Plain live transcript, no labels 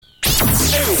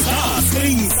Estás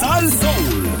en Sal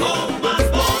Soul. Con más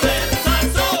poder,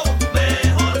 Sal Soul,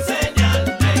 mejor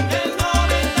señal en el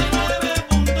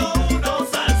 99.1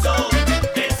 Sal Soul.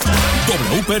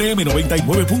 WPRM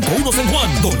 99.1 San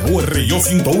Juan, WRIO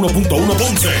 101.1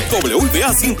 Ponce,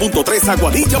 WBA 100.3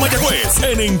 Aguadilla Mayagüez.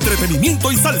 En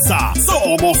entretenimiento y salsa,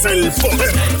 somos el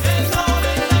poder.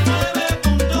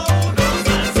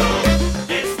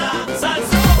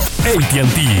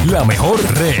 AT&T, la mejor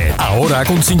red. Ahora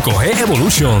con 5G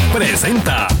Evolution.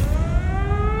 Presenta.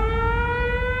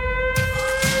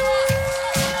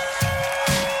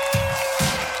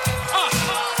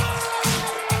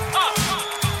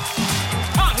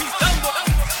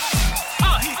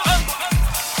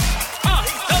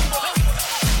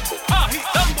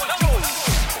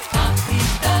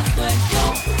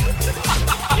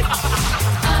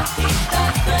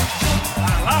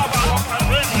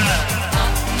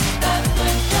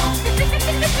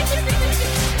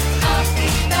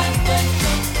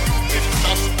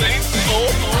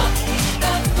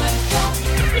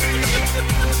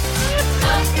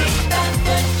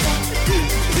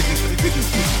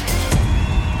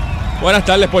 Buenas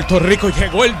tardes, Puerto Rico.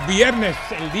 Llegó el viernes,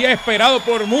 el día esperado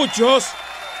por muchos.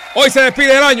 Hoy se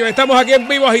despide el año. Estamos aquí en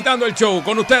vivo agitando el show.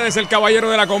 Con ustedes, el caballero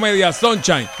de la comedia,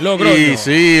 Sunshine Logroño. Y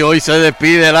sí, hoy se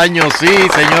despide el año, sí,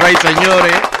 señoras y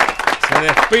señores. Se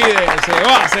despide, se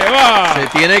va. Se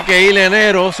tiene que ir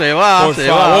enero, se va. Por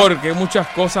favor, que hay muchas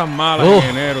cosas malas en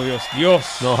enero, Dios.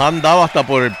 Nos han dado hasta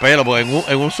por el pelo, porque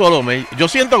en un solo mes. Yo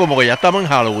siento como que ya estamos en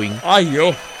Halloween. Ay,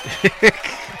 Dios.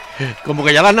 Como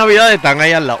que ya las navidades están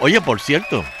ahí al lado. Oye, por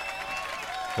cierto.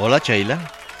 Hola, Sheila.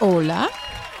 Hola.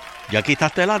 ¿Ya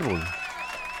quitaste el árbol?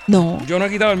 No. Yo no he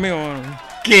quitado el mío.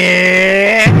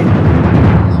 ¿Qué?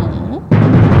 No.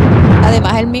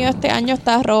 Además, el mío este año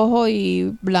está rojo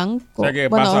y blanco. O sea que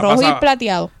bueno, rojo y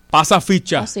plateado. Pasa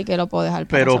ficha. Así que lo puedo dejar.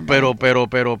 Pero,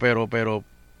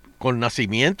 con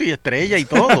nacimiento y estrella y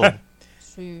todo.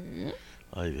 Sí.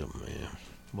 Ay, Dios mío.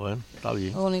 Bueno, está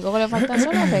bien. Lo único que le faltan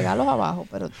son los regalos abajo,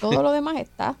 pero todo lo demás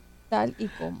está tal y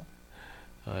como.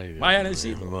 Ay, vaya en el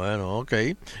sitio. Bueno, ok.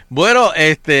 Bueno,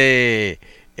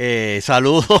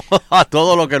 saludos a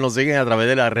todos los que nos siguen a través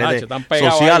de las redes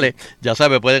sociales. Ahí. Ya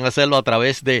saben, pueden hacerlo a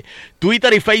través de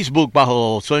Twitter y Facebook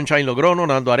bajo Sunshine Logrono,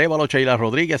 Nando Arévalo, Sheila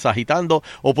Rodríguez, Agitando.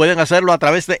 O pueden hacerlo a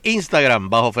través de Instagram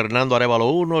bajo Fernando Arévalo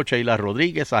 1, Sheila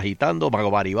Rodríguez, Agitando, Mago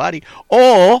Baribari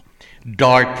o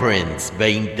Dark Prince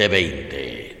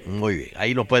 2020. Muy bien,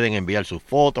 ahí nos pueden enviar sus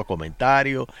fotos,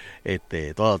 comentarios,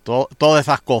 todas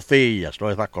esas cosillas.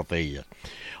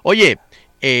 Oye,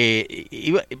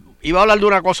 iba a hablar de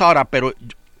una cosa ahora, pero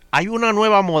hay una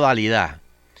nueva modalidad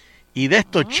y de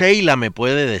esto Sheila me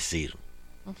puede decir.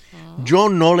 Yo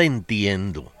no le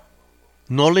entiendo.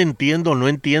 No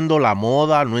entiendo la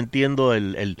moda, no entiendo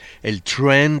el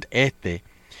trend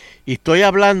y estoy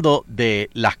hablando de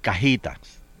las cajitas.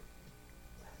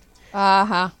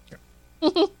 Ajá.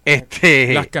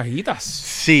 Las cajitas.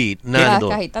 Sí, Nando.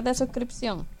 Las cajitas de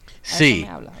suscripción. Sí.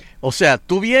 O sea,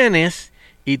 tú vienes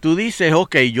y tú dices,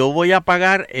 ok, yo voy a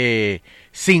pagar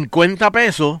 50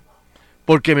 pesos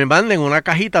porque me manden una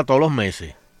cajita todos los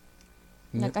meses.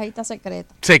 Una cajita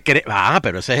secreta.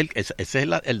 Pero ese es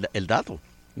el dato.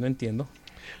 No entiendo.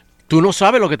 Tú no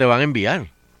sabes lo que te van a enviar.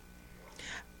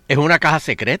 Es una caja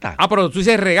secreta. Pero tú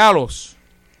dices regalos.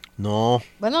 No.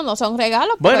 Bueno, no son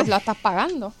regalos, pero la estás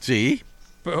pagando. Sí.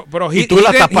 Pero y tú la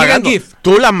estás pagando.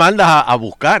 Tú la mandas a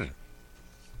buscar.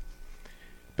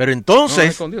 Pero entonces. No es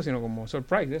escondido, sino como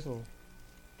surprise, eso.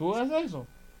 ¿Tú haces eso?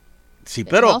 Sí,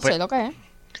 pero. No sé lo que es.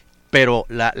 Pero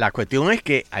la cuestión es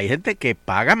que hay gente que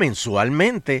paga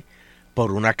mensualmente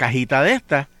por una cajita de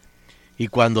estas. Y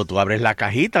cuando tú abres la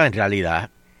cajita, en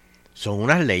realidad son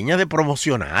unas leñas de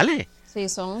promocionales. Sí,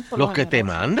 son. Los que te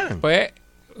mandan. Pues.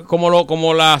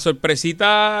 Como la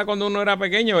sorpresita cuando uno era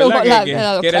pequeño, ¿verdad?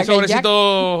 Que era el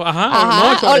sobrecito,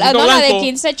 la de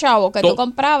 15 chavos que tú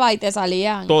comprabas y te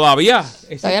salían. Todavía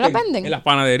la venden en las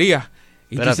panaderías.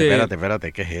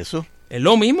 Espérate, ¿qué es eso? Es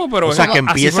lo mismo, pero o sea, que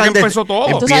empezó todo.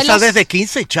 Empieza desde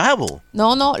 15 chavos.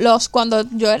 No, cuando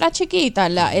yo era chiquita,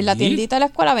 en la tiendita de la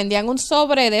escuela vendían un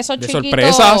sobre de esos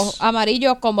chiquitos sorpresas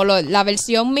amarillos, como la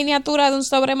versión miniatura de un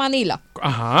sobre Manila.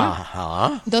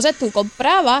 Ajá. Entonces tú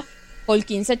comprabas por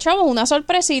 15 chavos una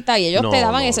sorpresita y ellos te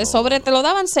daban ese sobre, te lo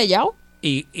daban sellado.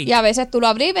 Y a veces tú lo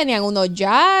abrías y venían unos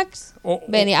jacks,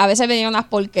 a veces venían unas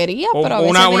porquerías, pero a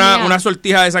veces una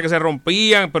sortija de esas que se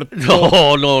rompían. Pero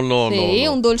no. Sí,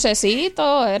 un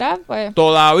dulcecito, era pues.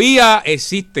 Todavía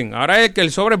existen. Ahora es que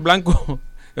el sobre es blanco.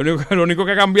 Lo único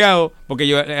que ha cambiado, porque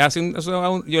yo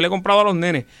le he comprado a los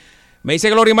nenes Me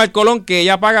dice Glorimar Colón que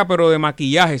ella paga, pero de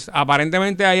maquillajes.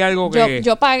 Aparentemente hay algo que,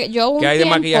 yo un que hay de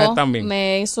maquillajes también.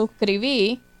 Me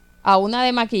suscribí a una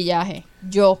de maquillaje.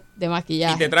 Yo, de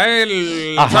maquillaje. Y te trae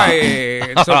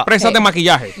sorpresas de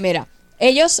maquillaje. Mira,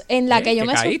 ellos en la que yo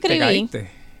me suscribí,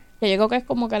 que yo creo que es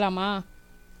como que la más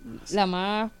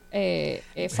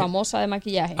famosa de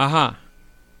maquillaje. Ajá.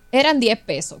 Eran 10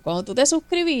 pesos. Cuando tú te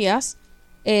suscribías,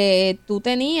 tú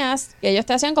tenías, que ellos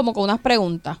te hacían como con unas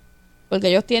preguntas. Porque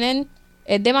ellos tienen,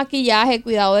 es de maquillaje,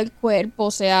 cuidado del cuerpo,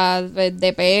 o sea,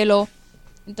 de pelo.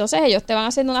 Entonces ellos te van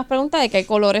haciendo unas preguntas de qué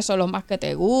colores son los más que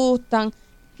te gustan,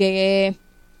 qué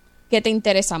te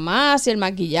interesa más, si el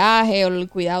maquillaje o el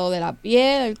cuidado de la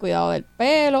piel, el cuidado del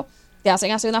pelo. Te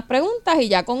hacen hacer unas preguntas y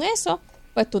ya con eso,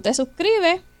 pues tú te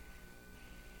suscribes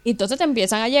y entonces te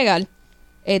empiezan a llegar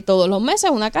todos los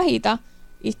meses una cajita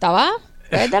y estaba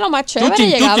de lo más chévere.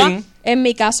 Llegaba, en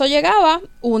mi caso llegaba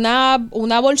una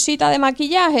bolsita de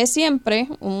maquillaje siempre,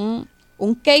 un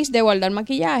case de guardar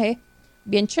maquillaje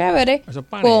bien chévere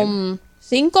con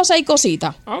 5 o 6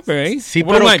 cositas. Ok, sí,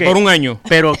 por un año.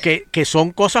 Pero que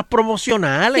son cosas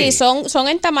promocionales. Sí, son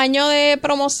en tamaño de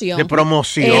promoción. De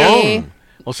promoción.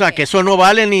 O sea, que eso no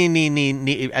vale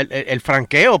ni el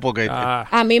franqueo, porque...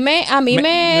 A mí me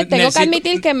tengo que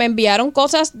admitir que me enviaron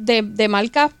cosas de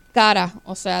marcas caras,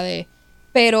 o sea,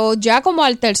 pero ya como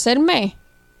al tercer mes,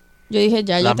 yo dije,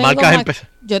 ya yo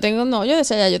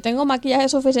tengo maquillaje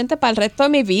suficiente para el resto de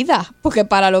mi vida, porque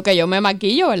para lo que yo me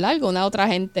maquillo, ¿verdad? Alguna otra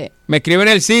gente. Me escribe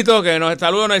Nelsito, que nos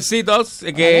saluda Nelsito,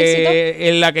 que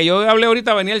en la que yo hablé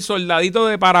ahorita venía el soldadito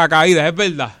de paracaídas, es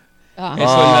verdad. El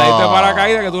soldadito de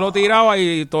paracaídas que tú lo tirabas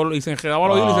y se enredaba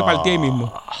los hilos y se partía ahí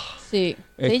mismo. Sí,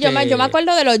 yo me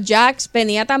acuerdo de los jacks,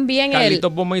 venía también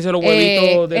Carlitos Bon me dice los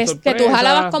huevitos de sorpresa. Que tú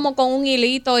jalabas como con un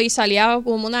hilito y salía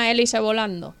como una hélice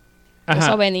volando. Ajá.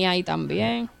 Eso venía ahí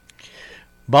también.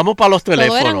 Vamos para los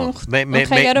teléfonos.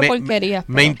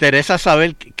 Me interesa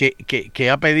saber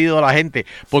qué ha pedido la gente,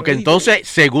 porque entonces,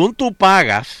 según tú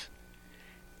pagas,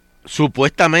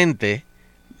 supuestamente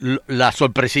las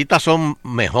sorpresitas son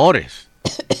mejores.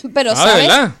 Pero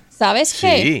 ¿sabes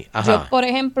qué? Sí, yo, por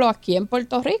ejemplo, aquí en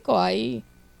Puerto Rico hay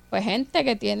pues gente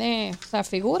que tiene, o sea,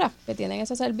 figuras que tienen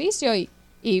ese servicio y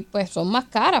pues son más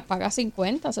caras, paga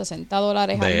 $50, $60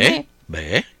 al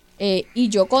mes. Y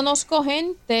yo conozco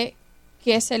gente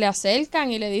que se le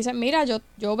acercan y le dicen, mira, yo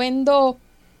vendo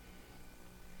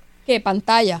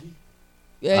pantalla.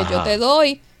 Yo te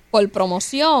doy por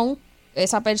promoción.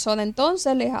 Esa persona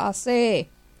entonces les hace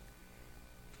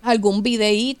algún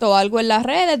videíto o algo en las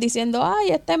redes diciendo,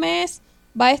 ay, este mes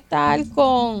va a estar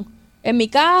en mi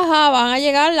caja, van a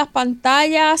llegar las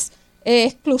pantallas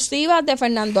exclusivas de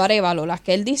Fernando Arévalo, las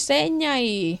que él diseña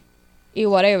y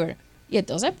whatever. Y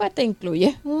entonces pues te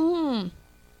incluye.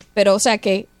 Pero o sea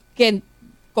que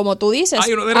como tú dices,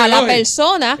 a la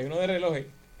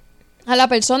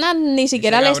persona ni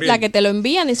siquiera la que te lo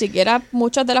envía, ni siquiera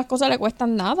muchas de las cosas le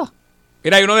cuestan nada.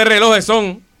 Mira, hay uno de relojes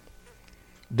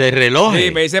 ¿De relojes?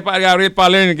 Sí, me dice Gabriel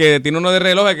Palén que tiene uno de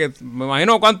relojes que me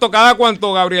imagino cuánto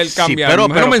Gabriel cambia. Sí, pero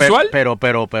mensual. Pero,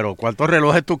 ¿cuántos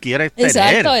relojes tú quieres tener?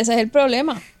 Exacto, ese es el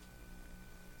problema.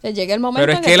 Se llega el momento.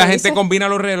 Pero es que la gente combina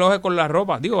los relojes con la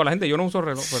ropa. Digo, la gente, yo no uso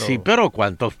reloj. Pero... Sí, pero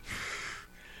 ¿cuántos?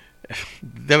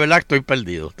 De verdad estoy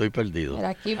perdido. Mira,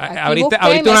 aquí abriste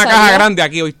una caja grande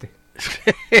aquí, ¿oíste?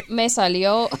 Me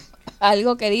salió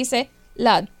algo que dice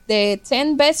the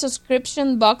 10 best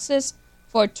subscription boxes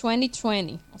for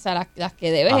 2020. O sea, las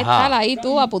que debes estar ahí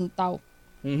tú apuntado.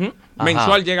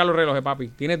 Mensual llegan los relojes, papi.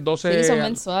 Tienes 12... Sí, son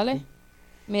mensuales.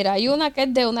 Mira, hay una que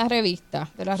es de una revista,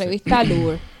 de la revista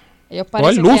Allure. Ellos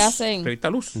parecen que hacen... ¿Revista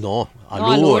Luz? No,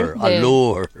 Allure,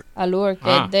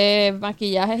 que es de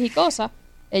maquillajes y cosas.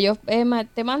 Ellos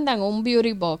te mandan un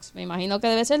beauty box. Me imagino que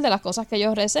debe ser de las cosas que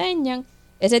ellos reseñan.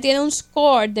 Ese tiene un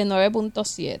score de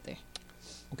 9.7.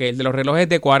 Ok, el de los relojes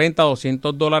de $40 a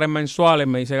 $200 mensuales,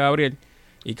 me dice Gabriel.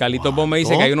 Y Carlitos Bon me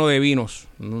dice que hay uno de vinos.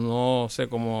 No sé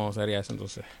cómo sería eso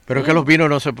entonces. Pero es que los vinos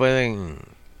no se pueden...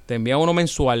 Te envía uno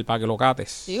mensual para que lo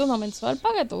cates. Sí, uno mensual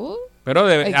para que tú... Pero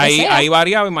ahí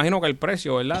varía, me imagino que el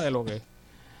precio, ¿verdad? De lo que...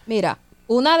 Mira,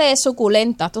 una de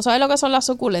suculentas. Tú sabes lo que son las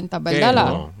suculentas,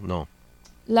 ¿verdad? No.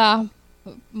 Las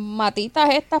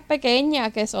matitas estas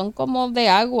pequeñas que son como de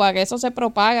agua, que eso se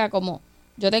propaga como...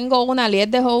 Yo tengo una, Liet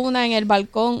dejó una en el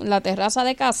balcón, la terraza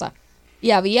de casa.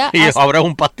 Y había... Y ahora es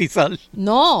un pastizal.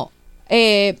 No,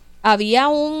 había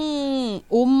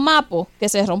un mapo que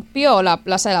se rompió, la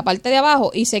parte de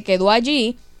abajo, y se quedó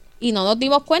allí, y no nos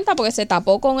dimos cuenta porque se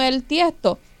tapó con el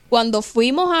tiesto. Cuando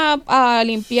fuimos a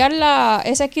limpiar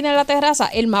esa esquina de la terraza,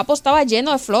 el mapo estaba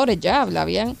lleno de flores ya, le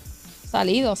habían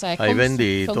salido. O sea, Ay,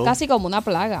 bendito. son casi como una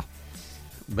plaga.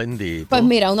 Bendito. Pues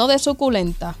mira, uno de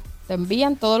suculenta. Te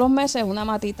envían todos los meses una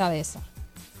matita de esa.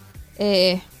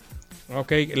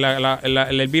 Ok,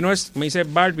 el vino es, me dice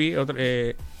Barbie,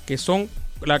 que son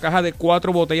la caja de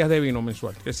 4 botellas de vino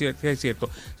mensual. Es cierto.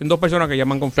 Son 2 personas que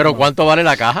llaman con. ¿Pero cuánto vale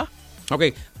la caja? Ok.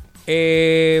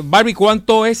 Barbie,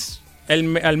 ¿cuánto es al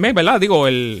mes, verdad? Digo,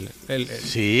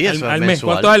 sí, eso al es mes.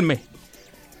 ¿Cuánto es al mes?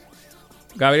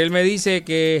 Gabriel me dice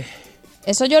que...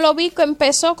 Eso yo lo vi que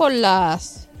empezó con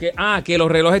las... Que los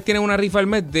relojes tienen una rifa al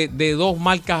mes de 2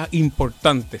 marcas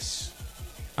importantes.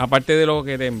 Aparte de lo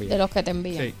que te envían. De los que te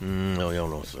envían. Sí. No, yo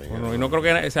no sé. Bueno, y no creo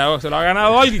que se lo ha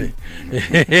ganado alguien.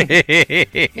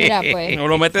 Mira, pues. No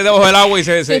lo metes debajo del agua y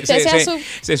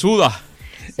se suda.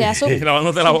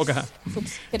 Lavándote la boca.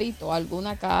 Suscrito a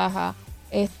alguna caja.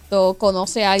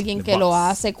 Conoce a alguien que lo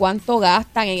hace. ¿Cuánto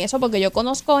gastan en eso? Porque yo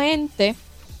conozco gente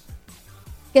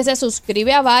que se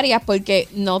suscribe a varias porque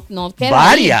no queda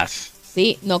 ¿Varias? Ahí.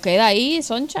 Sí, no queda ahí,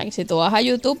 Sunshine. Si tú vas a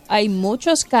YouTube, hay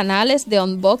muchos canales de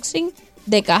unboxing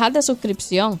de cajas de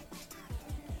suscripción.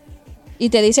 Y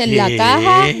te dicen la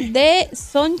caja de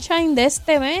Sunshine de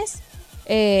este mes,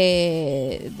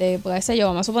 pues sé yo,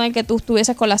 vamos a suponer que tú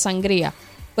estuvieses con la sangría.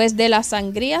 Pues de las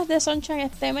sangrías de Sunshine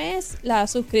este mes, la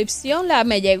suscripción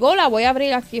me llegó, la voy a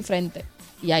abrir aquí frente.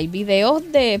 Y hay videos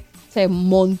de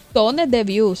montones de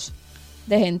views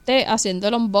de gente haciendo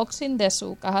el unboxing de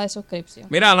su caja de suscripción.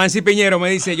 Mira, Nancy Piñero me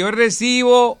dice, yo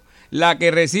recibo la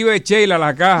que recibe Sheila,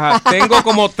 la caja. Tengo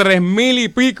como 3,000 y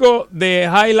pico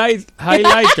de highlighters.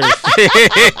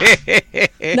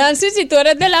 Nancy, si tú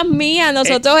eres de las mías,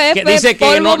 nosotros es dice que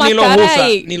polvo, ni los usa,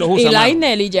 ni los usa. Y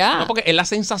liner y ya. No, porque es la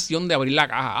sensación de abrir la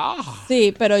caja.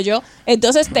 Sí, pero yo,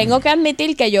 entonces tengo que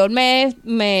admitir que yo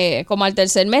como al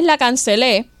tercer mes la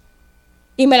cancelé.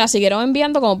 Y me la siguieron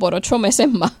enviando como por 8 meses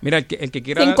más. Mira, el que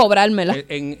quiera... Sin cobrármela.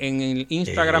 En el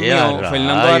Instagram mío,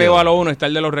 Fernando Arevalo 1, está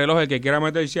el de los relojes. El que quiera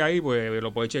meterse ahí, pues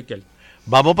lo puede chequear.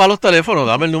 Vamos para los teléfonos,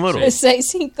 dame el número.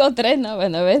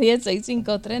 653-9910,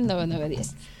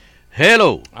 653-9910.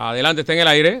 Hello. Adelante, está en el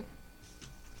aire.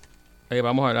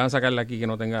 Vamos a sacarla aquí que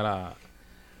no tenga la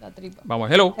tripa.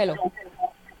 Vamos, hello. Hello.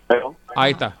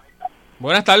 Ahí está.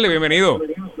 Buenas tardes, bienvenido.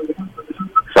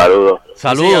 Saludos.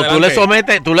 Saludos. Sí,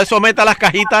 ¿Tú le sometes las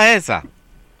cajitas esas?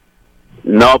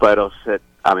 No, pero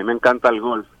a mí me encanta el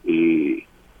golf y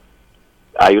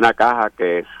hay una caja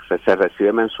que se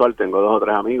recibe mensual. Tengo 2 o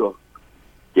 3 amigos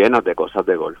llenas de cosas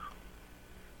de golf.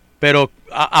 Pero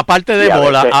aparte de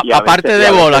bola, aparte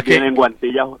de bola, que vienen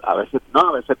guantillas, a veces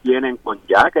vienen con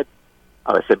jacket,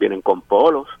 a veces vienen con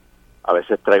polos, a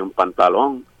veces trae un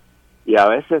pantalón y a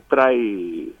veces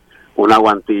trae una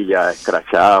guantilla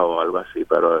escrachada o algo así,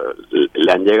 pero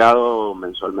le han llegado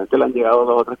mensualmente, 2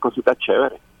 o 3 cositas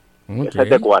chéveres. Okay. Ese es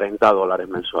de $40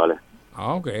 mensuales.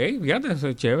 Ah, ok, fíjate, eso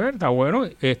es chévere, está bueno.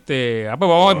 Pues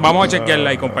vamos a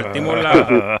chequearla y compartimos un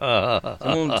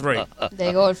trade.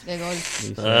 De golf.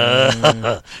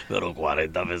 Pero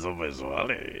 40 pesos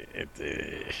mensuales.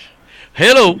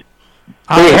 Hello. Mi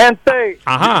gente.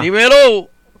 Ajá. Dímelo.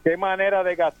 Qué manera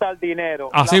de gastar dinero.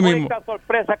 Así la mismo. única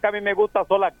sorpresa que a mí me gusta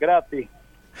son las gratis.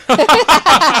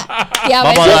 Y a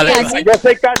Vamos a darle. Yo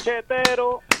soy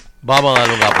cachetero. Vamos a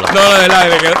darle un aplauso. No, de verdad,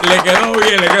 le quedó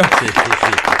bien,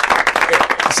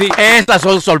 Sí. Estas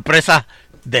son sorpresas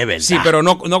de verdad. Sí, pero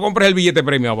no compres el billete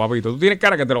premiado, papito. Tú tienes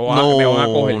cara que te van a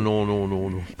coger.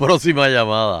 No. Próxima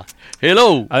llamada.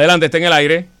 Hello. Adelante, está en el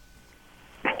aire.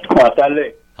 Buenas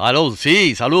tardes. Hello,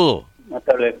 sí, saludos. Buenas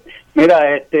tardes. Mira,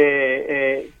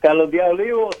 Carlos Díaz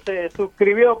Olivo se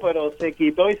suscribió, pero se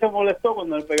quitó y se molestó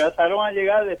cuando empezaron a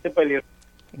llegar de este peligro.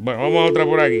 Bueno, vamos a otra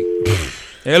por aquí.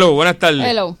 Hello, buenas tardes.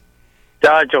 Hello.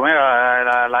 Chacho,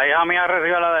 mira, la hija mía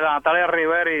recibió la de la Natalia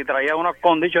Rivera y traía unos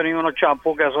conditioning y unos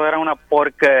champús que eso era una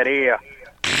porquería.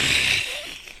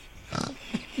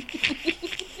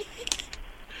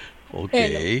 Ok.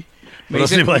 Me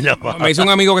dice un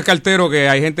amigo que es cartero que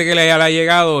hay gente que le ha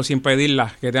llegado sin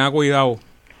pedirla, que tenga cuidado.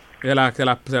 Se las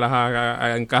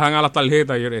encajan a las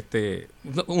tarjetas.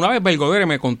 Una vez Belgodere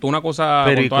me contó una cosa.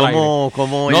 Pero ¿y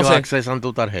cómo ellos accesan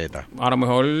tu tarjeta? A lo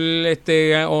mejor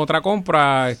otra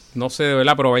compra, no sé de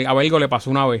verdad, pero a Belgo le pasó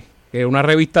una vez. Que una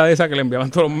revista de esa que le enviaban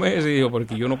todos los meses y dijo,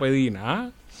 porque yo no pedí nada.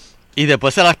 ¿Y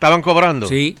después se la estaban cobrando?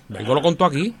 Sí, Belgo lo contó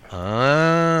aquí.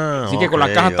 Así que con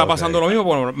las cajas está pasando lo mismo.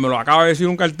 Bueno, me lo acaba de decir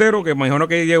un cartero que me imagino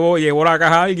que llevó la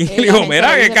caja a alguien y le dijo,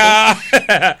 mira qué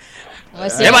caja.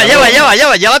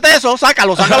 Llévate eso,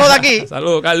 sácalo de aquí.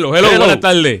 Saludos, Carlos. Hello, buenas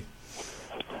tardes.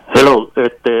 Hello,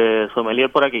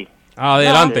 sommelier por aquí.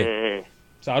 Adelante.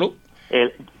 Salud.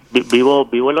 Vivo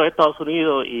en los Estados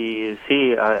Unidos y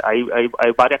sí,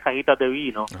 hay varias cajitas de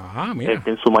vino. Ajá, mira.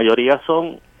 En su mayoría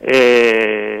son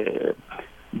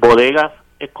bodegas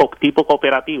tipo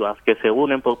cooperativas que se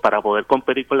unen para poder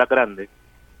competir con las grandes.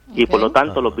 Y por lo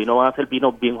tanto los vinos van a ser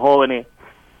vinos bien jóvenes,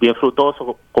 bien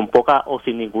frutosos, con poca o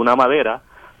sin ninguna madera,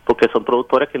 porque son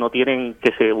productores que no tienen,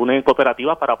 que se unen en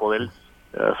cooperativas para poder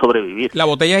sobrevivir. ¿La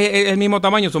botella es el mismo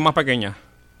tamaño o son más pequeñas?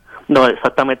 No,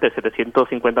 exactamente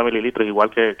 750 mililitros, igual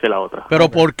que la otra. Pero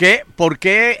 ¿por qué,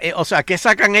 o sea, qué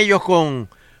sacan ellos con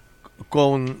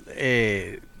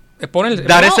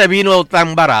dar ese vino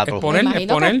tan barato? Exponerse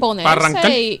para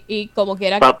arrancar. Y como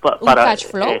quiera un cash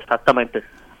flow. Exactamente.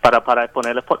 Para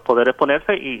poder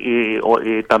exponerse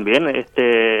y también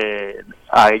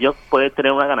a ellos pueden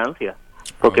tener una ganancia.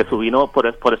 Porque su vino, por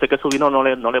eso es que su vino no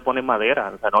le ponen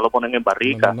madera, o sea, no lo ponen en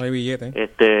barrica. No hay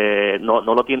billete. No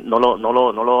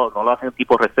lo hacen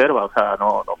tipo reserva, o sea,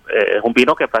 es un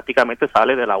vino que prácticamente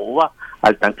sale de la uva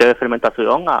al tanque de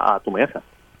fermentación a tu mesa.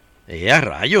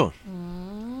 Rayo.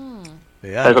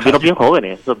 Esos vinos bien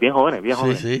jóvenes.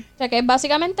 Sí. O sea, que es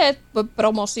básicamente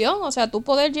promoción, o sea, tú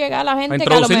poder llegar a la gente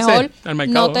que a lo mejor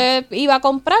no te iba a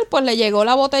comprar, pues le llegó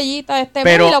la botellita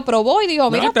mes y lo probó y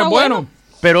dijo, mira, está bueno.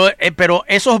 Pero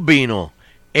esos vinos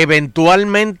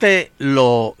eventualmente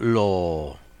los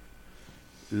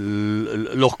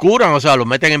curan, o sea, los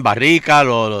meten en barrica,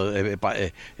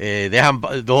 dejan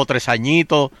 2 o 3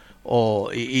 añitos,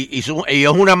 y es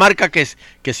una marca que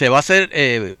se va a ser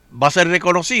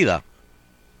reconocida.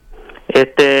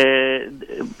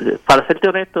 Para serte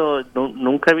honesto,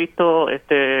 nunca he visto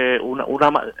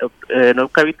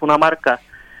nunca he visto una marca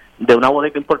de una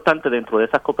bodega importante dentro de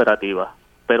esas cooperativas.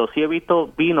 Pero sí he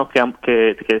visto vinos que han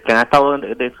estado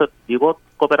de eso, digo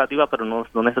cooperativas, pero no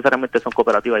necesariamente son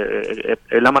cooperativas.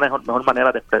 Es la mejor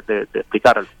manera de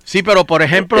explicarlo. Sí, pero por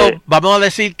ejemplo, vamos a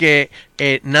decir que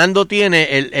Nando tiene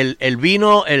el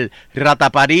vino, el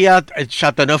Rataparía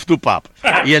Chateauneuf du Pape.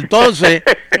 Y entonces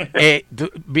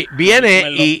viene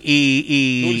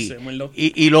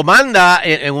y lo manda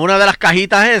en una de las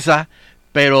cajitas esas,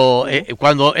 pero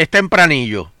cuando es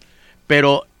tempranillo.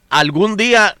 Pero algún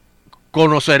día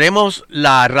conoceremos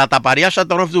la Rataparía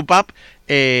Chateauneuf du Pape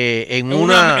en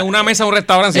una mesa de un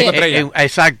restaurante 5 estrellas.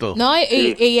 Exacto. No,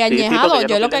 y añejado,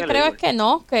 yo lo que creo es que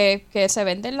no, que se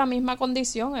vende en la misma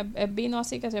condición. Es vino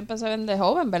así que siempre se vende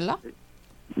joven, ¿verdad?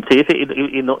 Sí,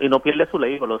 y no pierde su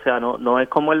label, o sea, no es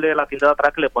como el de la tienda de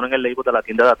atrás que le ponen el label de la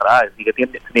tienda de atrás, sigue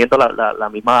teniendo la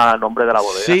misma nombre de la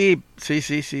bodega. Sí.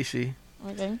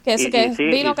 Okay. ¿Qué es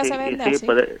vino que se vende así?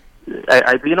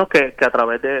 Hay vinos que a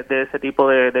través de ese tipo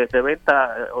de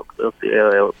venta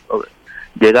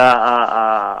llega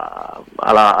a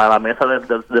la mesa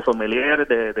de sommelier,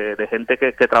 de gente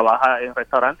que trabaja en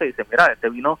restaurantes y dice, mira, este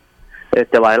vino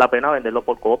vale la pena venderlo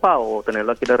por copa o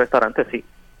tenerlo aquí en el restaurante, sí.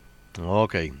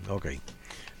 Ok.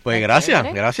 Pues gracias.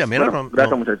 Mira, gracias,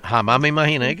 jamás me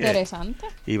imaginé que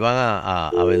iban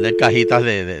a vender cajitas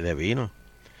de vino.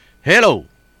 Hello,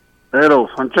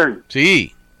 Sánchez.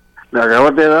 Sí. Le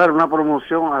acabo de dar una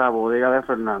promoción a la bodega de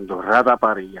Fernando,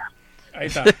 Rataparía. Ahí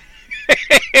está.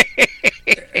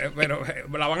 Pero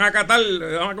la van a catar,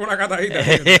 le van a con una catadita.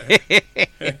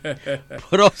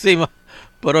 Próxima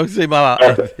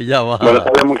llamada. Buenas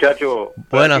tardes, muchachos.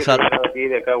 Buenas tardes.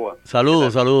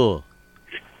 Saludos.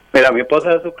 Mira, mi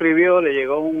esposa se suscribió, le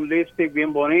llegó un lipstick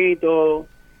bien bonito.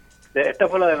 Esta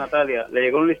fue la de Natalia. Le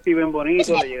llegó un lipstick bien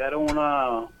bonito, le llegaron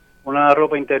una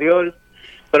ropa interior,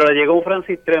 pero le llegó un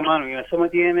Francis 3, mano, y eso me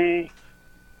tiene...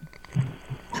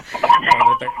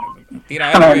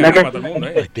 Tira para todo el mundo,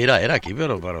 Tira aquí,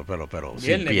 pero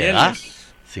sin piedad.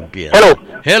 Viernes. Sin piedad.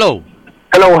 Hello,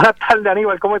 buenas tardes,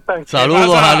 Aníbal, ¿cómo están?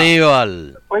 Saludos,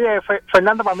 Aníbal. Oye,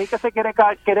 Fernando, para mí que se quiere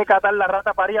catar la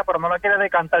Rataparía, pero no la quiere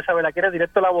decantar, ¿sabes? La quiere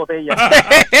directo a la botella.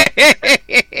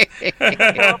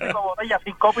 Botella,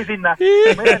 sin copa y sin nada.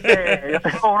 Mira, yo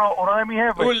tengo uno de mis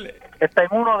jefes, está en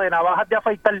uno de navajas de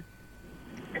afeitar.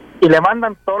 Y le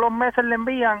mandan, todos los meses le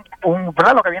envían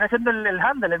lo que viene siendo el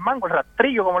handle, el mango, el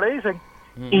rastrillo, como le dicen,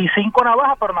 y 5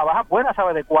 navajas, pero navajas buenas,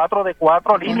 ¿sabes? De 4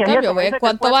 líneas.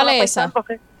 ¿Cuánto vale esa?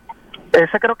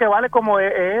 Ese creo que vale como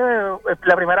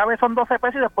la primera vez son 12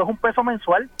 pesos y después un peso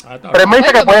mensual. Pero él me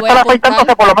dice que puede estar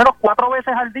afeitándose por lo menos 4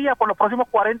 veces al día por los próximos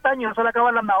 40 años y no se le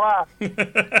acaban las navajas.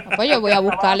 Pues yo voy a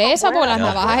buscarle esa porque las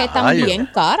navajas están bien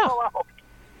caras.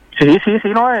 Sí,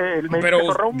 no. Pero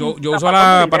yo uso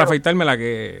para afeitarme la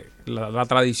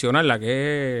tradicional, la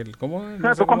que es... ¿Cómo es?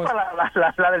 Tú compras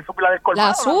la del colmado. La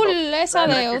azul, esa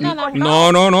de una navaja.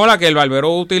 No, la que el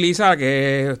barbero utiliza,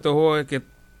 que esto es que...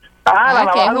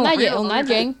 que es una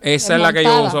Jen. Esa es la que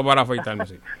yo uso para afeitarme,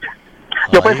 sí.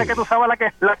 Yo pensé que tú usabas la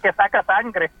que saca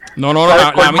sangre. No,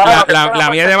 la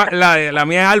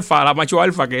mía es alfa, la macho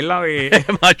alfa, que es la de...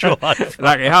 macho alfa.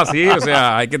 La que es así, o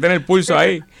sea, hay que tener pulso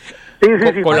ahí.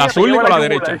 Con la azul y con la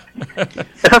derecha.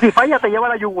 Esa si falla te lleva a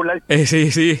la yugular.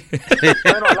 Sí.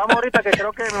 Bueno, hablamos ahorita que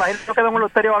creo que me imagino que Don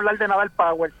Eleuterio va a hablar de Naval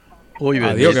Power. Uy,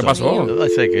 adiós, ¿qué pasó?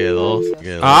 Se quedó.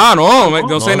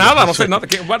 No sé nada.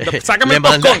 Sácame el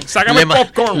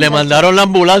popcorn. Le mandaron la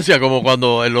ambulancia como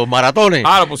cuando en los maratones.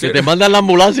 Que te mandan la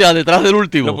ambulancia detrás del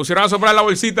último. Lo pusieron a soplar la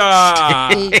bolsita.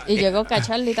 Y llegó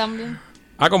Cacharli también.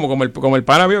 Como el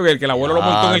pana mío que el abuelo lo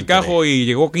montó en el cajo y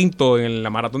llegó quinto en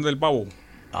la maratón del pavo.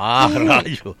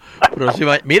 Rayo.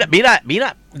 Mira.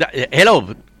 Hello,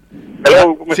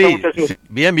 ¿cómo están, muchachos?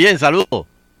 Bien, saludos.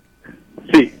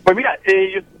 Sí, pues mira,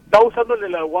 yo estaba usando el de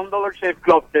la $1 Shave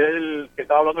Club, que es el que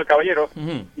estaba hablando el caballero,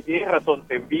 y tienes razón,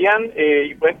 te envían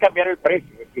y puedes cambiar el precio.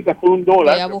 Quizás por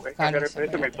 $1, puedes cambiar el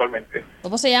precio mensualmente.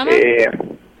 ¿Cómo se llama?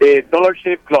 Dollar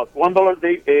Shave Club, $1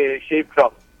 Shave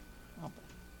Club.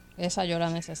 Esa yo la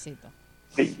necesito.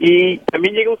 Sí, y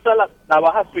también llegué a usar las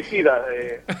navajas suicidas.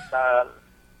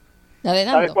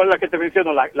 ¿Sabes cuál es la que te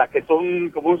menciono? Las que son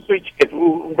como un switch,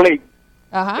 un blade.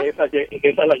 Ajá. Esa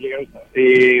la llegué a usar.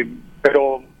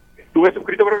 Pero estuve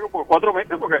suscrito creo que por 4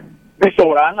 meses porque me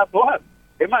sobraban las hojas.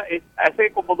 Es más,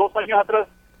 hace como 2 años atrás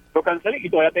lo cancelé y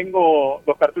todavía tengo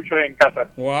los cartuchos en casa.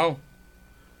 Wow.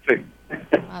 Sí.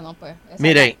 No, pues.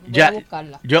 Miren,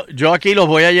 yo aquí los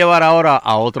voy a llevar ahora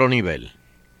a otro nivel.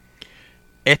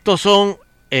 Estos son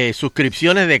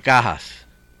suscripciones de cajas.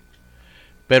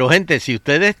 Pero gente, si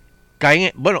ustedes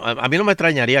caen... Bueno, a mí no me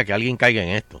extrañaría que alguien caiga en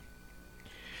esto.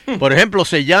 Por ejemplo,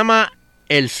 se llama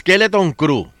el Skeleton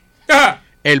Crew.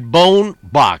 El Bone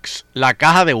Box, la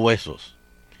caja de huesos.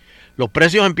 Los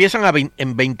precios empiezan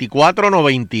en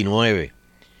 $24.99.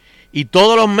 Y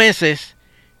todos los meses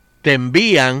te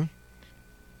envían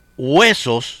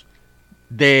huesos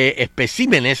de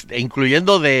especímenes,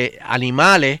 incluyendo de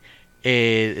animales,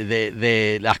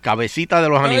 de las cabecitas de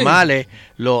los animales,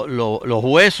 los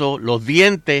huesos, los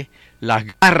dientes, las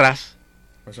garras,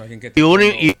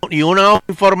 y una hoja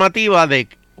informativa de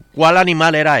cuál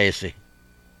animal era ese,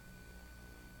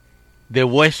 de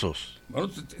huesos.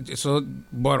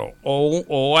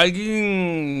 O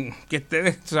alguien que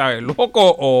esté, ¿sabes?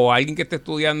 Loco, o alguien que esté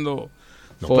estudiando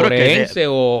forense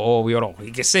o biología,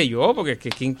 y qué sé yo, porque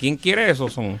 ¿quién quiere eso?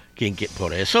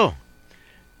 Por eso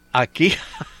aquí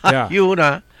hay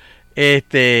una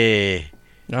esta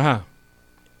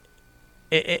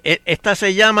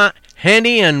se llama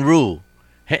Henny and Rue.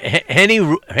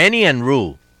 Henny and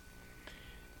Rue.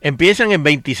 Empiezan en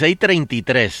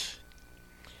 $26.33.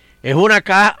 Es una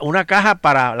caja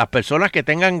para las personas que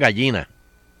tengan gallinas.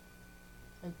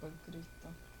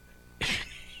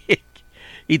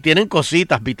 Y tienen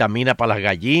cositas, vitaminas para las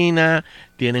gallinas,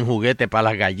 tienen juguetes para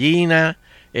las gallinas.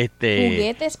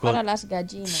 Juguetes para las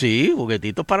gallinas. Sí,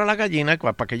 juguetitos para las gallinas,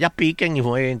 para que ellas piquen y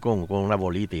jueguen con una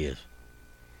bolita y eso.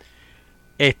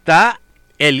 Está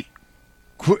el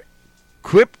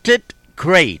Cryptid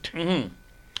Crate.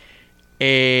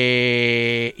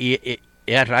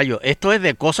 A rayo, esto es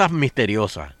de cosas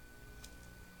misteriosas.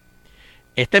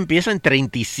 Esta empieza en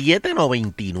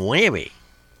 $37.99.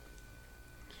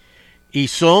 Y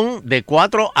son de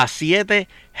 4 a 7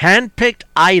 handpicked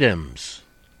items.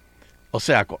 O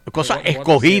sea, cosas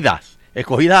escogidas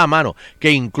a mano,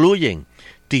 que incluyen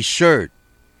t-shirt,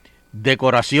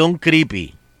 decoración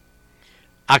creepy,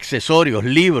 accesorios,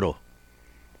 libros,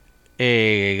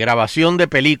 grabación de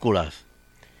películas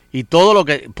y todo lo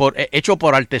que hecho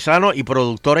por artesanos y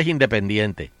productores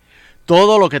independientes.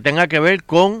 Todo lo que tenga que ver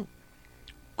con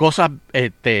cosas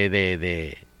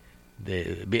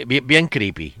bien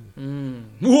creepy.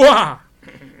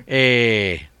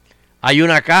 Hay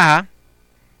una caja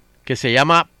que se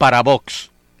llama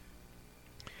Parabox,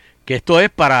 que esto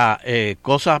es para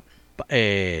cosas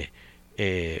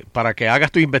para que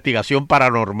hagas tu investigación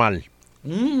paranormal.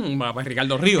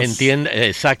 Ricardo Ríos.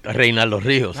 Exacto, Reinaldo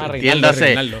Ríos.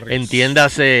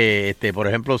 Entiéndase, por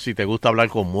ejemplo, si te gusta hablar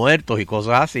con muertos y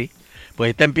cosas así,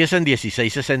 pues esta empieza en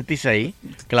 $16.66.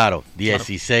 Claro,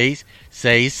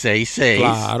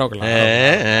 16.666.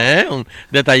 Claro. Un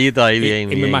detallito ahí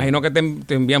bien. Y me imagino que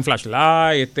te envían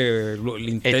flashlight,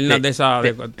 linternas de esa.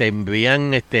 Te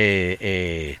envían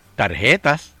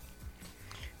tarjetas,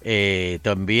 te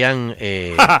envían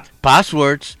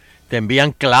passwords, te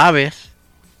envían claves.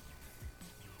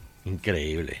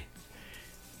 Increíble.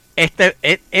 Esta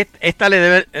le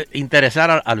debe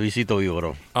interesar a Luisito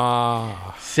Vigoró.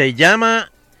 Se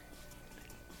llama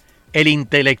El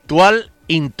Intelectual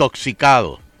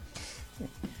Intoxicado.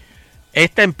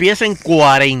 Esta empieza en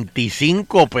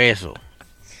 $45.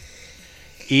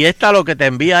 Y esta lo que te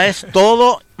envía es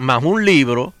todo más un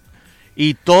libro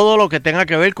y todo lo que tenga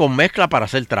que ver con mezcla para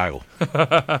hacer trago.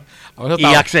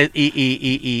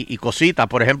 y cositas,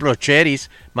 por ejemplo,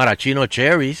 cherries, maraschino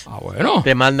cherries. Bueno.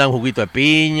 Te mandan juguito de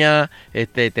piña,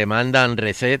 te mandan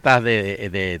recetas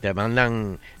te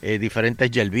mandan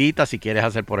diferentes hierbitas si quieres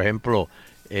hacer, por ejemplo,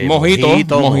 mojito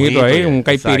ahí, un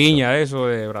caipiriña de eso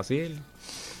de Brasil.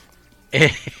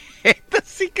 Esto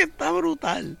sí que está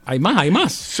brutal. Hay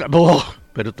más.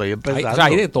 Pero estoy empezando.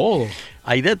 Hay de todo.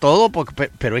 Hay de todo,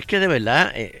 pero es que de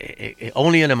verdad,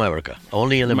 only in America.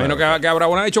 Imagino que habrá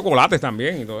una de chocolates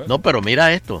también y todo eso. No, pero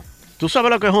mira esto. ¿Tú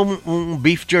sabes lo que es un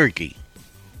beef jerky?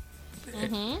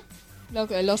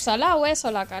 Los salados,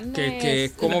 eso, la carne. Que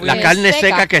es como la carne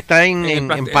seca que está en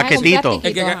paquetito.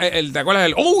 ¿Te acuerdas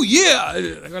del oh yeah?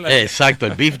 Exacto,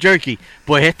 el beef jerky.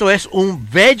 Pues esto es un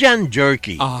vegan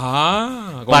jerky.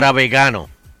 Ajá. Para vegano.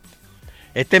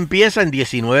 Este empieza en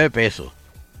 19 pesos.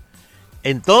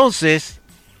 Entonces,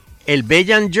 el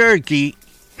vegan jerky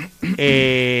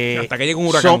hasta que llegue un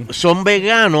huracán. Son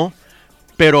veganos,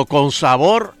 pero con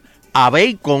sabor a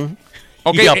bacon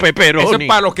y a pepperoni. Eso es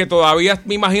para los que todavía,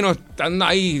 me imagino, están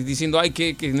ahí diciendo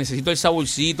que necesito el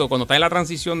saborcito. Cuando está en la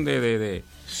transición de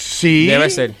sí, debe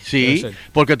ser.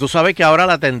 Porque tú sabes que ahora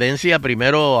la tendencia,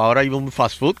 primero, ahora hay un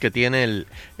fast food que tiene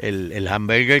el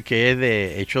hamburger que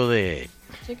es hecho de...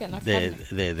 Sí, que no es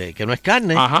carne. Que no es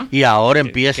carne. Ajá. Y ahora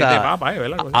empieza de papa,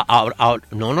 ¿verdad?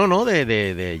 No,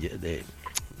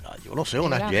 yo no sé,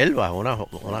 unas hierbas, unas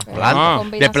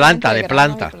plantas, de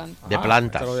plantas.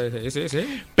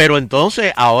 Sí. Pero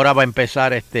entonces ahora va a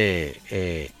empezar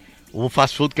un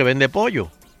fast food que vende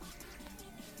pollo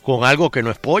con algo que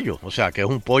no es pollo, o sea, que es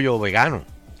un pollo vegano.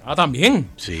 También.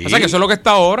 Sí. O sea, que eso es lo que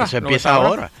está ahora. Eso empieza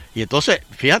ahora. Y entonces,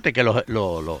 fíjate que los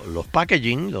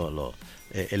packaging,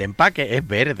 el empaque es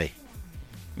verde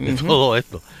de todo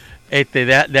esto.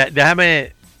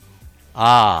 Déjame.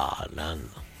 Nando.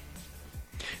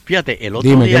 Fíjate, el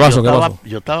otro día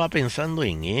yo estaba pensando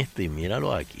en esto y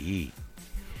míralo aquí.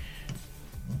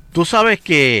 Tú sabes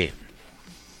que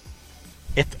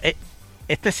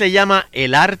este se llama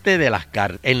el arte de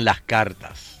en las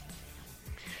cartas.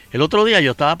 El otro día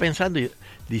yo estaba pensando y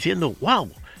diciendo, wow,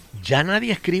 ya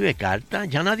nadie escribe cartas,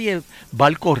 ya nadie va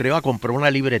al correo a comprar una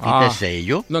libretita de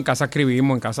sello. No, en casa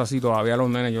escribimos, en casa sí, todavía los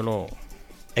nenes yo lo...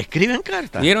 ¿Escriben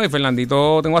cartas? Y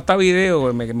Fernandito, tengo hasta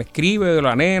video, me escribe de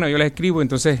la nena, yo les escribo,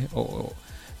 entonces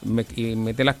y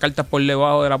mete las cartas por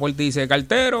debajo de la puerta y dice,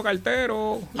 cartero.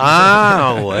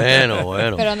 Bueno.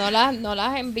 Pero no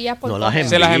las envías por correo.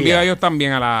 Se las envía a ellos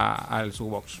también al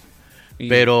Subox.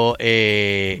 Pero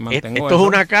esto es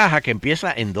una caja que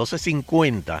empieza en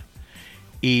 $12.50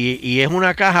 y es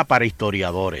una caja para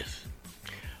historiadores.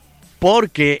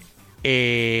 Porque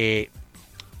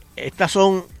estas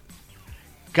son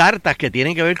cartas que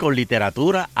tienen que ver con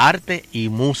literatura, arte y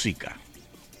música.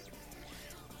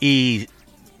 Y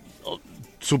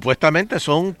supuestamente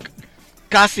son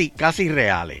casi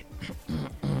reales.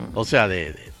 O sea,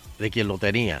 de quien lo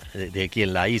tenía, de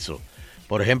quien la hizo.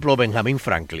 Por ejemplo, Benjamin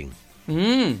Franklin.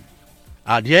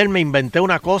 Ayer me inventé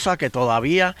una cosa que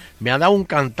todavía me ha dado un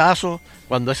cantazo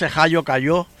cuando ese rayo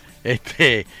cayó.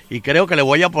 Y creo que le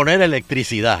voy a poner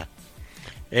electricidad.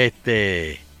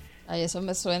 Ay, eso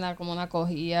me suena como una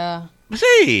cogida.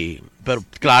 Sí, pero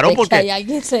claro, porque hay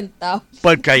alguien sentado.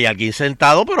 Porque hay alguien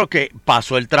sentado, pero que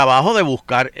pasó el trabajo de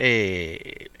buscar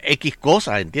X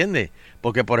cosas, ¿entiendes?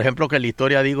 Porque, por ejemplo, que la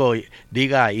historia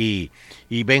diga, y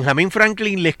Benjamin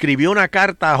Franklin le escribió una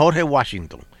carta a George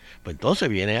Washington. Pues entonces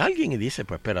viene alguien y dice,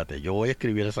 pues espérate, yo voy a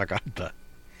escribir esa carta.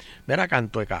 Mira,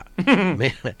 canto acá.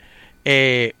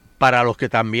 Para los que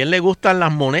también le gustan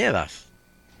las monedas,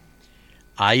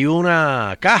 hay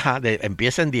una caja,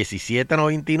 empieza en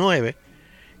 $17.99,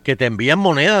 que te envían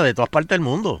monedas de todas partes del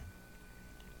mundo,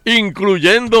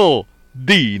 incluyendo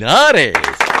dinares.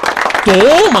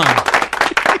 ¡Toma!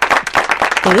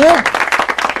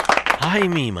 Ay,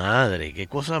 mi madre, qué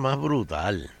cosa más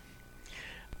brutal.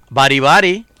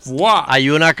 Baribari, wow.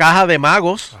 Hay una caja de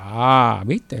magos.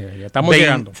 Viste, ya estamos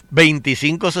llegando.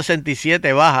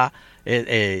 25.67 baja.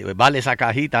 Vale esa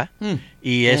cajita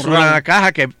y es una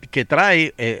caja que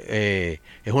trae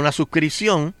es una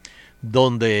suscripción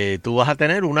donde tú vas a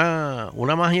tener una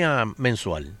magia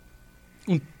mensual,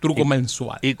 un truco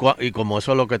mensual y como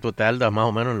eso es lo que tú te tardas más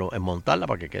o menos en montarla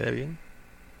para que quede bien.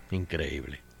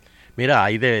 Increíble. Mira,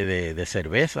 hay de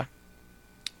cerveza.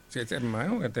 Sí,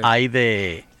 hermano,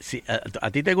 hay ¿a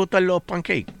ti te gustan los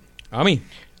pancakes? A mí.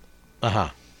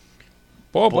 Ajá.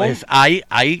 Pues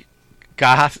hay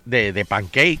cajas de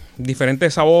pancake.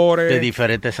 Diferentes sabores.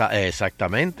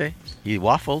 Exactamente. Y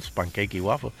waffles, pancake y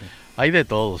waffles. Hay de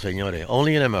todo, señores.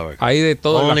 Only in America. Hay de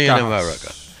todo. Only in America.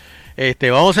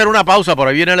 Vamos a hacer una pausa, por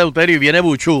ahí viene Eleuterio y viene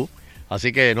Buchú.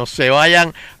 Así que no se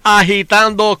vayan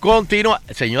agitando continua.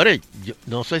 Señores, yo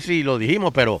no sé si lo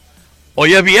dijimos, pero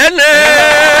hoy es viernes.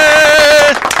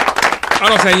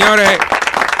 Bueno, señores,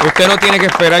 usted no tiene que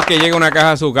esperar que llegue una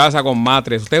caja a su casa con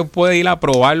matres. Usted puede ir a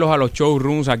probarlos a los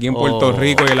showrooms aquí en Puerto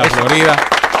Rico y en la Florida.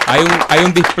 Hay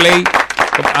un display,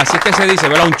 así que se dice,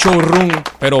 ¿verdad? Un showroom,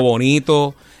 pero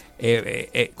bonito.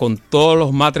 Con todos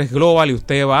los matres global, y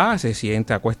usted va, se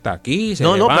siente, acuesta aquí, se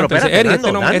levanta. Pero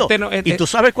espérate, Nando, ¿Y tú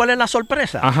sabes cuál es la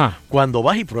sorpresa? Ajá. Cuando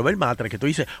vas y pruebas el matre, que tú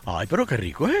dices, ay, pero qué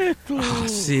rico es esto.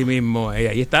 Así mismo,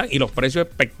 ahí está, y los precios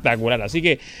espectaculares. Así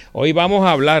que hoy vamos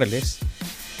a hablarles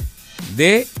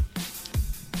de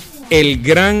el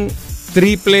gran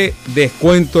triple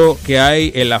descuento que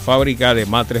hay en la fábrica de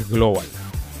matres global.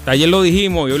 Ayer lo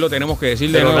dijimos y hoy lo tenemos que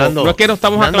decir de nuevo. Nando, no es que lo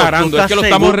estamos aclarando, es que lo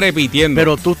estamos repitiendo.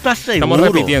 Pero tú estás seguro. Estamos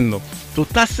repitiendo. Tú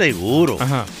estás seguro.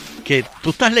 Ajá. Que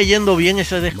tú estás leyendo bien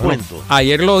ese descuento. Bueno,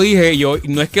 ayer lo dije, yo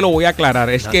no es que lo voy a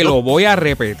aclarar, es Nando, que lo voy a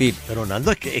repetir. Pero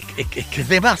Nando, es que es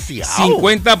demasiado.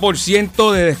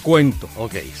 50% de descuento.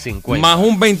 Ok, 50. Más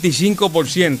un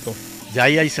 25%. Ya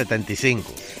ahí hay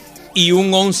 75. Y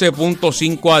un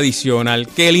 11.5 adicional.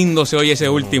 Qué lindo se oye ese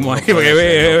último ahí.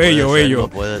 Bello. No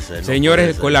puede ser.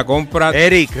 Señores, con la compra.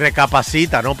 Eric,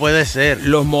 recapacita, no puede ser.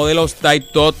 Los modelos Type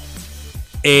Tot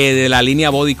de la línea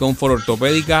Body Comfort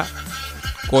ortopédica.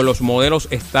 Con los modelos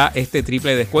está este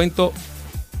triple descuento.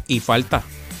 Y falta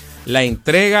la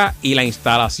entrega y la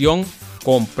instalación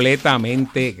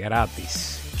completamente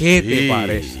gratis. ¿Qué te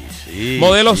parece?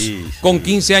 Modelos con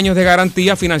 15 años de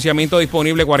garantía, financiamiento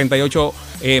disponible, 48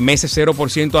 meses,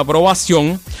 0%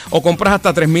 aprobación, o compras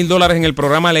hasta $3,000 en el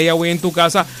programa Layaway en tu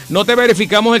casa. No te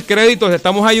verificamos el crédito, te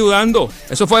estamos ayudando.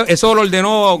 Eso lo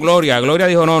ordenó Gloria. Gloria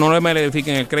dijo, no le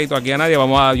verifiquen el crédito aquí a nadie,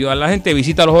 vamos a ayudar a la gente.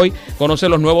 Visítalos hoy, conoce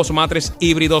los nuevos matres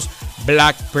híbridos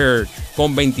Black Pearl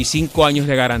con 25 años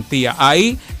de garantía.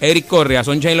 Ahí, Eric Correa,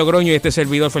 Sunshine Logroño y este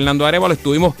servidor Fernando Arevalo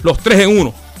estuvimos los tres en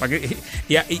uno.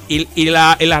 Y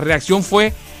la reacción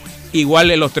fue igual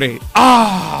de los tres.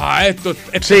 Esto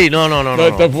sí, no.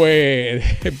 Esto fue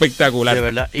espectacular. De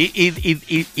verdad.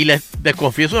 Y les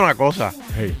confieso una cosa.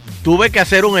 Hey. Tuve que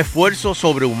hacer un esfuerzo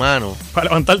sobrehumano para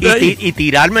levantarte de ahí y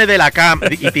tirarme de la cama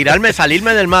y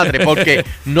salirme del matre, porque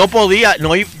no podía,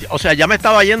 o sea, ya me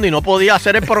estaba yendo y no podía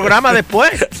hacer el programa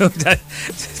después.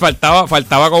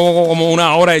 faltaba como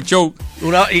una hora de show.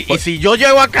 Y si yo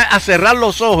llego a cerrar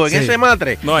los ojos en ese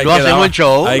matre, no hacemos el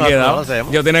show.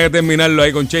 Yo tenía que terminarlo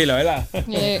ahí con Sheila, ¿verdad?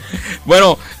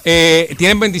 Bueno,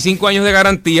 tienen 25 años de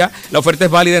garantía. La oferta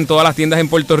es válida en todas las tiendas en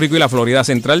Puerto Rico y la Florida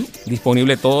Central.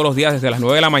 Disponible todos los días desde las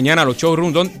 9 de la mañana. Los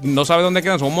showrooms, no sabes dónde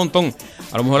quedan, son un montón.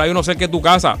 A lo mejor hay uno cerca de tu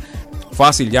casa.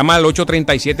 Fácil, llama al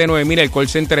 837-9000. El call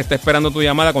center está esperando tu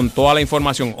llamada con toda la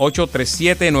información.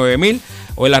 837-9000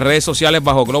 o en las redes sociales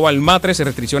bajo Global Matres.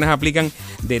 Restricciones aplican,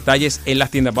 detalles en las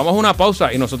tiendas. Vamos a una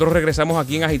pausa y nosotros regresamos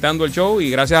aquí en Agitando el Show. Y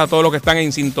gracias a todos los que están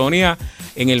en sintonía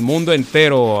en el mundo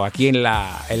entero, aquí en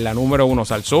la número 1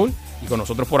 Sal Soul, y con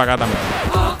nosotros por acá también.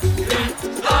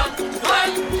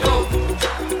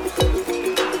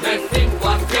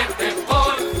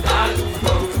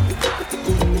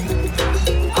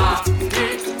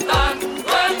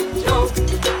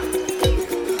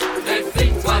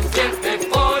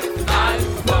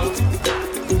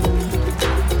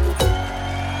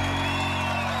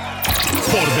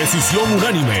 Decisión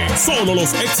unánime, solo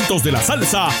los éxitos de la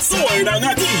salsa suenan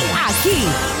aquí. Palabras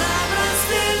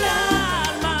del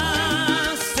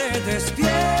alma se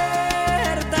despiertan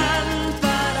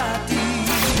para ti.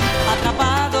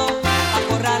 Atrapado,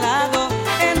 acorralado,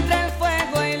 entre el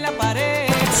fuego y la pared.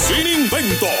 Sin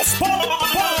inventos,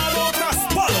 palo tras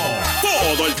palo,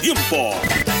 todo el tiempo.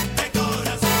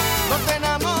 No te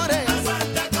enamores.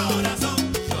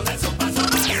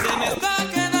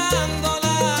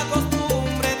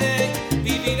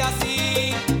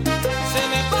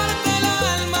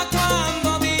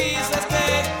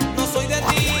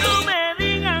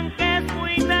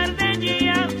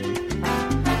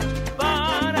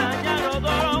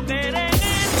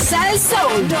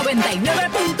 Soul 99.1,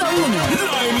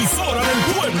 la emisora del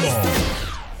pueblo.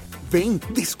 Ven,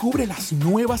 descubre las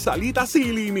nuevas salitas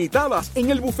ilimitadas en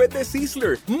el buffet de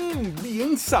Sizzler.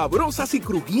 Bien sabrosas y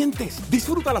crujientes.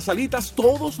 Disfruta las salitas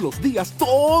todos los días,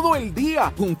 todo el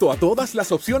día, junto a todas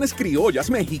las opciones criollas,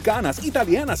 mexicanas,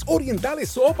 italianas, orientales,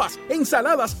 sopas,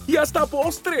 ensaladas y hasta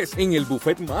postres. En el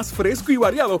buffet más fresco y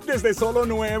variado desde solo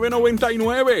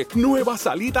 $9.99. Nuevas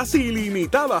salitas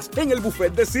ilimitadas en el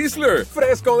buffet de Sizzler.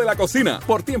 Fresco de la cocina,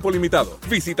 por tiempo limitado.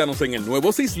 Visítanos en el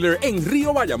nuevo Sizzler en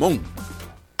Río Bayamón.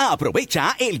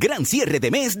 Aprovecha el gran cierre de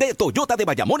mes de Toyota de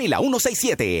Bayamón y la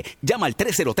 167. Llama al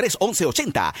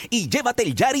 303-1180 y llévate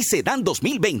el Yaris Sedan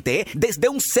 2020 desde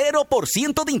un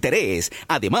 0% de interés.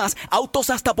 Además, autos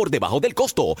hasta por debajo del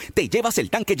costo. Te llevas el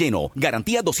tanque lleno,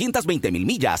 garantía 220,000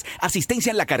 millas,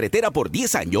 asistencia en la carretera por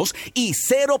 10 años y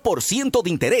 0% de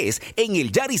interés en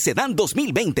el Yaris Sedan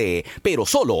 2020. Pero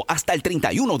solo hasta el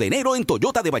 31 de enero en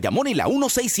Toyota de Bayamón y la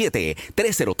 167.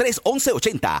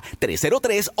 303-1180.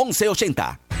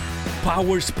 303-1180.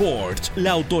 Power Sports,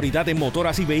 la autoridad en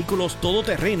motoras y vehículos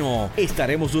todoterreno.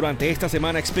 Estaremos durante esta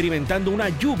semana experimentando una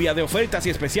lluvia de ofertas y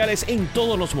especiales en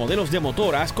todos los modelos de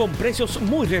motoras con precios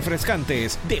muy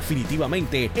refrescantes.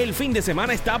 Definitivamente, el fin de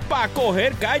semana está para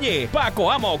coger calle.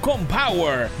 Paco Amo con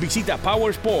Power. Visita Power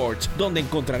Sports, donde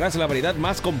encontrarás la variedad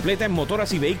más completa en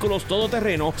motoras y vehículos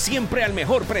todoterreno, siempre al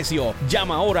mejor precio.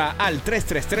 Llama ahora al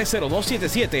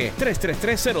 333-0277,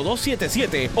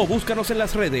 333-0277 o búscanos en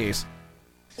las redes.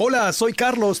 Hola, soy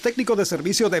Carlos, técnico de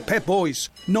servicio de Pep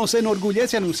Boys. Nos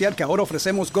enorgullece anunciar que ahora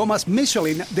ofrecemos gomas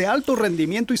Michelin de alto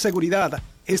rendimiento y seguridad.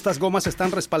 Estas gomas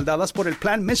están respaldadas por el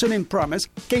plan Michelin Promise,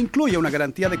 que incluye una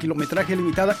garantía de kilometraje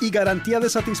limitada y garantía de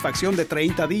satisfacción de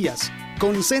 30 días.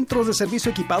 Con centros de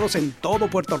servicio equipados en todo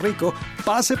Puerto Rico,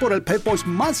 pase por el Pep Boys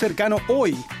más cercano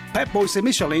hoy. Pep Boys y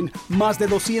Michelin, más de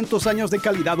 200 años de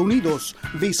calidad unidos.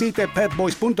 Visite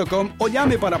pepboys.com o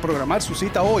llame para programar su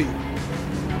cita hoy.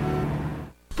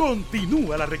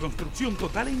 Continúa la reconstrucción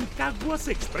total en Caguas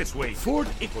Expressway. Ford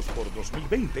EcoSport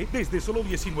 2020 desde solo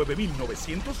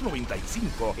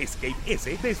 $19,995. Escape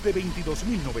S desde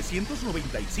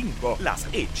 $22,995. Las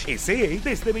Edge SE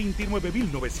desde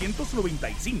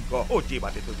 $29,995. O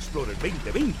llévate tu Explorer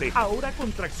 2020 ahora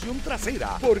con tracción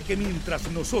trasera. Porque mientras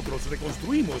nosotros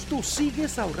reconstruimos, tú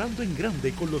sigues ahorrando en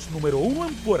grande con los número 1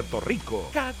 en Puerto Rico.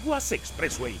 Caguas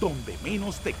Expressway, donde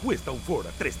menos te cuesta un Ford.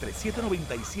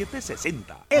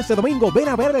 337-9760. Este domingo ven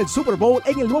a ver el Super Bowl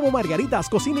en el nuevo Margaritas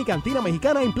Cocina y Cantina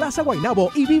Mexicana en Plaza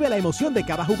Guaynabo y vive la emoción de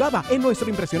cada jugada en nuestro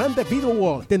impresionante video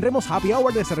wall. Tendremos happy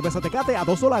hour de cerveza Tecate a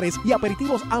 $2 y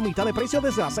aperitivos a mitad de precio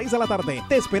desde las 6 de la tarde.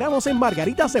 Te esperamos en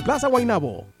Margaritas de Plaza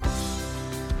Guaynabo.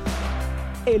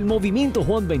 El Movimiento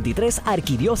Juan 23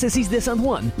 Arquidiócesis de San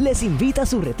Juan les invita a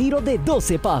su retiro de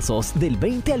 12 pasos del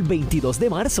 20 al 22 de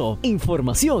marzo.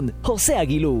 Información, José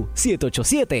Aguilú,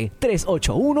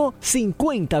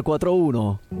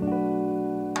 787-381-5041.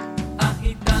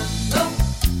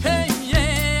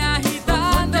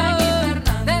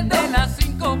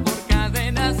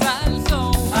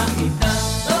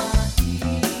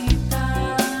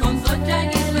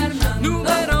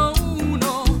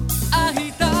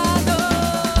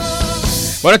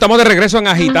 Bueno, estamos de regreso en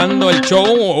Agitando el Show.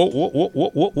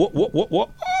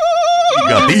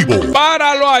 Negativo.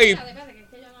 Páralo ahí.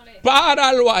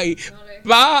 Páralo ahí.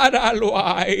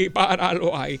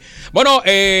 Páralo ahí. Bueno,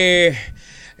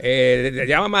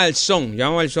 llámame al son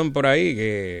por ahí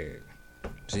que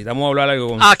necesitamos hablar algo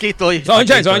con... Aquí estoy.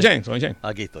 Sonchen.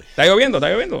 Aquí estoy. ¿Está lloviendo?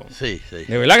 Sí.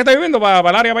 ¿De verdad que está lloviendo para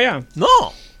el área para allá? No.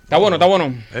 Está bueno. Pues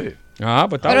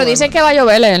está pero bueno. dicen que va a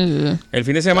llover el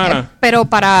fin de semana. Pero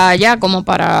para allá, como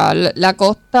para la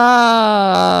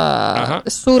costa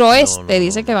suroeste,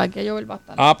 dice que va a llover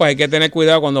bastante. Pues hay que tener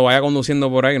cuidado cuando vaya conduciendo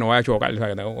por ahí, que no vaya a chocar, o sea,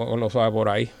 que tengo lo suave por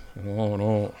ahí.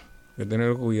 No, hay que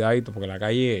tener cuidadito, porque la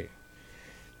calle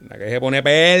se pone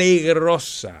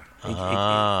peligrosa.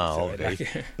 Ok.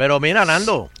 Pero mira,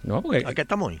 Nando, no, porque ¿a qué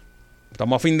estamos hoy?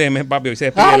 Estamos a fin de mes, papi, hoy se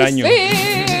despide el año. Sí.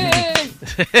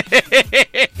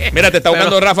 Mira, te está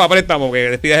buscando Rafa Préstamo,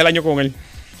 que despides el año con él.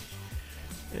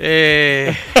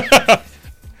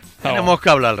 Tenemos que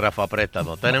hablar, Rafa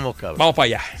Préstamo. Tenemos que hablar. Vamos para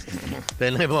allá.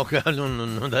 Tenemos que hablar.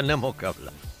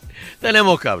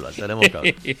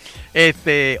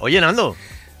 Oye, Nando.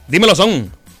 Dímelo,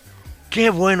 son.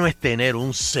 Qué bueno es tener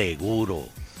un seguro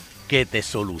que te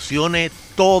solucione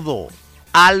todo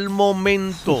al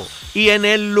momento y en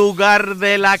el lugar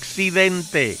del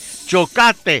accidente.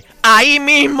 Chocaste, ahí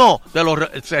mismo te lo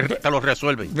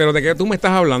resuelven. ¿Pero de qué tú me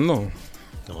estás hablando?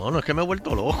 No es que me he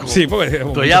vuelto loco. Sí, porque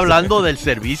estoy hablando del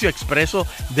servicio expreso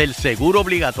del seguro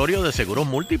obligatorio de seguros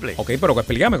múltiples. Ok, pero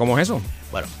explícame, ¿cómo es eso?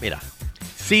 Bueno, mira,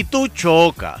 si tú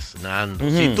chocas, Nando,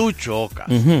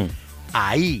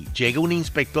 ahí llega un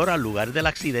inspector al lugar del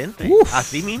accidente.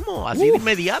 Así mismo, así de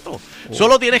inmediato.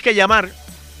 Solo tienes que llamar,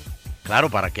 claro,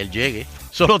 para que él llegue,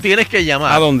 solo tienes que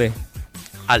llamar. ¿A dónde?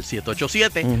 Al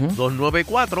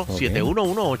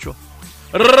 787-294-7118.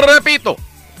 Repito,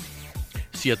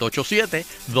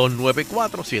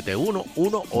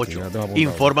 787-294-7118.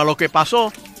 Informa lo que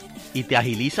pasó y te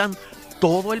agilizan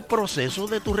todo el proceso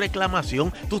de tu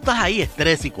reclamación. Tú estás ahí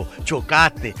estrésico,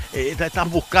 chocaste, estás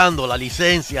buscando la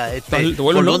licencia,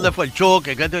 por dónde fue el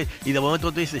choque, y de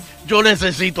momento tú dices, yo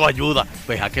necesito ayuda.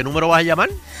 Pues, ¿a qué número vas a llamar?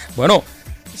 Bueno,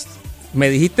 me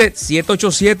dijiste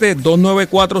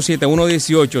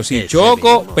 787-294-7118. Si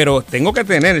choco, pero tengo que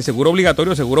tener el seguro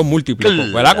obligatorio, seguro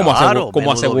múltiple, ¿verdad?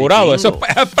 Como asegurado. Eso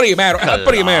es el primero,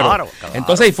 Claro.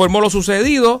 Entonces informo lo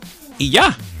sucedido y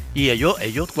ya. Y ellos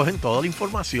cogen toda la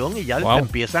información y ya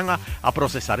empiezan a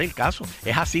procesar el caso.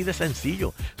 Es así de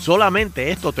sencillo. Solamente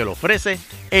esto te lo ofrece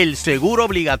el seguro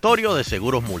obligatorio de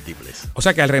seguros múltiples. O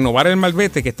sea que al renovar el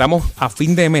malvete, que estamos a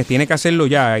fin de mes, tiene que hacerlo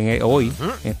ya hoy,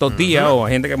 en estos días, o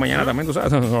hay gente que mañana también, tú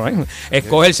sabes,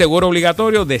 escoge el seguro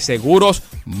obligatorio de seguros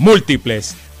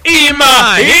múltiples.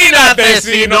 Imagínate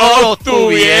si no lo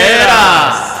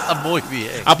tuvieras. Muy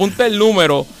bien. Apunta el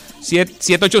número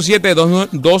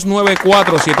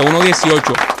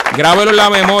 787-294-7118. Grábelo en la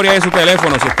memoria de su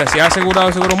teléfono. Si usted se ha asegurado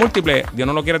el seguro múltiple, Dios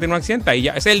no lo quiere tener un accidente, y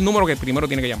ya ese es el número que primero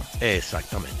tiene que llamar.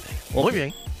 Exactamente. Muy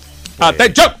bien.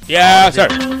 Atención. Yes, sir.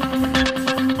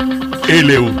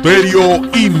 Eleuterio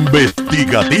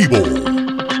Investigativo.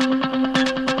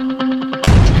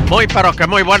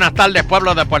 Muy buenas tardes,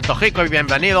 pueblo de Puerto Rico, y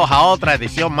bienvenidos a otra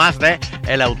edición más de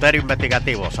Eleuterio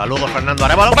Investigativo. Saludos, Fernando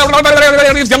Arevalo.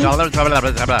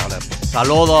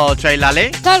 Saludos, Sheila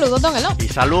Lee. Saludos, Don Elo. Y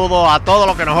saludos a todos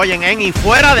los que nos oyen en y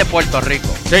fuera de Puerto Rico.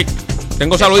 Sí,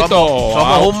 tengo saluditos.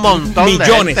 Somos un montón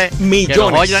millones, de gente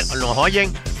millones. Que nos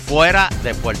oyen fuera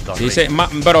de Puerto Rico. Sí,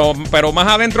 pero más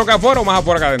adentro que afuera o más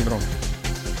afuera que adentro.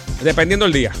 Dependiendo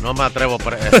del día. No me atrevo a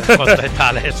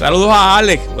contestar eso. Saludos a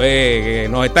Alex, que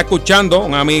nos está escuchando,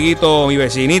 un amiguito, mi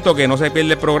vecinito, que no se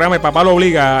pierde el programa. El papá lo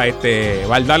obliga,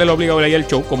 Valdales lo obliga a ver el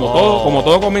show, como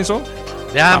todo comenzó.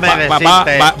 Déjame decirte,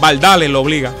 papá Valdales lo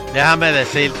obliga. Déjame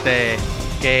decirte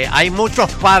que hay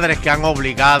muchos padres que han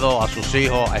obligado a sus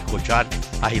hijos a escuchar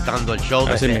Agitando el Show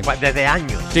desde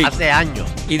años, sí. Hace años.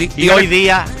 Y hoy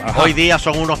día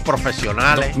son unos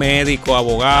profesionales, médicos,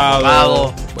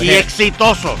 abogados y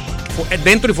exitosos.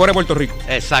 Dentro y fuera de Puerto Rico.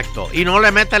 Exacto. Y no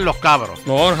le meten los cabros.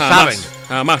 No, jamás.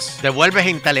 Jamás. Te vuelves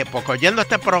inteligente. Porque oyendo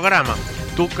este programa,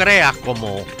 tú creas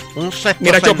como un sexto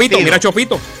Mira sentido. Mira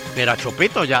Chopito,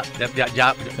 ya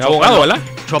abogado, ¿verdad?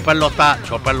 Chopper lo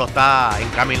está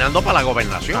encaminando para la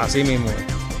gobernación. Así mismo.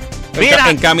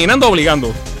 Mira, encaminando,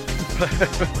 obligando.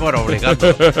 Bueno,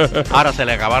 obligando. Ahora se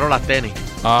le acabaron las tenis.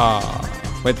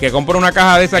 Pues que compra una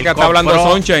caja de esa que está hablando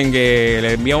Sunshine, que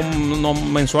le envía unos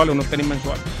tenis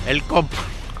mensuales. Él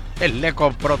le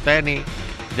compró tenis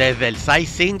desde el size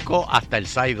 5 hasta el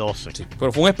size 12. Sí,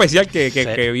 pero fue un especial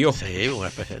que vio. Sí, un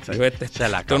especial. Se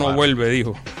la acabaron. Esto no vuelve,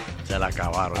 dijo. Se la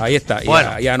acabaron. Ahí está.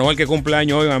 Bueno. Y a Noel, que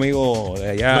cumpleaños hoy, un amigo de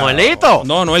allá. ¿Noelito?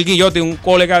 No, Noel Guillote, un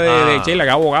colega de Chile, que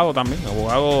es abogado también.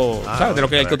 Abogado, ¿sabes? De lo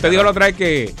que usted dijo la otra vez,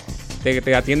 que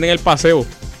te atienden el paseo.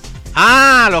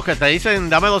 Los que te dicen,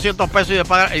 dame 200 pesos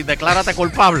y declárate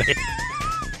culpable.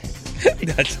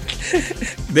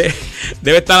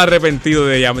 Debe estar arrepentido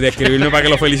de escribirme para que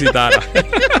lo felicitara.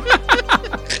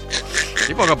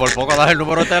 Sí, porque por poco das el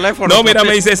número de teléfono. No, mira,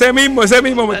 me dice, ese mismo me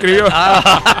escribió.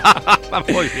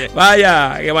 Muy bien.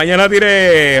 Vaya, que mañana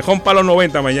tire Home para los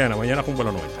 90 mañana Home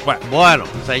para los 90. Bueno,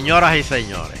 señoras y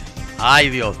señores. Ay,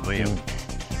 Dios mío.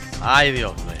 Ay,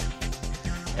 Dios mío.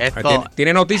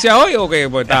 ¿Tiene noticias hoy o qué?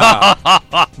 Pues está,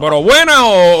 ¿pero buena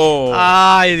o...?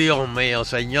 Ay, Dios mío,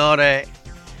 señores.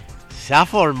 Se ha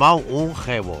formado un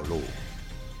revolú.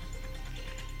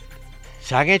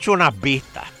 Se han hecho unas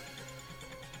vistas.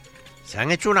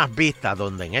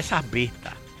 Donde en esas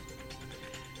vistas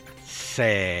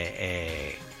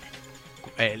se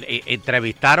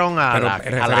entrevistaron a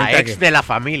la ex de la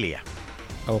familia.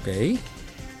 Ok.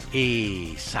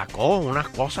 Y sacó unas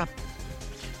cosas,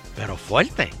 pero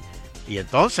fuertes. Y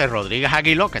entonces Rodríguez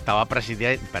Aguiló, que estaba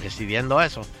presidiendo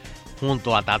eso,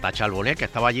 junto a Tata Charbonnier, que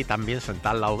estaba allí también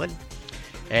sentada al lado de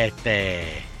él,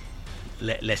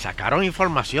 le sacaron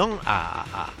información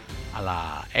a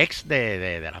la ex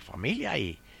de la familia.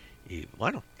 Y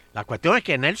bueno, la cuestión es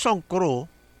que Nelson Cruz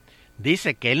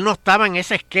dice que él no estaba en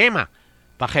ese esquema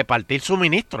para repartir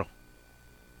suministros.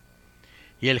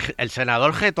 Y el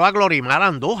senador retó a Glorimar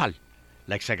Andújar,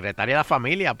 la exsecretaria de la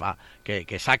familia, para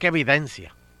que saque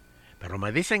evidencia. Pero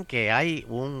me dicen que hay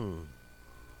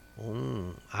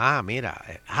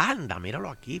míralo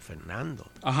aquí, Fernando.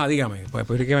 Ajá, dígame, pues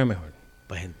explíqueme mejor.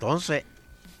 Pues entonces,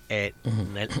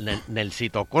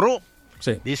 Nelsito Cruz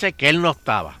dice que él no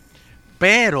estaba.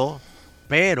 Pero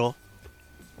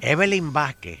Evelyn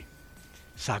Vázquez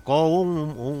sacó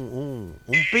un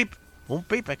pip,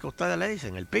 es que ustedes le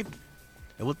dicen, el pip.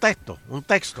 Un texto.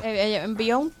 Ella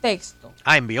envió un texto.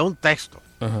 Envió un texto.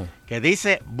 que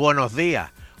dice, buenos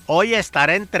días, hoy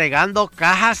estaré entregando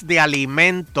cajas de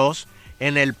alimentos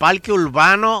en el parque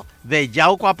urbano de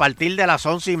Yauco a partir de las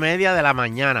 11:30 de la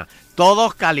mañana.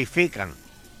 Todos califican.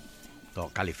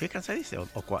 ¿Todos califican se dice? ¿O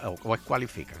es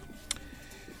cualifican?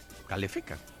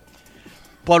 Califican.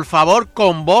 Por favor,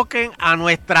 convoquen a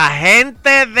nuestra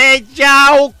gente de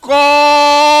Yauco.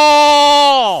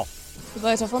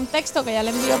 Pues eso fue un texto que ella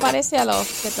le envió, parece, a los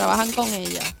que trabajan con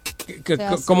ella.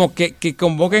 Como que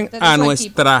convoquen a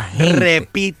nuestra gente.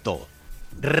 Repito.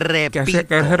 ¿Qué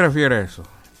se refiere a eso?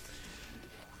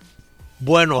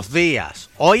 Buenos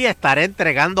días. Hoy estaré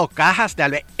entregando cajas de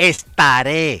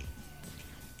alimentos.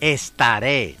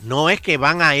 Estaré. No es que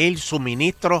van a ir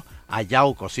suministros a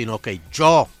Yauco, sino que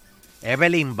yo,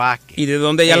 Evelyn Vázquez. ¿Y de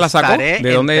dónde ella la sacó?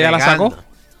 ¿De dónde ella la sacó?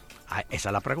 Esa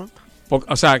es la pregunta.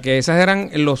 O sea, que esas eran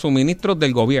los suministros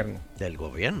del gobierno. Del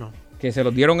gobierno. Que se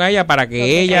los dieron a ella para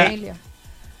que ella...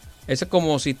 Eso es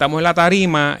como si estamos en la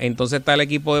tarima, entonces está el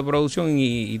equipo de producción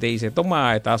y te dice,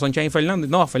 toma, está Sunshine y Fernando.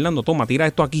 No, Fernando, toma, tira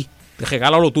esto aquí.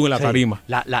 Regálalo tú en la tarima.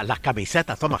 Las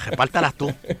camisetas, toma, repártalas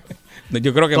tú.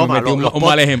 Yo creo que toma, me metí un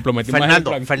mal ejemplo.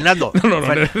 Fernando. No.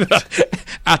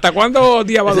 ¿Hasta cuántos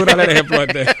días va a durar el ejemplo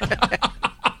este?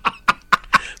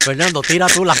 Fernando, tira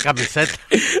tú las camisetas.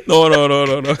 No.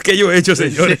 Es que yo he hecho,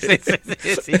 señores.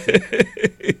 Sí.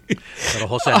 Pero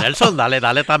José Nelson,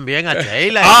 dale también a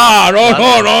Sheila.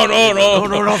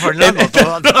 No, Fernando.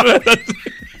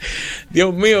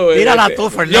 Dios mío. Tírala tú,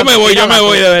 Fernando. Yo me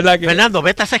voy, de verdad. Fernando,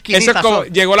 vete a esa esquinita. Eso es como,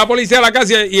 llegó la policía a la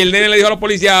casa y el nene le dijo a los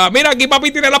policías, mira, aquí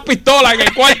papi tiene las pistolas en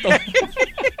el cuarto.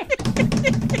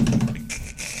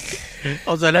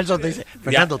 José Nelson te dice,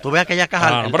 Fernando, tú ves aquella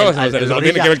caja. Pero eso no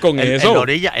tiene que ver con eso.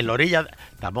 En la orilla,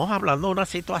 estamos hablando de una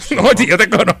situación. No, si yo te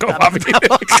conozco, papi.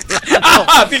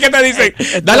 ¿A ti qué te dicen?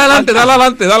 Dale adelante.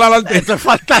 Esto es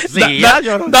fantasía.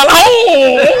 ¡No!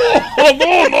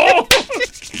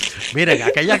 Miren,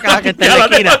 aquella caja que está en la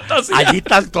esquina, allí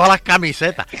están todas las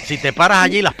camisetas. Si te paras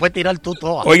allí, las puedes tirar tú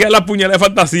todas. Oiga la puñalada de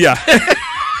fantasía.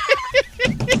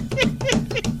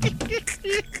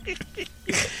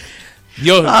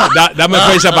 Dios, dame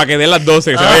fecha para que den las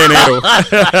 12, que se vaya enero.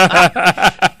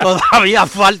 Todavía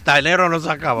falta, enero no se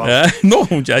acaba. No,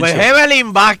 muchachos. Pues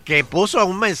Evelyn Vázquez puso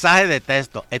un mensaje de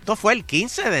texto. Esto fue el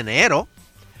 15 de enero.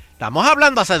 Estamos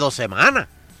hablando hace 2 semanas.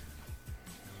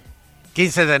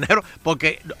 15 de enero,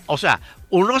 porque, o sea,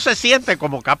 uno se siente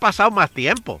como que ha pasado más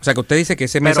tiempo. O sea, que usted dice que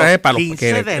ese mensaje es para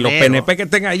los PNP que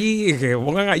estén allí, que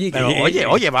pongan allí. Pero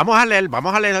oye, vamos a leer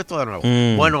esto de nuevo.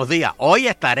 Buenos días. Hoy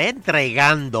estaré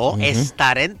entregando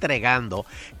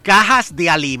cajas de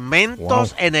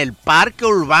alimentos en el parque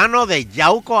urbano de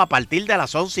Yauco a partir de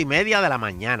las 11:30 de la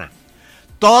mañana.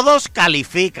 Todos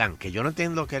califican, que yo no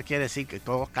entiendo qué quiere decir que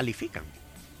todos califican.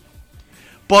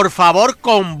 Por favor,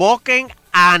 convoquen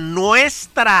a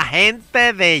nuestra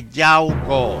gente de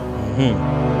Yauco.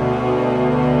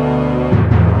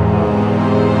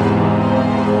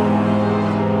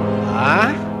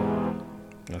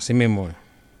 Así mismo es.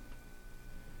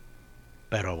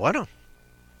 Pero bueno,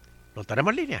 no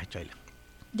tenemos líneas, Sheila.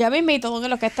 Ya me invito, uno de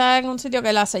los que está en un sitio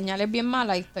que la señal es bien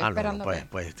mala y estoy esperando.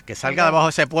 Pues que salga debajo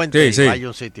de ese puente y vaya a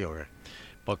un sitio.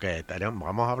 Porque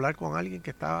vamos a hablar con alguien que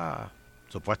estaba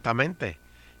supuestamente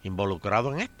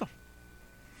involucrado en esto.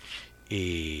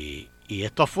 Y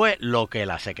esto fue lo que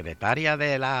la secretaria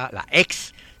de la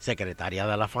ex secretaria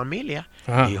de la familia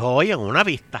dijo hoy en una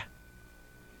vista.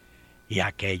 Y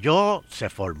aquello se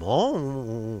formó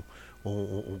un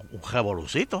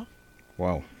revolucito.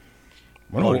 Wow.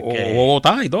 Bueno, hubo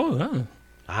votada y todo.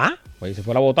 Pues se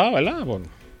fue la votada, ¿verdad?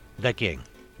 ¿De quién?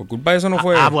 Por culpa de eso no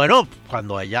fue. Bueno,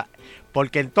 cuando ella.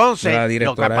 Porque entonces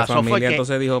lo que pasó fue que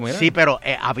entonces dijo, mira. Sí, pero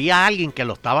había alguien que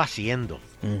lo estaba haciendo.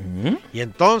 Y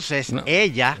entonces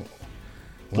ella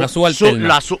una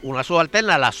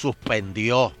subalterna la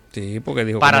suspendió. Sí, porque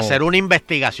dijo para hacer una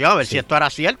investigación a ver si esto era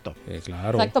cierto.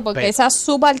 Claro. Exacto, porque esa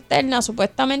subalterna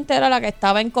supuestamente era la que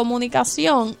estaba en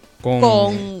comunicación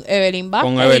con Evelyn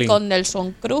Vázquez y con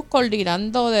Nelson Cruz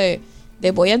coordinando de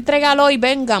voy a entregarlo y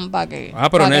vengan para que.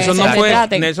 Pero Nelson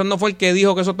no fue el que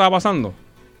dijo que eso estaba pasando.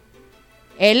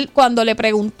 Él, cuando le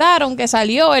preguntaron que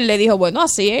salió, él le dijo, bueno,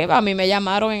 así es, a mí me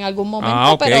llamaron en algún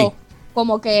momento, pero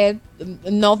como que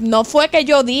no fue que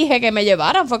yo dije que me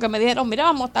llevaran, fue que me dijeron, mira,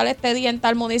 vamos a estar este día en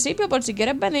tal municipio por si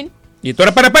quieres venir. ¿Y tú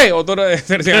eres PNP o tú eres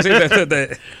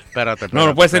Espérate.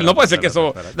 No puede ser que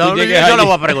eso. Yo le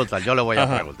voy a preguntar,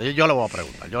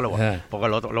 porque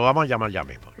lo vamos a llamar ya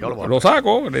mismo. Lo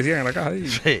saco, decían en la caja.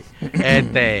 Sí.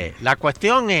 La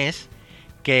cuestión es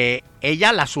que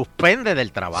ella la suspende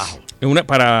del trabajo.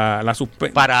 Para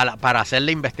hacer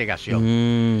la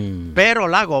investigación. Pero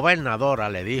la gobernadora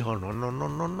le dijo,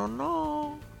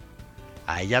 no.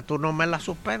 a ella tú no me la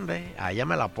suspendes, a ella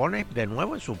me la pones de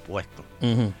nuevo en su puesto.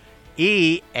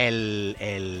 Y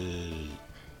el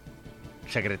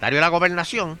secretario de la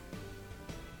gobernación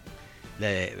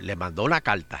le mandó una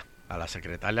carta a la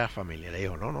secretaria de la familia. Le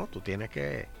dijo, no, tú tienes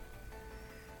que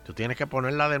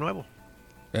ponerla de nuevo.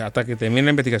 Hasta que termine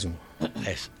la investigación.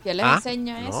 ¿Qué le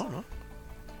enseña eso? No.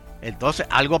 Entonces,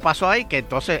 algo pasó ahí que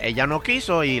entonces ella no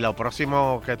quiso y lo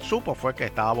próximo que supo fue que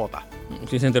estaba botada.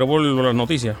 Sí, se enteró por las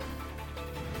noticias.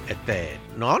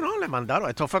 No, le mandaron.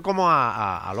 Esto fue como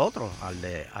al otro, al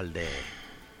de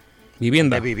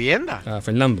Vivienda. De Vivienda. A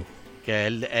Fernando. Que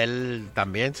él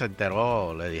también se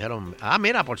enteró, le dijeron,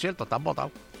 mira, por cierto, estás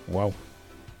votado. Wow.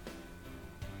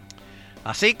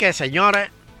 Así que, señores,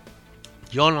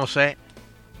 yo no sé.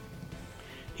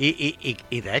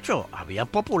 Y de hecho, había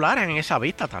populares en esa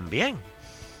vista también.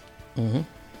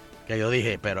 Que yo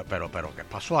dije, pero, ¿qué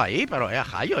pasó ahí? Pero,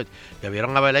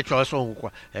 debieron haber hecho eso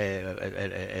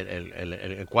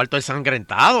el cuarto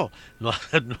ensangrentado. No,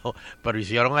 pero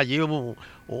hicieron allí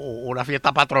una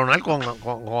fiesta patronal con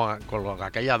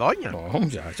aquella doña. No,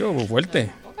 muchacho, muy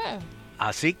fuerte.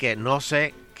 Así que no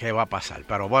sé qué va a pasar.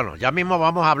 Pero bueno, ya mismo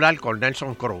vamos a hablar con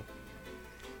Nelson Cruz.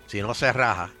 Si no se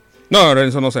raja. No,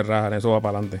 eso no se raja, eso va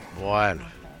para adelante. Bueno.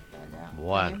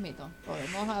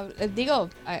 Podemos hablar,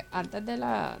 antes de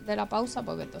la pausa,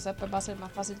 porque entonces pues va a ser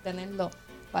más fácil tenerlo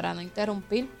para no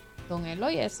interrumpir, don Elo,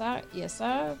 y esa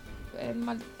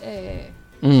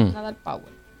Nadal Power.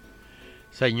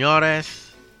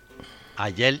 Señores,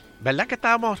 ayer, ¿verdad que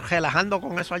estábamos relajando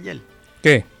con eso ayer?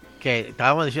 ¿Qué? Que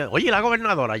estábamos diciendo, oye, la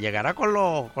gobernadora llegará con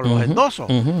los endosos.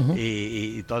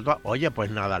 Y todo. Oye, pues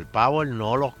Nadal Power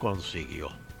no los consiguió.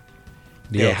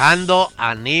 Dios. Dejando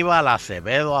a Aníbal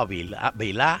Acevedo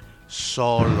Vilá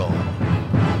solo.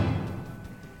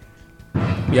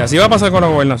 Y así va a pasar con la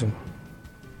gobernación.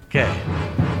 ¿Qué?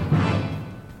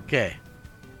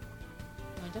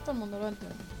 No, ya todo el mundo lo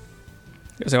entiende.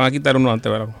 Se van a quitar uno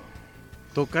antes, ¿verdad?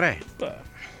 ¿Tú crees?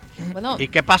 Bueno, ¿y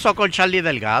qué pasó con Charlie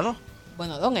Delgado?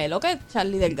 Bueno, don Elo, que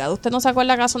Charlie Delgado, ¿usted no se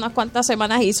acuerda que hace unas cuantas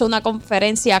semanas hizo una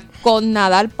conferencia con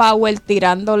Nadal Power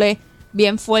tirándole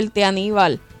bien fuerte a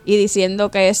Aníbal y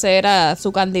diciendo que ese era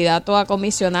su candidato a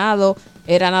comisionado,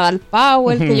 era Nadal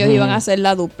Power, que ellos iban a hacer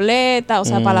la dupleta, o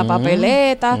sea, para la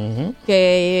papeleta,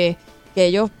 que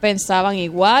ellos pensaban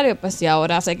igual, y pues si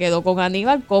ahora se quedó con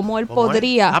Aníbal, ¿cómo él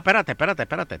podría?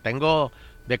 Espérate. Tengo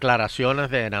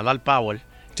declaraciones de Nadal Power.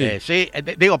 Sí.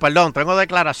 Tengo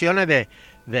declaraciones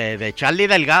de Charlie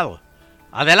Delgado.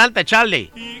 Adelante,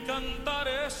 Charlie.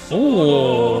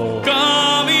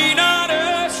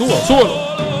 Caminaré.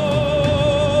 Súbalo.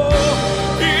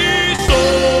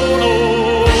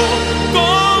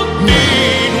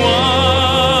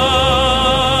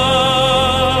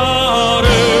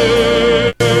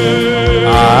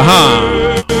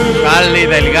 Charlie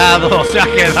Delgado se ha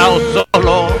quedado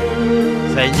solo,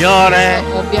 señores.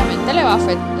 Obviamente le va a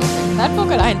afectar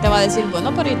porque la gente va a decir,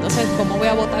 bueno, pero entonces ¿cómo voy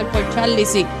a votar por Charlie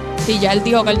si ya él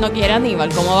dijo que él no quiere a Aníbal?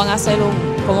 ¿Cómo van a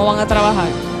trabajar?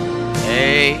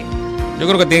 Yo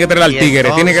creo que tiene que traer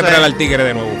al tigre,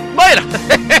 de nuevo. Bueno,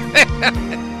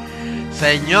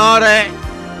 señores,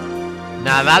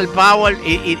 Nadal Power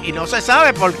y no se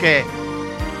sabe porque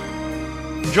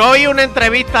yo oí una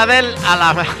entrevista de él a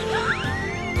la...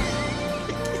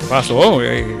 Pasó.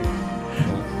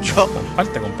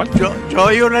 Comparte. Yo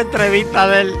oí una entrevista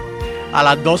de él a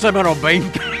las 12 menos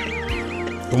 20.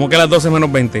 ¿Cómo que a las 12 menos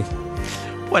 20?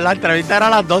 Pues la entrevista era a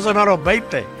las 12 menos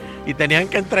 20 y tenían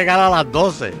que entregar a las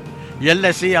 12. Y él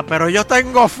decía, pero yo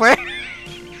tengo fe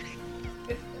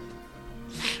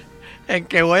en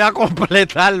que voy a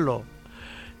completarlo.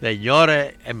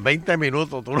 Señores, en 20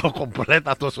 minutos tú lo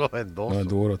completas todos esos endosos.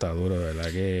 No, está duro, de verdad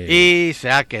que... Y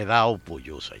se ha quedado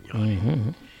Puyú, señores.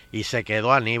 Y se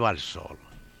quedó Aníbal solo.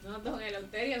 No, don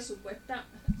Eleuterio,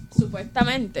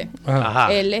 supuestamente,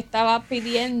 Ajá. Él estaba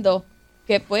pidiendo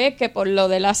que por lo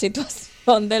de la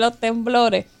situación de los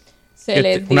temblores se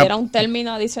le diera un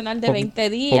término adicional de 20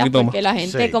 días, porque la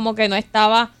gente como que no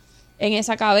estaba en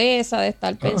esa cabeza de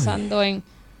estar pensando en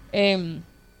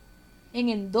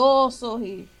endosos,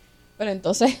 pero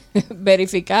entonces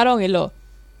verificaron y los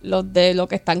de los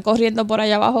que están corriendo por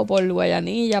allá abajo por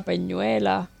Guayanilla,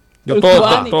 Peñuela,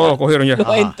 todos cogieron ya.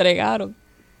 Los entregaron.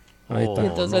 Ahí está. Y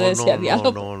entonces decía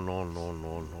diálogo. No.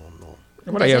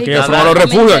 Aquellos fueron a los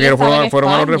refugios,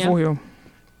 fueron a los refugios.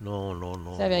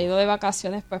 No. Se había ido de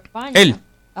vacaciones para España. ¿Él?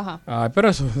 Ajá. Ay, pero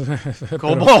eso...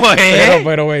 ¿Cómo es?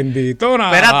 Pero bendito,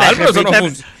 nada.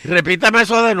 Espérate, repíteme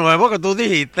eso de nuevo que tú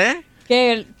dijiste.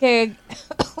 que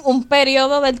un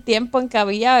periodo del tiempo en que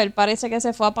había, él parece que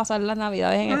se fue a pasar las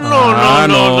navidades en el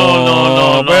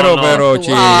no, pero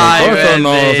chicos, eso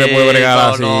no se puede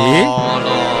bregar así.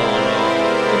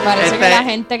 Y parece que la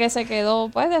gente que se quedó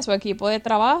pues de su equipo de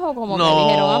trabajo como que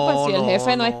dijeron, pues si el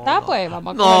jefe no está, pues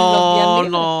vamos a coger los días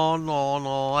libres.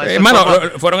 No. Hermano,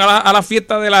 fueron a la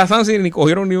fiesta de la Sansi y ni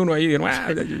cogieron ni uno ahí.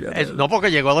 No,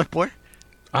 porque llegó después.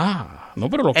 No,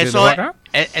 pero lo que eso es acá.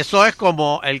 Eso es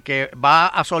como el que va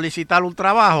a solicitar un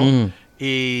trabajo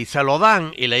y se lo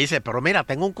dan y le dice, pero mira,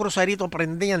 tengo un crucerito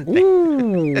pendiente.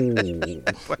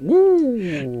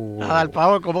 Nada, el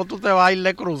pavo, ¿cómo tú te vas a ir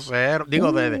de crucero?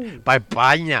 Digo, para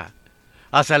España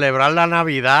a celebrar la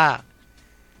Navidad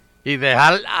y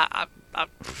dejar...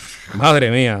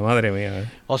 Madre mía.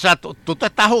 O sea, tú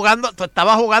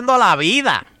estabas jugando a la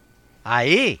vida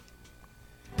ahí.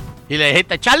 Y le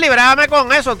dijiste, Charlie, brégame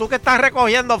con eso, tú que estás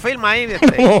recogiendo firma ahí.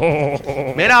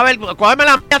 Mira, a ver, cógeme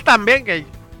las mías también, que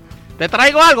te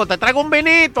traigo algo, te traigo un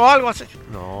vinito o algo así.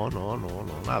 No,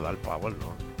 nada, el Power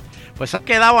no. Pues ha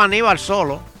quedado Aníbal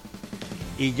solo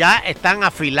y ya están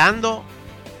afilando.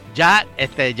 Ya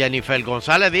Jennifer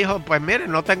González dijo, pues mire,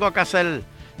 no tengo que hacer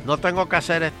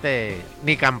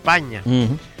ni campaña,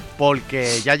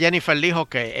 porque ya Jennifer dijo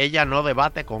que ella no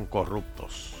debate con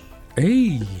corruptos.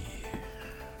 ¡Ey!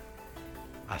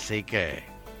 Así que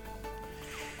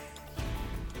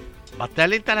va a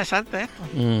estar interesante esto.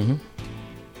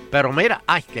 Pero mira,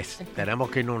 que tenemos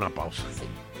que irnos a una pausa. Sí.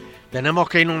 Tenemos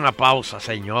que irnos a una pausa,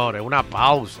 señores, una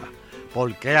pausa.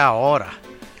 ¿Por qué ahora?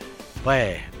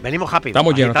 Pues venimos rápido.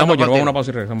 Estamos llenos, vamos a una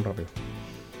pausa y regresamos rápido.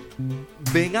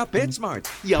 Ven a PetSmart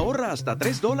y ahorra hasta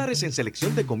 $3 en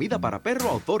selección de comida para perro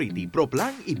Authority,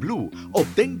 ProPlan y Blue.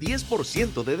 Obtén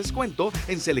 10% de descuento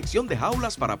en selección de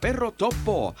jaulas para perro Top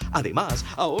Paw. Además,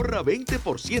 ahorra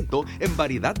 20% en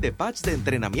variedad de pads de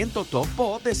entrenamiento Top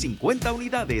Paw de 50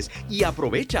 unidades. Y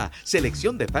aprovecha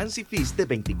selección de Fancy Feast de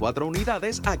 24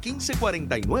 unidades a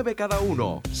 $15.49 cada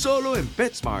uno. Solo en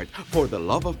PetSmart, for the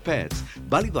love of pets.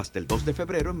 Válido hasta el 2 de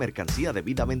febrero en mercancía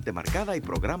debidamente marcada y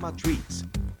programa Treats.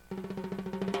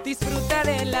 Disfruta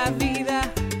de la vida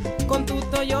con tu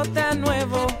Toyota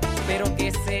nuevo, pero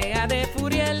que sea de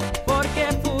Furiel, porque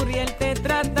Furiel te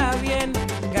trata bien.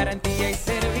 Garantía y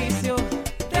servicio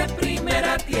de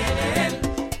primera tiene él.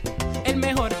 El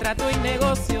mejor trato y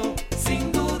negocio,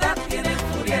 sin duda tiene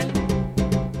Furiel.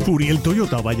 Furiel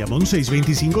Toyota, Bayamón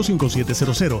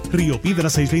 625-5700, Río Piedra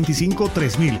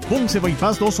 625-3000, Ponce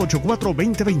Bypass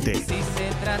 284-2020. Si se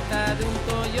trata de un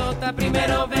Toyota,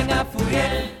 primero venga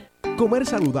Furiel. Comer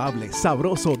saludable,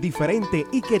 sabroso, diferente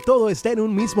y que todo esté en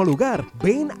un mismo lugar.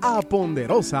 Ven a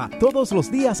Ponderosa. Todos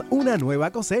los días una nueva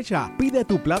cosecha. Pide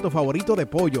tu plato favorito de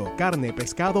pollo, carne,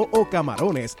 pescado o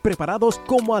camarones, preparados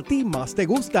como a ti más te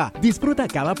gusta. Disfruta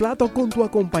cada plato con tu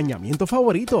acompañamiento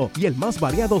favorito y el más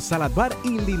variado salad bar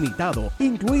ilimitado,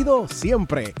 incluido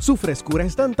siempre. Su frescura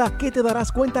es tanta que te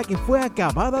darás cuenta que fue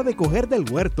acabada de coger del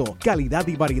huerto. Calidad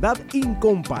y variedad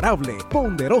incomparable.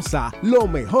 Ponderosa, lo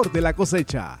mejor de la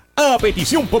cosecha. A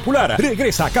petición popular,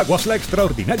 regresa a Caguas la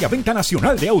extraordinaria venta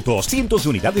nacional de autos. Cientos de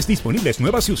unidades disponibles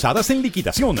nuevas y usadas en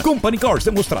liquidación. Company Cars,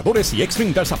 demostradores y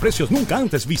ex-rentals a precios nunca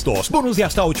antes vistos. Bonos de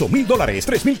hasta $8,000,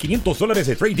 $3,500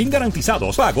 de trading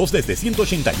garantizados. Pagos desde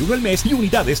 $181 al mes y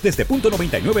unidades desde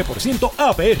 0.99%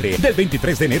 APR. Del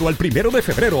 23 de enero al 1 de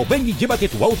febrero, ven y llévate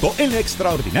tu auto en la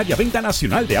extraordinaria venta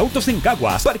nacional de autos en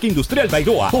Caguas. Parque Industrial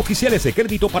Bairoa. Oficiales de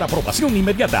crédito para aprobación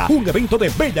inmediata. Un evento de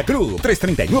Bella Cruz.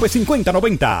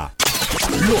 339-5090.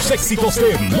 Los éxitos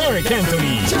de Marc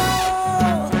Anthony. Yo,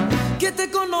 que te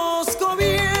conozco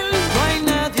bien, no hay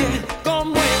nadie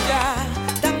como ella,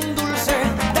 tan dulce,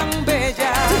 tan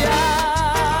bella.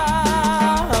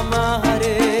 Te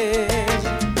amaré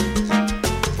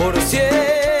por siempre.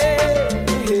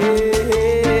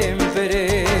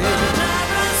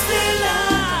 Palabras del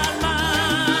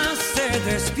alma se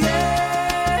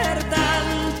despiertan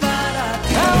para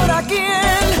ti. Ahora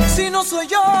quién, si no soy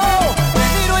yo.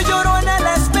 Lloro en el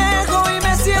espejo y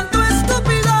me siento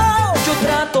estúpido. Yo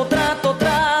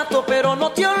trato, pero no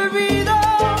te olvido.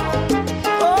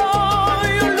 Oh,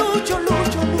 yo lucho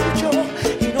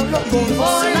y no lo consigo.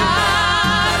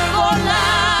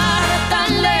 Volar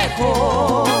tan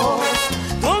lejos,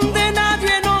 donde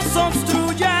nadie nos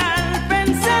obstruya el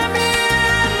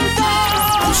pensamiento.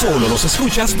 Solo los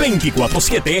escuchas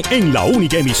 24/7 en la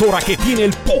única emisora que tiene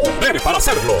el poder para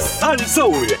hacerlo. Sal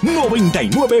Soul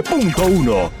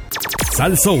 99.1.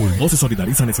 Sal Soul no se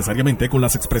solidariza necesariamente con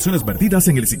las expresiones vertidas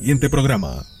en el siguiente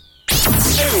programa.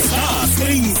 Estás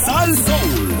en Sal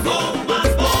Soul. Con más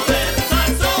poder,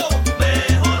 Sal Soul,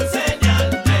 mejor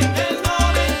señal en el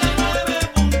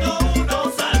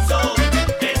 99.1 Sal Soul.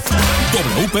 Estás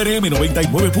Super M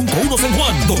 99.1 San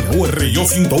Juan, WRIO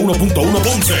 101.1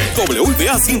 Ponce,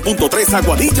 WBA 100.3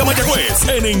 Aguadilla Mayagüez.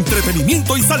 En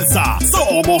entretenimiento y salsa,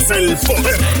 somos el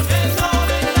poder.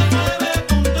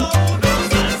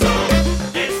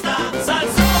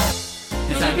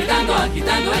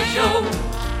 Agitando el show,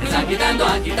 agitando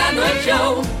el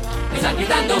show,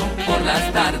 agitando por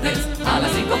las tardes a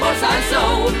las 5 por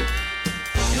Salsoul.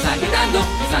 Agitando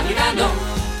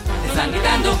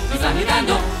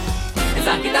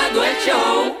el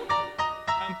show.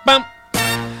 ¡Pam!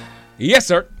 Yes,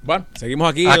 sir. Bueno, seguimos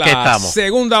aquí en la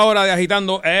segunda hora de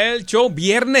Agitando el Show,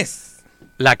 viernes.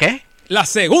 ¿La qué? La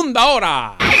segunda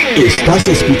hora. Estás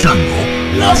escuchando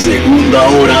la segunda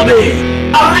hora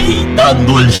de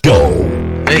Agitando el Show.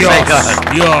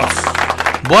 Dios.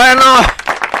 Bueno.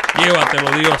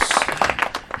 Llévatelo, Dios.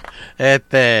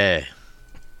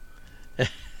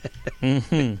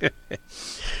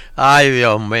 Ay,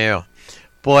 Dios mío.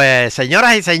 Pues,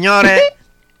 señoras y señores,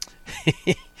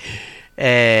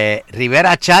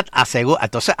 Rivera Chat asegura.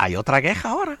 Entonces, hay otra queja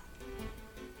ahora.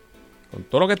 Con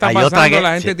todo lo que está pasando,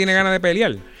 la gente tiene ganas de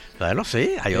pelear. Bueno,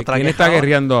 sí, hay otra queja. ¿Quién está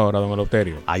guerreando ahora, don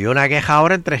Eleuterio? Hay una queja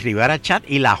ahora entre Rivera Chat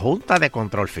y la Junta de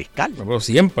Control Fiscal. Pero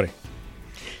siempre.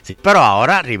 Sí, pero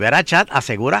ahora Rivera Chat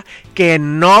asegura que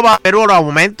no va a haber un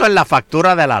aumento en la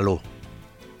factura de la luz.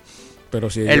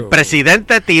 Pero si el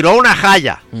presidente tiró una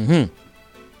jaya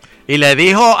y le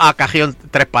dijo a Cajión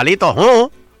Tres Palitos,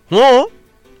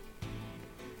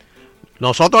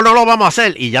 nosotros no lo vamos a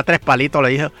hacer. Y ya Tres Palitos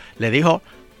le dijo,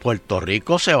 Puerto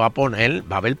Rico se va a poner,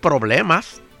 va a haber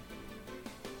problemas.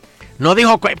 No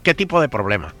dijo qué tipo de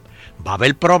problemas. Va a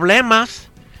haber problemas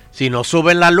si no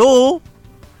suben la luz.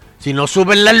 Si no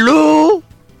suben la luz,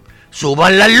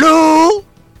 suban la luz.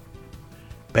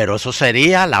 Pero eso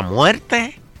sería la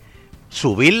muerte.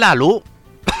 Subir la luz.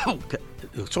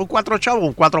 Son 4 chavos,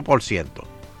 un 4%.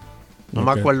 No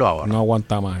me acuerdo ahora. No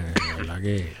aguanta más, ¿verdad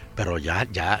que? Pero ya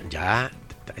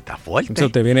está fuerte.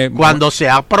 Entonces viene... Cuando se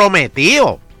ha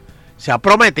prometido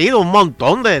un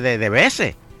montón de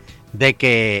veces de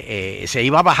que se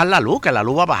iba a bajar la luz, que la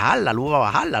luz va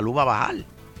a bajar.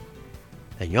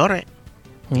 Señores,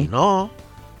 y no.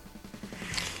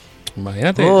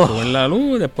 Imagínate, suben la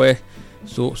luz, después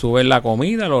suben la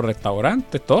comida, los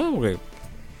restaurantes, todo, porque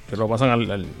se lo pasan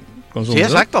al consumidor.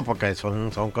 Sí, exacto, porque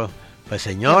son pues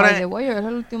señores. De Boyo, es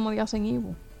el último día sin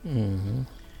IVU.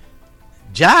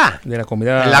 Ya. De la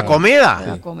comida. ¿En la comida? De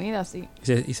la comida, sí.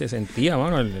 Y se sentía,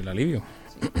 mano, el alivio.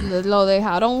 Sí. Lo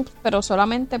dejaron, pero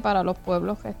solamente para los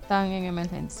pueblos que están en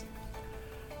emergencia.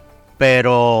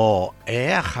 Pero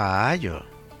es a jayo.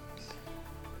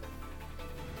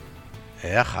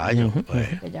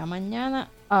 Pues. Que ya mañana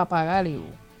a pagar IVU.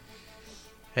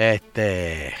 Qué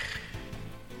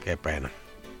pena.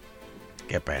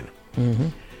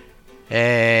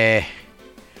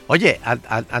 Oye,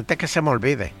 antes que se me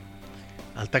olvide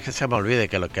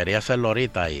que lo quería hacerlo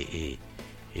ahorita y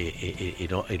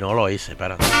no lo hice,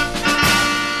 espérate.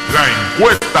 La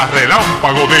encuesta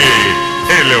relámpago de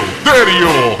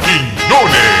Eleuterio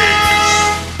Quiñones.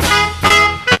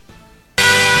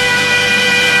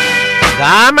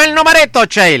 Dame el numerito,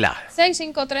 Sheila.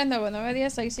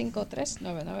 653-9910,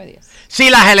 653-9910.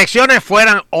 Si las elecciones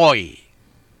fueran hoy,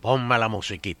 ponme la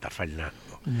musiquita, Fernando.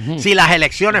 Si las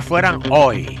elecciones fueran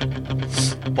hoy,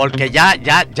 porque ya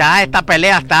esta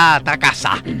pelea está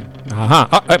casada. Ajá.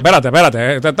 Espérate.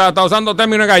 Usted está usando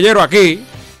términos galleros aquí.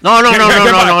 No.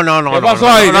 ¿Qué pasó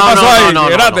ahí?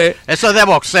 Espérate. Eso es de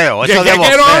boxeo.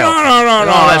 No.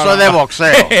 No, eso es de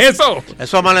boxeo.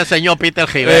 Eso me lo enseñó Peter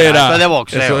Rivera. Eso es de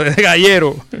boxeo. Eso es de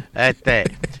gallero.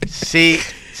 Si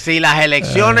las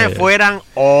elecciones fueran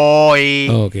hoy,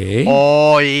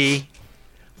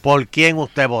 ¿por quién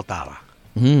usted votaba?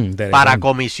 Para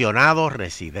comisionado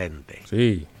residente.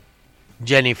 Sí.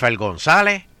 ¿Jennifer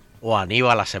González o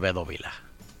Aníbal Acevedo Vilá?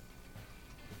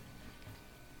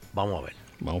 Vamos a ver.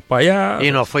 Vamos para allá.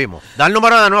 Y nos fuimos. Da el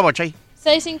número de nuevo, Che.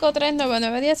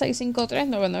 653-9910,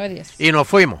 653-9910. Y nos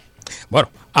fuimos. Bueno,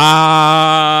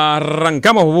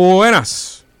 arrancamos.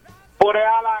 Buenas. Por el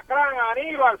alacrán,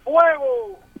 Aníbal,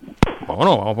 fuego.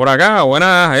 Vamos por acá.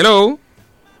 Buenas, hello.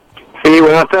 Sí,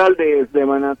 buenas tardes, de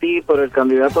Manatí, por el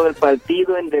candidato del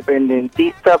Partido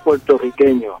Independentista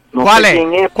Puertorriqueño. No ¿Cuál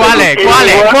es? ¿Cuál es?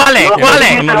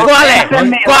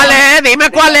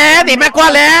 Dime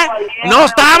cuál es. No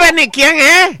sabe ni quién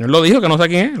es. Él lo dijo, que no sé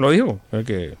quién es. Lo dijo.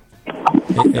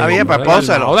 Está bien, pues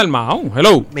pónselo.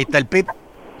 Hello. Mr. Pip.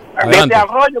 Desde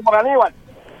Arroyo, por Aníbal.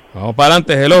 Vamos para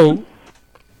adelante, hello.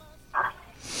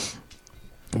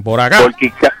 Por acá. Por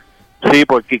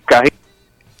Kika.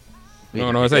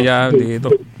 No, ese ya, Dito.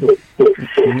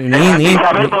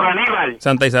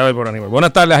 Santa Isabel por Aníbal.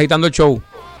 Buenas tardes, Agitando el Show.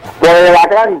 Por el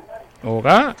Alacrán.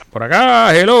 Por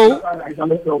acá, hello.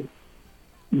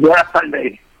 Buenas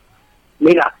tardes.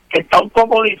 Mira, está un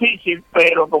poco difícil,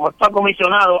 pero como está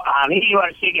comisionado, a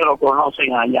Aníbal sí que lo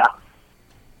conocen allá.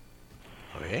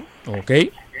 Ok.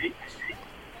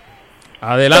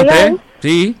 Adelante. Hello.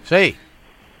 Sí.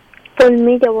 Por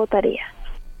mí yo votaría.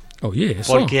 Oye,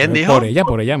 eso. ¿Por quién dijo?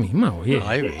 Por ella misma, oye.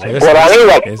 Por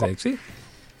Aníbal. Qué sexy.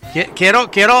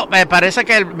 Quiero, me parece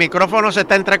que el micrófono se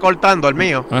está entrecortando, el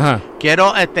mío. Ajá.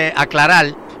 Quiero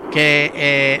aclarar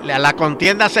que la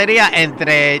contienda sería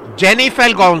entre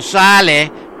Jennifer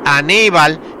González,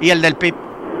 Aníbal y el del PIB.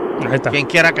 Ahí está. Quien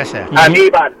quiera que sea.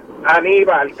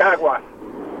 Aníbal, Cagua.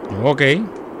 Ok.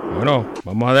 Bueno,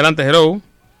 vamos adelante, hello.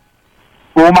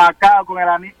 Humacao con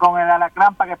el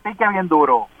alacrán para que pique bien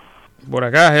duro. Por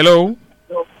acá, hello.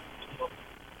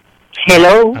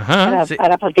 Hello, Ajá.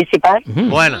 para participar.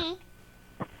 Buena.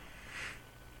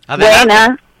 Adelante.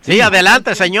 Buena. Sí,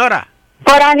 adelante, señora.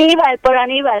 Por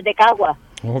Aníbal, de Cagua.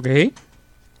 Ok.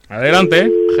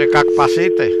 Adelante.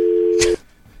 Recapacite.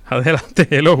 Adelante,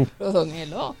 hello. Don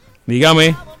Elo.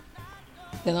 Dígame.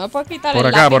 Que no me puedo quitar Por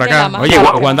el acá, lápiz por de la acá. mano. Oye,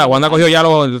 Wanda cogió ya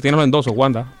tiene los endosos,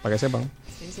 Wanda, para que sepan.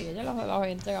 Sí, ella los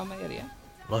había entregado a mediodía.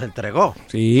 ¿Los entregó?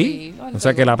 Sí. los O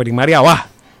sea que la primaria va.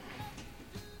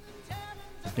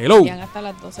 Hello. Llegan hasta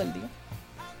las 12 del día.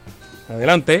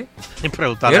 Adelante.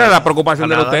 Era la preocupación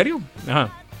del Euterio. Ajá.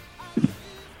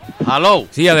 Hello.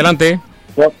 Sí, adelante.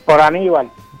 Por Aníbal.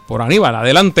 Por Aníbal,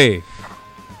 adelante.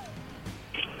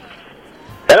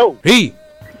 Hello. Sí.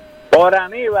 Por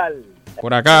Aníbal.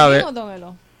 Por acá. Don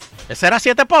Elo. ¿Ese era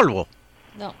 7 polvos?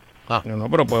 No. No,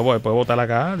 pero puede votar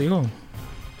acá, digo.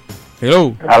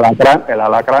 Hello. El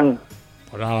Alacrán.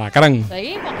 Por Alacrán.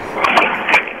 Seguimos.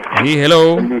 Sí,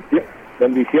 hello.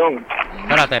 Bendición.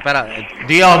 Espérate.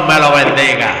 Dios me lo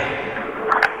bendiga.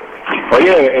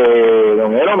 Oye,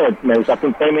 don Elo, me usaste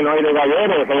un término ahí de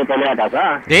gallero después de pelea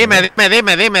casada.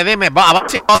 Dime. Va,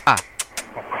 si cosa.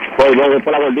 Pues yo voy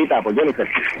por la gordita, por Jennifer.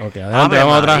 Ok, adelante,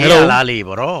 vamos atrás. Hello. La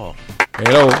libró.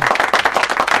 Hello.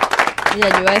 Oye,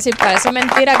 yo iba a decir, parece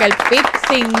mentira que el PIB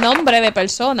sin nombre de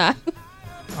persona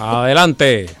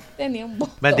Adelante. tenía un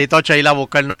voto. Bendito Sheila,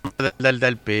 busca el nombre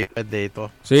del PIB,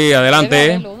 bendito. Sí,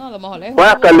 adelante.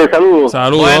 Buenas tardes, saludos.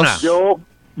 Saludos. Buenas. Yo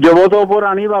voto por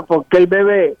Aníbal porque él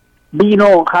bebe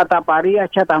vino Jataparía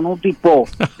Chatanuti Po.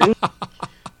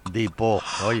 Dipo,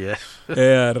 oye.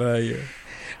 Rayo.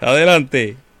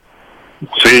 Adelante.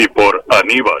 Sí, por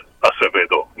Aníbal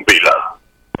Acevedo Vila.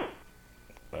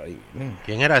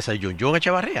 ¿Quién era ese? ¿Yun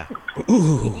Echevarría?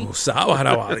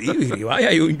 Sábara, Badiri,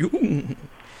 vaya Yun.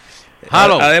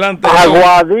 Adelante.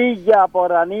 Aguadilla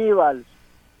por Aníbal.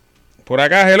 Por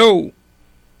acá, hello.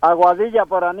 Aguadilla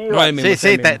por Aníbal.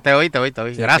 Sí, te oí.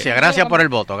 Gracias por el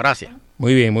voto, gracias.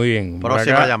 Muy bien.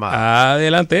 Próxima llamada.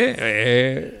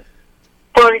 Adelante.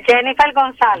 Por Jennifer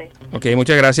González. Ok,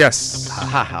 muchas gracias.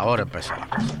 Ajá, ahora empezó.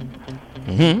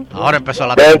 Ahora empezó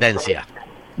la tendencia.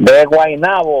 De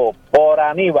Guaynabo por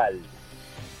Aníbal.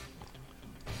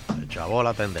 Chavó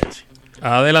la tendencia.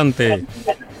 Adelante.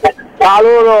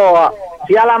 Saludos.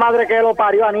 Sí, a la madre que lo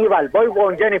parió Aníbal. Voy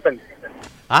con Jennifer.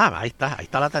 Ahí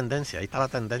está la tendencia. Ahí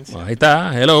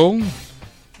está, hello.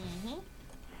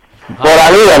 Por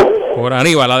Aníbal. Por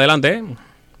Aníbal, adelante. No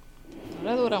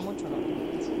le dura mucho,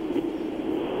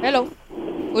 ¿no? Hello.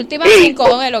 Última 5,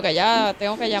 don Elo, que ya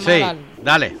tengo que llamar Sí, al...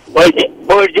 dale.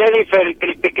 Por Jennifer,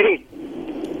 Crispy.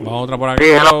 Vamos otra por aquí,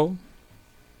 hello.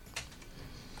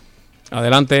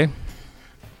 Adelante.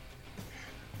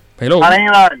 Hello.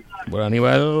 Aníbal. Por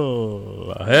Aníbal.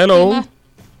 Hello.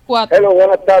 4. Hello,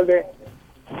 buenas tardes.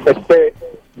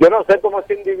 Yo no sé cómo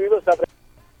ese individuo se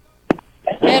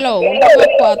Hello, 1, 2,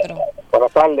 4.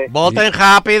 Buenas tardes. Voten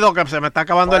rápido que se me está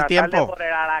acabando el tiempo. Por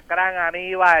el Alacrán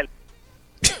Aníbal.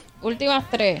 Últimas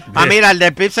 3. Mira, el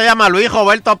del PIB se llama Luis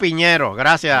Roberto Piñero.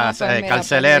 Gracias,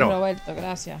 carcelero. Roberto,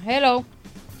 gracias. Hello.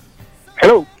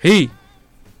 Hello. Sí.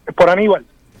 Por Aníbal.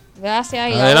 Gracias.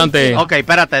 Y adelante. Ok,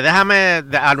 espérate, déjame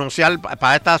anunciar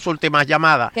para estas últimas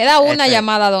llamadas. Queda una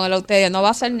llamada, don Eleuterio. No va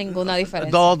a hacer ninguna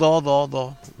diferencia. Dos.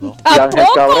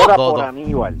 Cabrera por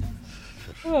Aníbal.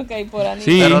 Ok, por Aníbal.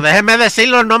 Sí. Pero déjenme decir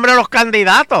los nombres de los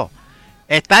candidatos.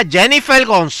 Está Jennifer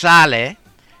González,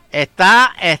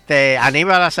 está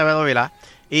Aníbal Acevedo Vilá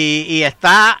y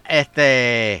está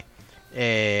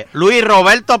Luis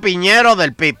Roberto Piñero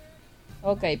del PIB.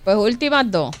 Ok, pues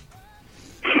últimas 2.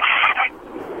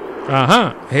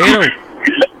 Ajá, hello.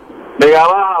 Vega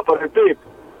Baja por el PIB.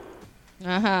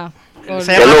 Ajá.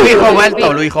 Se llama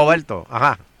Luis Roberto.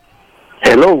 Ajá.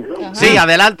 Hello. Ajá. Sí,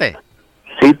 adelante.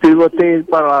 Sí, estoy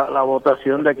para la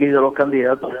votación de aquí de los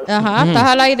candidatos. Ajá, estás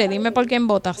al aire. Dime por quién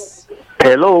votas.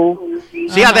 Hello.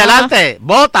 Sí, adelante.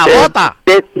 Vota.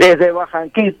 Desde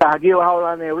Bajanquitas, aquí bajo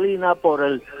la neblina por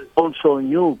el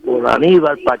Ponzoñú, por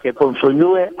Aníbal, para que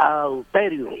Ponzoñú es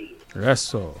adulterio.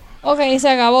 Eso. Ok, se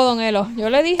acabó, don Elo. Yo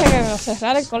le dije que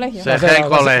cerrara el colegio. Cerré el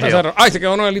colegio. Ay, se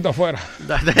quedó Noelito afuera.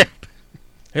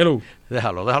 Hello.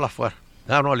 Déjalo afuera.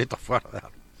 Déjalo Noelito afuera.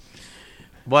 Déjalo.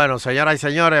 Bueno, señoras y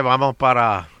señores, vamos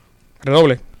para...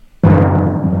 Redoble.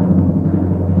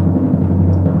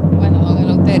 Bueno, don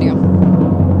Eleuterio.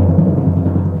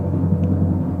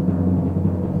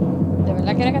 ¿De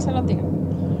verdad quiere que se lo diga?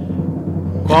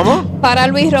 ¿Cómo? Para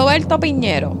Luis Roberto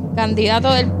Piñero,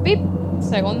 candidato del PIB,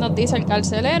 según nos dice el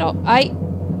carcelero, hay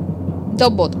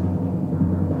 2 votos.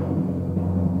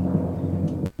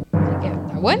 Así que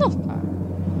está bueno.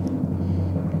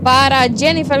 Para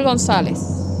Jennifer González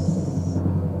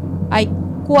hay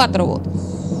 4 votos.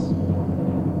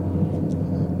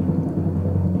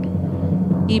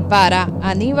 Y para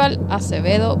Aníbal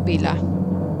Acevedo Vilá,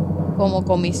 como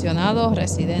comisionado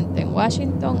residente en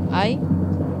Washington, hay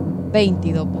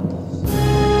 22 votos.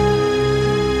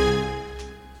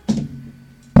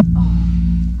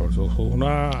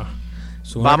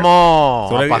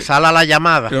 Vamos a pasar a la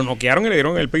llamada. Pero noquearon y le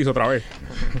dieron el piso otra vez.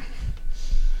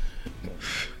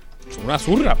 Una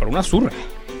zurra.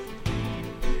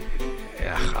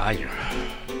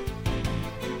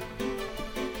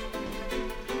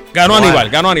 Ganó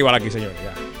Aníbal aquí, señores.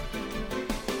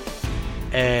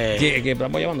 ¿Qué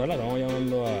estamos llamando, verdad?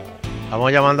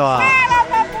 Estamos llamando a...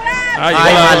 Ay,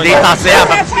 maldita sea.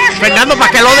 Fernando,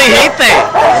 ¿para qué lo dijiste?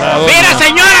 Mire,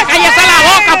 señora, cállese la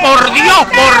boca, por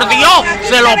Dios,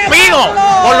 se lo pido.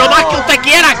 Por lo más que usted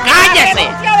quiera, cállese.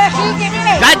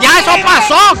 Ya eso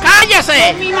pasó,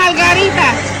 cállese. Mi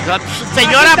Margarita.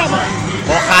 Señora,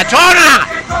 ¡bojachona!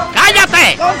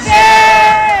 ¡Cállate!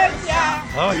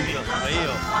 ¡Ay, Dios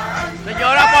mío!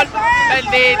 Señora, por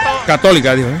bendito.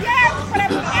 Católica, dijo, ¿eh?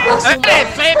 Sí,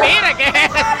 mire que...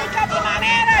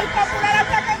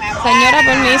 Señora,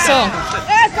 permiso.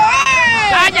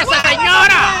 ¡Cállese,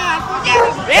 señora!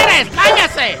 ¡Mire,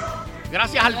 cállese!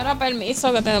 Gracias al... Señora,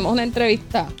 permiso, que tenemos una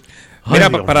entrevista.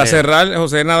 Mira, para cerrar,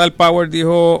 José Nadal Power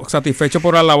dijo satisfecho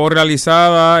por la labor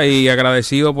realizada y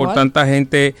agradecido por tanta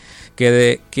gente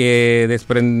que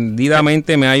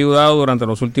desprendidamente me ha ayudado durante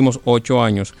los últimos 8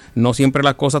 años. No siempre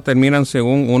las cosas terminan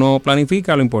según uno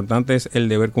planifica, lo importante es el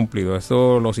deber cumplido.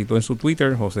 Esto lo citó en su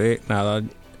Twitter, José Nadal.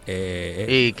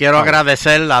 Y quiero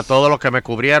agradecer a todos los que me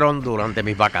cubrieron durante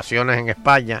mis vacaciones en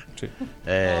España. Sí.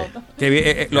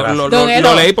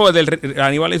 Lo leí porque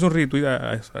Aníbal hizo un retweet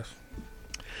a eso.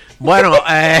 Bueno,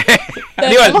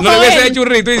 Aníbal, no le hubiese hecho un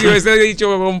retweet si hubiese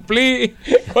dicho cumplí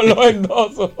con los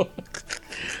endosos.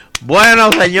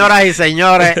 Bueno, señoras y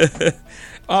señores,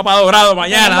 vamos para Dorado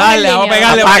mañana, dale, vamos a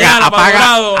pegarle mañana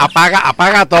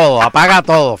apaga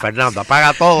todo, Fernando,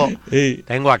 apaga todo. Sí.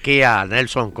 Tengo aquí a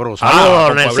Nelson Cruz.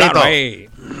 Saludos, Nelsito.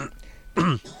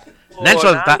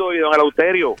 Nelson, y don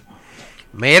Eleuterio.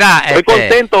 Mira,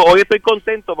 hoy estoy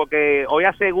contento porque hoy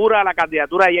asegura la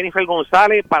candidatura de Jennifer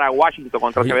González para Washington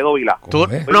contra Acevedo Vilá. Estoy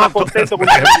más contento con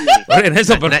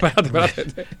Nelson, pero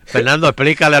espérate. Fernando,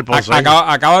 explícale al profesor.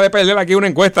 Acaba de perder aquí una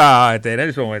encuesta,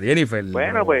 Nelson, Jennifer.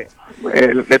 Bueno, pues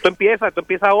esto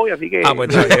empieza hoy, así que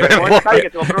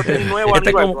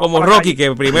como Rocky,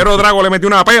 que primero Drago le metió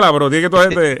una pela, pero tiene que todo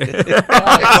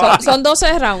son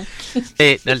 12 rounds.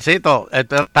 Sí, Nelsito,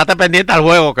 estate pendiente al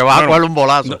juego que vas a coger un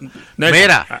bolazo.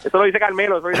 Mira, eso lo dice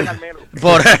Carmelo.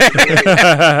 Por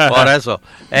eso,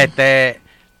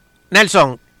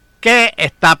 Nelson, ¿qué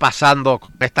está pasando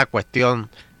con esta cuestión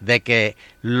de que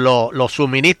los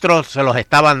suministros se los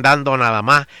estaban dando nada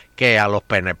más que a los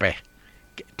PNP?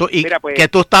 Que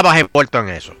tú estabas envuelto en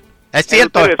eso. ¿Es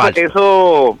cierto o es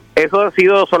falso? Eso ha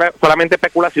sido solamente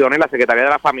especulaciones. La secretaria de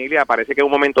la familia parece que en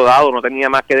un momento dado no tenía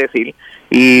más que decir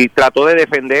y trató de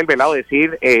defender, ¿verdad? O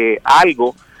decir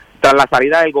algo tras la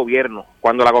salida del gobierno,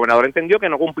 cuando la gobernadora entendió que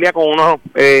no cumplía con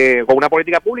con una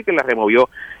política pública y la removió.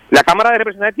 La Cámara de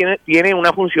Representantes tiene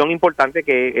una función importante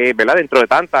que, ¿verdad? Dentro de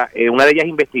tantas, una de ellas es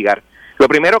investigar. Lo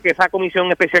primero, que esa comisión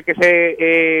especial que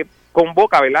se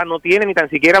convoca, ¿verdad? No tiene ni tan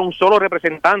siquiera un solo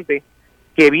representante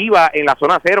que viva en la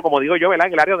zona cero, como digo yo, ¿verdad?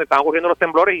 En el área donde están ocurriendo los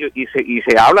temblores y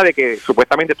se habla de que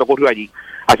supuestamente esto ocurrió allí.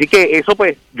 Así que eso,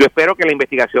 pues, yo espero que la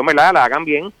investigación, ¿verdad?, la hagan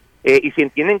bien, y si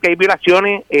entienden que hay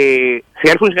violaciones,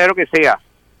 sea el funcionario que sea,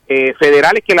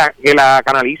 federales, que la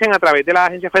canalicen a través de las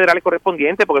agencias federales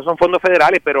correspondientes, porque son fondos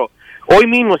federales. Pero hoy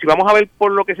mismo, si vamos a ver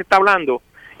por lo que se está hablando,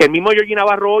 el mismo Georgie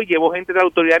Navarro hoy llevó gente de la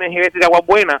Autoridad de Energía Eléctrica de Aguas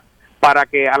Buenas para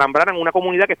que alambraran una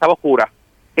comunidad que estaba oscura.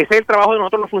 ese es el trabajo de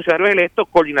nosotros los funcionarios electos,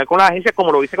 coordinar con las agencias,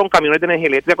 como lo hice con camiones de energía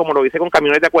eléctrica, como lo hice con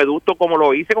camiones de acueducto, como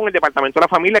lo hice con el Departamento de la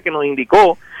Familia, que nos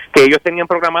indicó que ellos tenían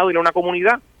programado ir a una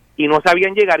comunidad y no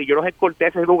sabían llegar, y yo los escolté a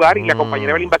ese lugar, y la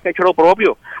compañera Evelyn Vázquez ha hecho lo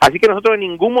propio. Así que nosotros en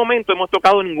ningún momento hemos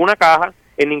tocado ninguna caja,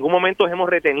 en ningún momento hemos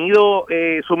retenido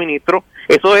suministro.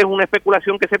 Eso es una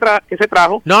especulación que se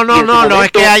trajo. No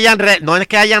es que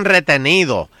hayan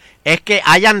retenido, es que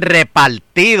hayan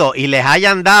repartido y les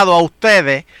hayan dado a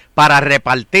ustedes para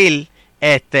repartir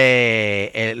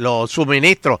los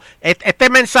suministros. Este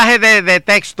mensaje de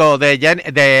texto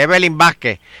de Evelyn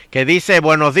Vázquez, que dice: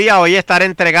 buenos días, hoy estaré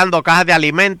entregando cajas de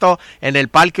alimentos en el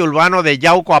parque urbano de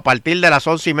Yauco a partir de las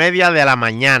 11:30 de la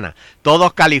mañana.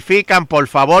 Todos califican, por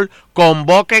favor,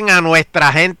 convoquen a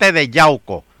nuestra gente de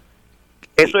Yauco.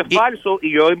 Eso es falso,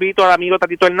 y yo invito al amigo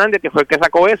Tatito Hernández, que fue el que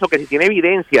sacó eso, que si tiene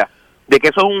evidencia de que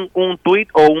eso es un tuit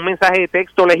o un mensaje de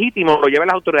texto legítimo, lo lleven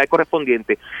las autoridades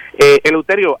correspondientes.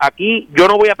 Eleuterio, aquí yo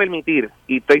no voy a permitir,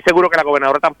 y estoy seguro que la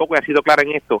gobernadora tampoco ha sido clara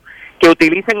en esto, que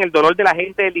utilicen el dolor de la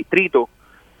gente del distrito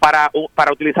para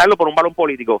utilizarlo por un balón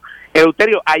político.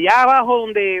 Eleuterio, allá abajo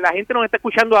donde la gente nos está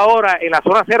escuchando ahora, en la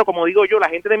zona cero, como digo yo, la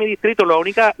gente de mi distrito, lo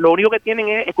único que tienen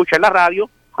es escuchar la radio.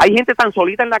 Hay gente tan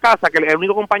solita en la casa que el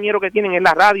único compañero que tienen es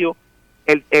la radio,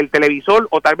 el televisor,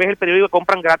 o tal vez el periódico que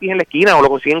compran gratis en la esquina o lo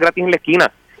consiguen gratis en la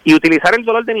esquina, y utilizar el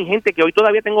dolor de mi gente, que hoy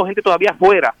todavía tengo gente todavía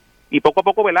afuera, y poco a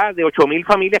poco, ¿verdad?, de 8,000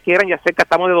 familias que eran, ya cerca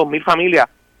estamos de 2,000 familias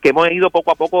que hemos ido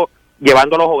poco a poco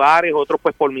llevando a los hogares, otros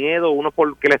pues por miedo, unos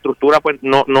porque la estructura pues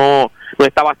no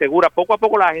estaba segura. Poco a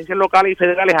poco las agencias locales y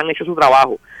federales han hecho su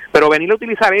trabajo, pero venir a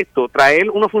utilizar esto, traer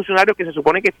unos funcionarios que se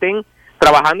supone que estén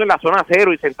trabajando en la zona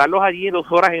cero y sentarlos allí 2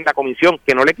 horas en la comisión,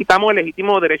 que no le quitamos el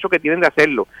legítimo derecho que tienen de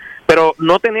hacerlo, pero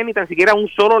no tener ni tan siquiera un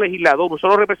solo legislador, un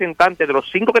solo representante de los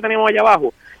 5 que tenemos allá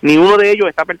abajo, ni uno de ellos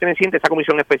está perteneciente a esa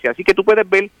comisión especial. Así que tú puedes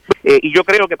ver, y yo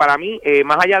creo que para mí,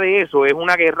 más allá de eso, es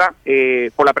una guerra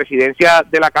por la presidencia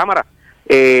de la Cámara.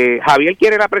 Javier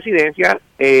quiere la presidencia,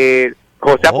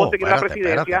 José Aponte quiere la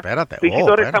presidencia, Pichi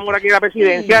Torres Zamora quiere la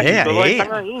presidencia, y todos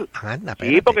están ahí.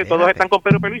 Sí, porque todos están con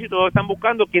Pedro Pierluisi y todos están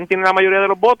buscando quién tiene la mayoría de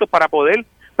los votos para poder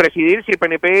presidir si el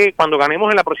PNP cuando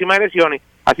ganemos en las próximas elecciones.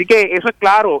 Así que eso es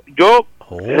claro. Yo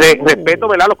respeto,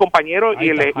 ¿verdad?, los compañeros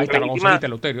y la legítima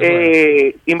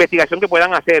investigación que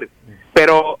puedan hacer,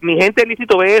 pero mi gente del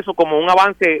distrito ve eso como un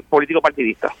avance político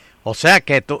partidista. O sea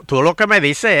que tú lo que me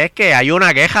dices es que hay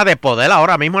una queja de poder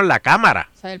ahora mismo en la Cámara.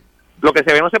 O sea, lo que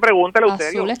se ve no se pregunta,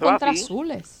 Eleuterio. Azules contra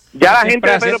azules. Ya la gente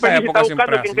de Pedro Pierluisi está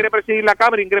buscando quién quiere presidir la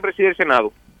Cámara y quién quiere presidir el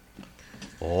Senado.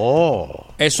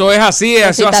 Eso es así,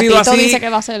 eso ha sido así. Dice que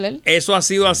va a ser él. Eso ha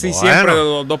sido así siempre de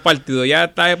los dos partidos. Ya a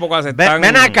esta época se están.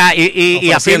 Ven acá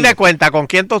y a fin de cuentas, ¿con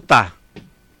quién tú estás?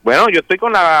 Bueno, yo estoy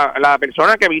con la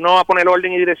persona que vino a poner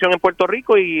orden y dirección en Puerto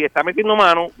Rico y está metiendo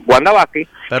mano, Wanda Vázquez,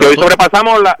 que hoy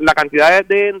sobrepasamos la cantidad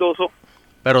de endosos.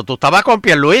 Pero tú estabas con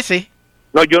Pierluisi.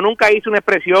 No, yo nunca hice una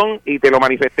expresión, y te lo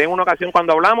manifesté en una ocasión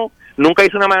cuando hablamos, nunca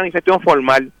hice una manifestación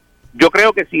formal. Yo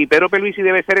creo que si Pedro Pierluisi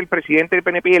debe ser el presidente del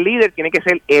PNP y el líder, tiene que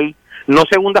ser él, no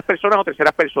segundas personas o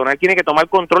terceras personas. Él tiene que tomar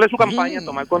control de su campaña,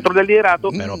 tomar control del liderato.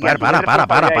 Pero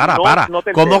para.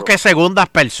 ¿Cómo que segundas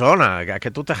personas? ¿A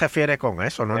qué tú te refieres con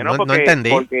eso? No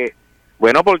entendí.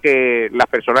 Porque las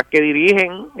personas que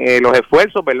dirigen los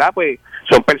esfuerzos, ¿verdad?, pues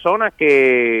son personas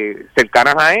que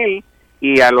cercanas a él,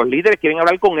 y a los líderes quieren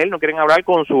hablar con él, no quieren hablar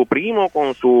con su primo,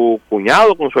 con su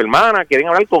cuñado, con su hermana, quieren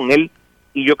hablar con él.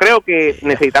 Y yo creo que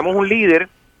necesitamos un líder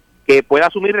que pueda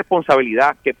asumir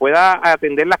responsabilidad, que pueda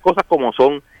atender las cosas como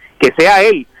son, que sea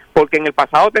él, porque en el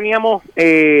pasado teníamos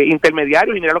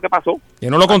intermediarios y mira lo que pasó.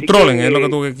 Que no lo controlen, es lo que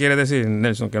tú quieres decir,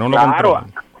 Nelson, que no lo controlen.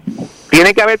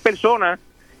 Tiene que haber personas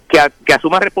que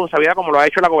asuman responsabilidad, como lo ha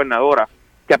hecho la gobernadora,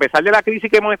 que a pesar de la crisis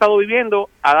que hemos estado viviendo,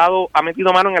 ha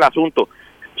metido mano en el asunto.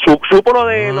 Supo lo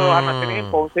de los almacenes en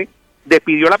Ponce,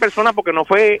 despidió a la persona porque no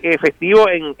fue efectivo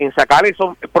en sacar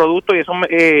esos productos y esos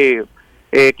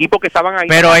equipos que estaban ahí.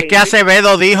 Pero es que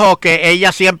Acevedo dijo que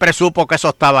ella siempre supo que eso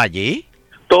estaba allí.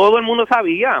 Todo el mundo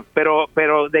sabía, pero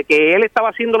de que él estaba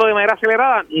haciéndolo de manera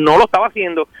acelerada, no lo estaba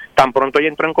haciendo. Tan pronto ella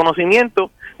entró en conocimiento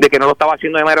de que no lo estaba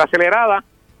haciendo de manera acelerada,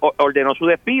 ordenó su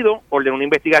despido, ordenó una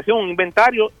investigación, un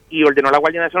inventario, y ordenó a la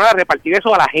Guardia Nacional a repartir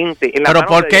eso a la gente. Pero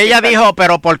 ¿por qué ella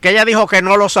dijo que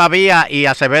no lo sabía y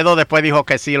Acevedo después dijo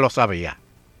que sí lo sabía?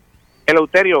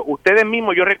 Eleuterio, ustedes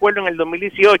mismos, yo recuerdo en el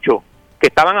 2018 que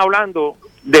estaban hablando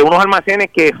de unos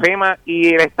almacenes que FEMA y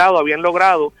el Estado habían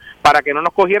logrado para que no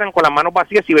nos cogieran con las manos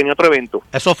vacías si venía otro evento.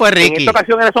 Eso fue Ricky. En esta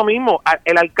ocasión era eso mismo.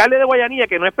 El alcalde de Guayanilla,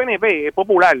 que no es PNP, es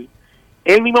popular,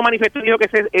 Él mismo manifestó y dijo que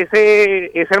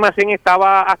ese almacén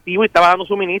estaba activo y estaba dando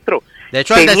suministro. De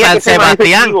hecho, el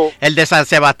de San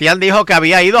Sebastián dijo que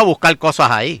había ido a buscar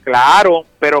cosas ahí. Claro,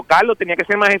 pero Carlos, tenía que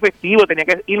ser más efectivo, tenía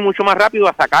que ir mucho más rápido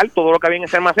a sacar todo lo que había en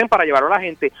ese almacén para llevarlo a la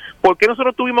gente. ¿Por qué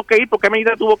nosotros tuvimos que ir? ¿Por qué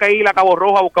Medina tuvo que ir a Cabo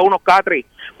Rojo a buscar unos catres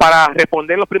para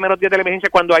responder los primeros días de la emergencia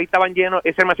cuando ahí estaban llenos,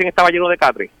 ese almacén estaba lleno de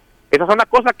catres? Esas son las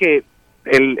cosas que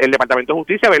el Departamento de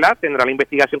Justicia, ¿verdad?, tendrá la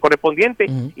investigación correspondiente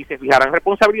y se fijarán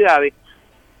responsabilidades.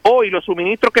 Hoy los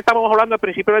suministros que estamos hablando al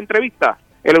principio de la entrevista,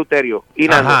 Eleuterio y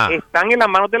Nando, están en las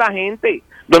manos de la gente,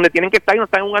 donde tienen que estar y no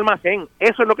están en un almacén.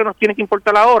 Eso es lo que nos tiene que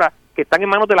importar ahora, que están en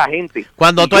manos de la gente.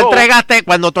 Cuando tú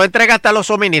entregaste los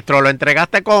suministros, ¿lo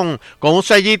entregaste con un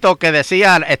sellito que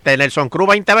decía Nelson Cruz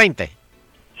 2020?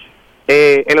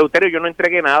 Eleuterio, yo no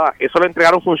entregué nada. Eso lo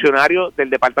entregaron funcionarios del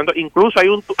departamento. Incluso hay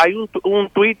un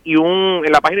tweet y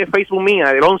en la página de Facebook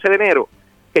mía del 11 de enero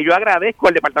que yo agradezco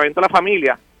al Departamento de la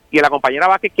Familia y a la compañera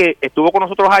Vázquez que estuvo con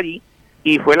nosotros allí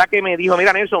y fue la que me dijo,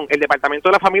 mira Nelson, el Departamento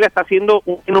de la Familia está haciendo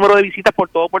un número de visitas por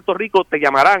todo Puerto Rico, te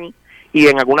llamarán y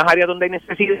en algunas áreas donde hay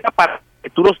necesidad para que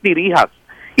tú los dirijas.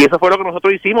 Y eso fue lo que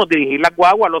nosotros hicimos, dirigir las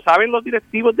guaguas, lo saben los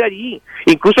directivos de allí.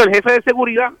 Incluso el jefe de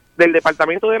seguridad del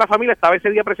Departamento de la Familia estaba ese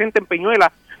día presente en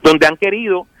Peñuela, donde han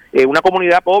querido una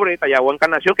comunidad pobre, Tallagua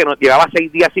Encarnación, que nos llevaba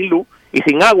 6 días sin luz y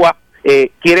sin agua,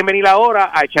 quieren venir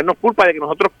ahora a echarnos culpa de que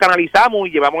nosotros canalizamos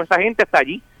y llevamos a esa gente hasta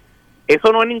allí.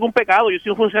 Eso no es ningún pecado. Yo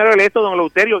soy un funcionario electo, don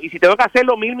Eleuterio, y si tengo que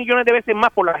hacerlo 1,000 millones de veces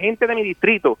más por la gente de mi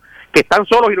distrito, que están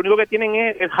solos y lo único que tienen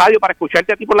es el radio para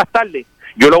escucharte a ti por las tardes,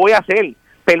 yo lo voy a hacer.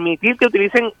 Permitir que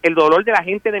utilicen el dolor de la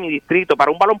gente de mi distrito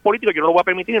para un balón político, yo no lo voy a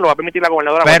permitir, ni lo va a permitir la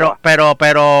gobernadora.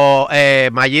 Pero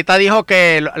Mayita dijo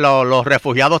que los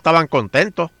refugiados estaban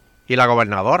contentos, y la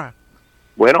gobernadora.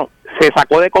 Bueno, se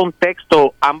sacó de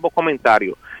contexto ambos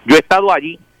comentarios. Yo he estado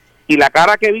allí, y la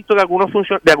cara que he visto de algunos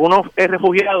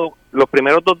refugiados, los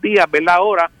primeros 2 días, verla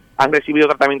ahora, han recibido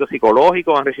tratamiento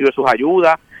psicológico, han recibido sus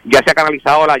ayudas, ya se ha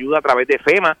canalizado la ayuda a través de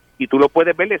FEMA, y tú lo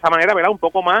puedes ver de esa manera, ¿verdad?, un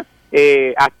poco más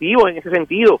activos en ese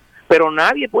sentido. Pero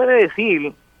nadie puede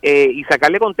decir y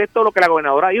sacarle contexto a lo que la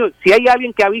gobernadora dijo. Si hay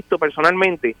alguien que ha visto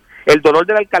personalmente el dolor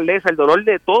de la alcaldesa, el dolor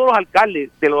de todos los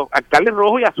alcaldes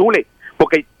rojos y azules,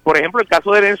 porque, por ejemplo, el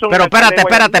caso de Nelson... Pero espérate.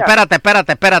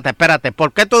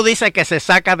 ¿Por qué tú dices que se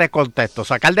saca de contexto?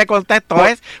 Sacar de contexto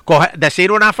es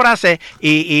decir una frase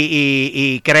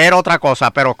y creer otra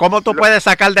cosa. Pero ¿cómo tú puedes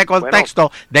sacar de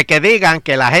contexto de que digan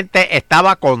que la gente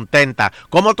estaba contenta?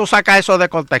 ¿Cómo tú sacas eso de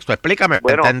contexto? Explícame,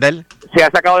 entender. Se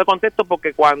ha sacado de contexto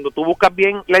porque cuando tú buscas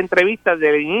bien la entrevista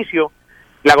desde el inicio,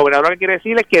 la gobernadora que quiere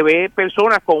decir es que ve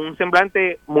personas con un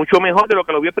semblante mucho mejor de lo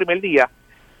que lo vio el primer día,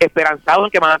 esperanzados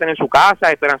en que van a tener su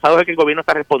casa, esperanzados en que el gobierno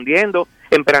está respondiendo,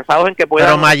 esperanzados en que puedan...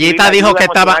 Pero Mayita dijo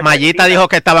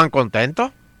que estaban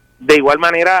contentos. De igual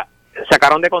manera,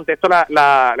 sacaron de contexto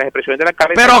las expresiones de la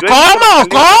alcaldesa. Pero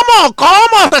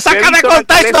 ¿cómo? ¿Te saca de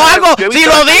contexto algo? Si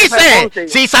lo dice,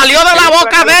 si salió de la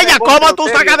boca de ella, ¿cómo tú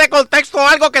sacas de contexto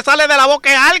algo que sale de la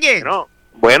boca de alguien?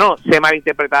 Bueno, se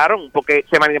malinterpretaron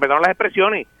las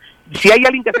expresiones. Si hay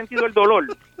alguien que ha sentido el dolor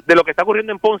de lo que está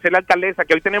ocurriendo en Ponce, es la alcaldesa,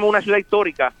 que hoy tenemos una ciudad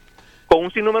histórica con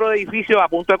un sinnúmero de edificios a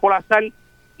punto de colapsar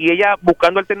y ella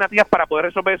buscando alternativas para poder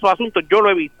resolver esos asuntos. Yo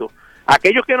lo he visto.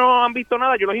 Aquellos que no han visto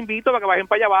nada, yo los invito para que vayan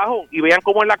para allá abajo y vean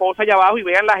cómo es la cosa allá abajo y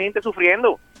vean la gente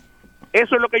sufriendo.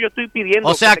 Eso es lo que yo estoy pidiendo.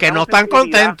 O sea, que no están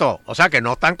contentos. Vamos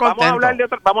a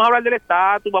hablar del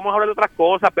estatus, vamos a hablar de otras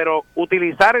cosas, pero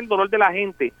utilizar el dolor de la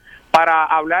gente para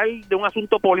hablar de un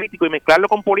asunto político y mezclarlo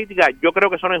con política, yo creo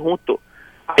que eso no es justo.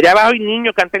 Allá abajo hay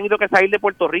niños que han tenido que salir de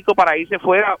Puerto Rico para irse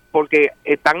fuera porque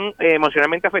están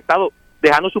emocionalmente afectados,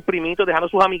 dejando sus primitos, dejando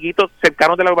sus amiguitos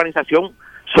cercanos de la urbanización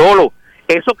solos.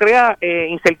 Eso crea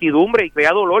incertidumbre y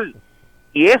crea dolor.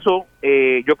 Y eso,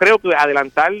 yo creo que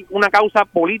adelantar una causa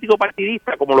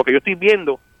político-partidista, como lo que yo estoy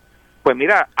viendo, pues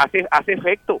mira, hace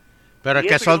efecto. Pero es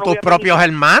que son tus propios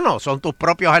hermanos,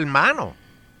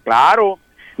 Claro.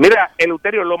 Mira,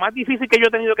 Eleuterio, lo más difícil que yo he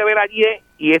tenido que ver allí es,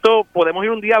 y esto podemos ir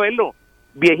un día a verlo,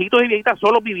 viejitos y viejitas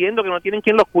solos viviendo, que no tienen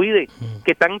quien los cuide,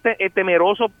 que están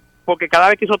temerosos porque cada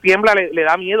vez que eso tiembla le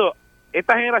da miedo.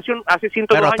 Esta generación hace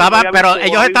 102 años... Pero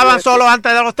ellos estaban solos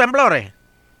antes de los temblores.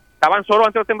 Estaban solos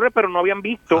antes de los temblores, pero no habían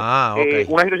visto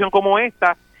una situación como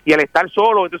esta, y al estar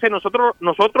solos, entonces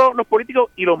nosotros los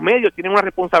políticos y los medios tienen una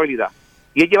responsabilidad,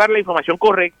 y es llevar la información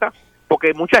correcta,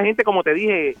 porque mucha gente, como te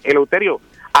dije, Eleuterio,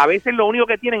 a veces lo único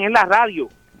que tienen es la radio.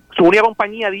 Su única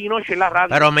compañía día y noche es la radio.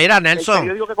 Pero mira,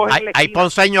 Nelson, hay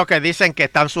ponceños que dicen que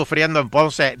están sufriendo en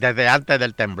Ponce desde antes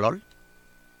del temblor.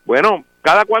 Bueno,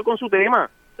 cada cual con su tema.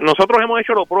 Nosotros hemos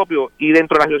hecho lo propio, y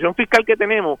dentro de la situación fiscal que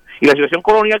tenemos y la situación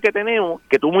colonial que tenemos,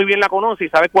 que tú muy bien la conoces y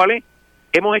sabes cuál es,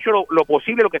 hemos hecho lo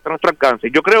posible, lo que está a nuestro alcance.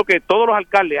 Yo creo que todos los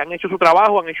alcaldes han hecho su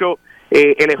trabajo, han hecho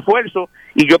el esfuerzo,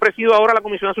 y yo presido ahora la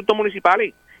Comisión de Asuntos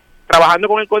Municipales. Trabajando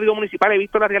con el Código Municipal he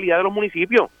visto la realidad de los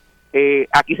municipios.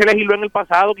 Aquí se legisló en el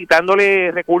pasado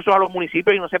quitándole recursos a los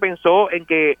municipios y no se pensó en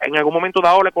que en algún momento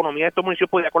dado la economía de estos municipios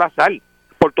podía colapsar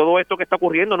por todo esto que está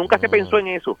ocurriendo. Nunca se pensó en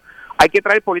eso. Hay que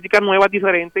traer políticas nuevas,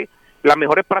 diferentes, las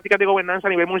mejores prácticas de gobernanza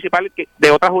a nivel municipal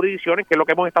de otras jurisdicciones, que es lo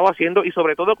que hemos estado haciendo, y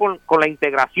sobre todo con la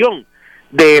integración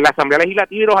de la Asamblea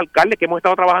Legislativa y los alcaldes que hemos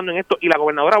estado trabajando en esto, y la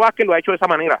gobernadora Vázquez lo ha hecho de esa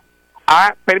manera.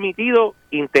 Ha permitido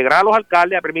integrar a los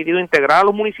alcaldes, ha permitido integrar a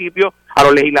los municipios, a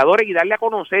los legisladores, y darle a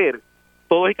conocer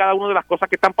todos y cada una de las cosas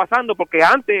que están pasando, porque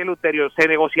antes, Eleuterio, se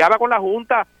negociaba con la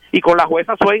Junta y con la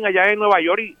jueza Swain allá en Nueva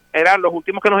York, y eran los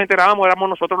últimos que nos enterábamos, éramos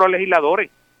nosotros los legisladores.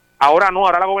 Ahora no,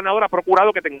 ahora la gobernadora ha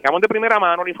procurado que tengamos de primera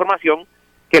mano la información,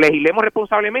 que legislemos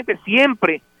responsablemente,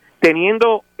 siempre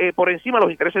teniendo por encima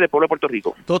los intereses del pueblo de Puerto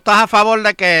Rico. ¿Tú estás a favor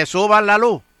de que suban la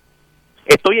luz?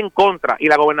 Estoy en contra, y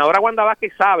la gobernadora Wanda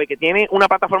Vázquez sabe que tiene una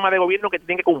plataforma de gobierno que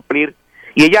tiene que cumplir,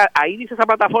 y ella ahí dice esa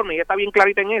plataforma, y ella está bien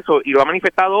clarita en eso, y lo ha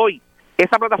manifestado hoy.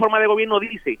 Esa plataforma de gobierno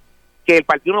dice que el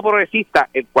Partido No Progresista,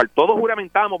 el cual todos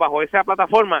juramentamos bajo esa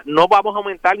plataforma, no vamos a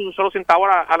aumentar ni un solo centavo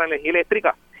a la energía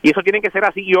eléctrica, y eso tiene que ser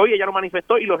así, y hoy ella lo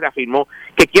manifestó y lo reafirmó.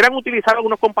 Que quieran utilizar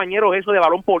algunos compañeros eso de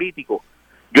balón político,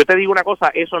 yo te digo una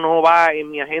cosa, eso no va en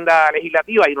mi agenda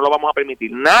legislativa y no lo vamos a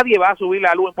permitir. Nadie va a subir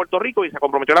la luz en Puerto Rico, y se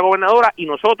comprometió la gobernadora, y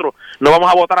nosotros no vamos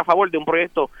a votar a favor de un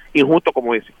proyecto injusto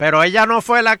como ese. Pero ella no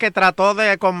fue la que trató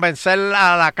de convencer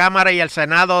a la Cámara y el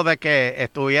Senado de que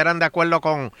estuvieran de acuerdo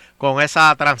con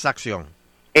esa transacción.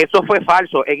 Eso fue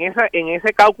falso. En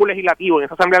ese cálculo legislativo, en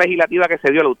esa asamblea legislativa que se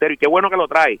dio, Eleuterio, y qué bueno que lo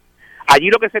trae, allí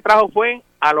lo que se trajo fue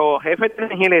a los jefes de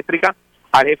energía eléctrica,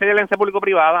 al jefe de la alianza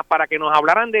público-privada, para que nos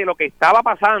hablaran de lo que estaba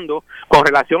pasando con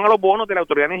relación a los bonos de la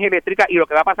Autoridad de Energía Eléctrica y lo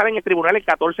que va a pasar en el tribunal el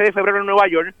 14 de febrero en Nueva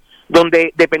York,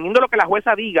 donde, dependiendo de lo que la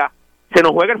jueza diga, se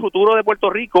nos juega el futuro de Puerto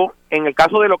Rico en el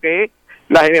caso de lo que es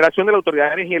la generación de la Autoridad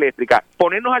de Energía Eléctrica.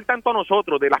 Ponernos al tanto a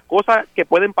nosotros de las cosas que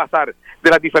pueden pasar, de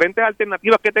las diferentes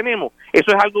alternativas que tenemos,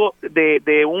 eso es algo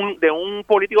de un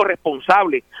político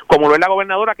responsable, como lo es la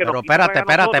gobernadora, que pero espérate,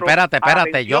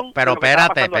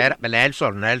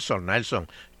 Nelson,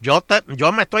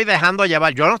 yo me estoy dejando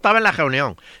llevar, yo no estaba en la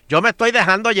reunión, yo me estoy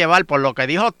dejando llevar por lo que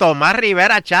dijo Tomás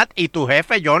Rivera Chat y tu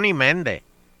jefe Johnny Méndez.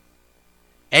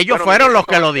 Ellos fueron los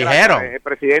que lo dijeron. El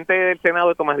presidente del Senado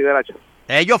de Tomás Rivera Chat.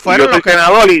 Ellos fueron los que...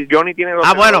 senador, y Johnny tiene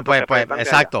los... bueno, pues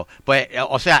exacto. Pues,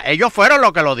 o sea, ellos fueron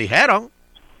los que lo dijeron.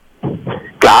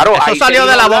 Claro. Eso salió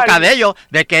de la boca de ellos,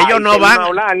 de que ellos no van...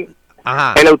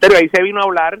 Ajá. Eleuterio, ahí se vino a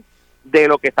hablar de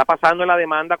lo que está pasando en la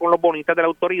demanda con los bonistas de la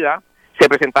autoridad. Se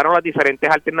presentaron las diferentes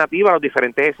alternativas, los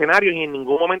diferentes escenarios, y en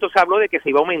ningún momento se habló de que se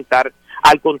iba a aumentar.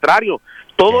 Al contrario,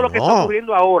 todo lo que está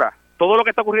ocurriendo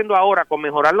ahora con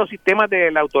mejorar los sistemas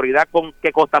de la autoridad, con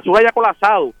que Costa Azul haya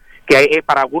colapsado, que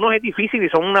para algunos es difícil y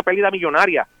son una pérdida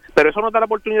millonaria, pero eso nos da la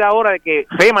oportunidad ahora de que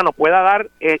FEMA nos pueda dar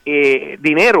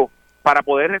dinero para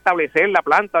poder restablecer la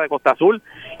planta de Costa Azul,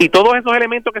 y todos esos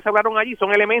elementos que se hablaron allí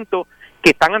son elementos que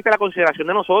están ante la consideración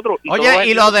de nosotros. Oye,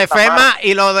 y lo de FEMA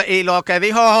y lo que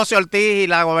dijo José Ortiz y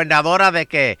la gobernadora de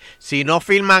que si no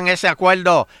firman ese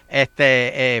acuerdo,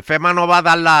 FEMA no va a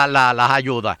dar las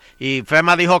ayudas, y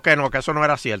FEMA dijo que no, que eso no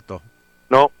era cierto.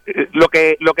 No, lo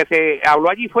que se habló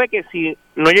allí fue que si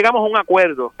no llegamos a un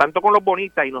acuerdo, tanto con los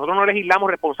bonistas, y nosotros no legislamos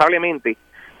responsablemente,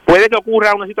 puede que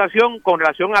ocurra una situación con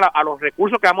relación a los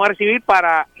recursos que vamos a recibir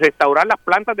para restaurar las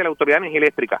plantas de la Autoridad de Energía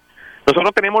Eléctrica.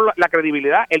 Nosotros tenemos la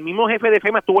credibilidad. El mismo jefe de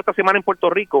FEMA estuvo esta semana en Puerto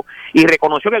Rico y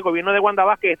reconoció que el gobierno de Wanda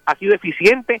Vázquez ha sido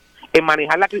eficiente en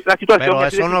manejar la situación. Pero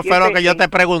eso no fue lo que yo te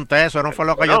pregunté,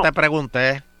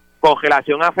 Con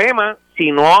relación a FEMA,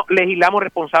 si no legislamos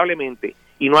responsablemente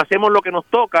y no hacemos lo que nos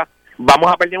toca,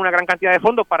 vamos a perder una gran cantidad de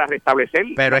fondos para restablecer.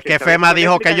 Pero es que FEMA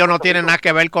dijo que ellos no tienen nada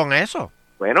que ver con eso.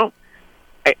 Bueno,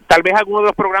 tal vez algunos de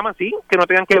los programas sí, que no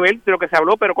tengan que ver de lo que se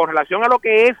habló, pero con relación a lo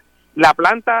que es la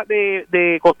planta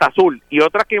de Costa Azul y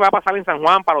otras que va a pasar en San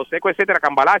Juan, Palo Seco, etcétera,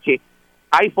 Cambalache,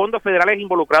 hay fondos federales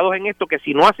involucrados en esto que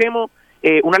si no hacemos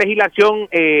una legislación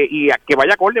y que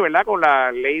vaya acorde, ¿verdad?, con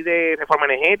la ley de reforma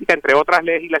energética, entre otras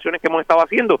legislaciones que hemos estado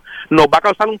haciendo, nos va a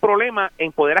causar un problema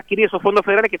en poder adquirir esos fondos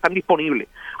federales que están disponibles.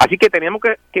 Así que tenemos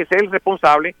que ser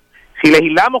responsables. Si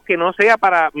legislamos, que no sea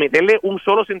para meterle un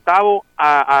solo centavo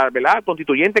 ¿verdad?, al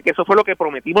constituyente, que eso fue lo que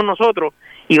prometimos nosotros,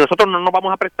 y nosotros no nos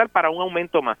vamos a prestar para un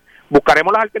aumento más.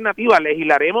 Buscaremos las alternativas,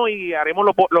 legislaremos y haremos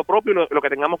lo propio y lo que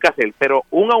tengamos que hacer, pero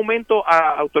un aumento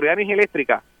a Autoridad de Energía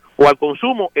Eléctrica o al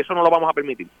consumo, eso no lo vamos a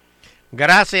permitir.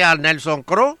 Gracias, Nelson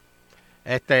Cruz.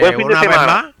 Buen fin de una vez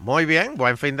semana. más, muy bien,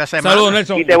 buen fin de semana. Saludos,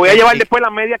 Nelson. Y te voy a llevar después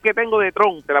las medias que tengo de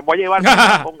Tron, te las voy a llevar.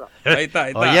 Ahí está.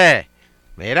 Oye,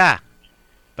 mira,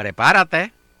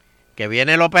 prepárate, que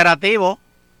viene el operativo.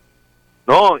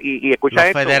 No, y escucha Los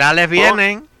esto. federales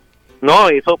vienen. No,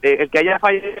 eso, el que haya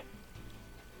fallecido,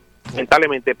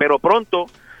 lamentablemente, pero pronto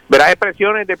verás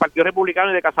expresiones del Partido Republicano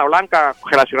y de Casablanca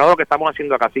relacionado a lo que estamos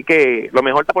haciendo acá. Así que lo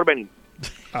mejor está por venir.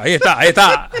 Ahí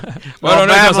está. Bueno, Nos Nelson,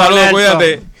 vemos, saludos, Nelson.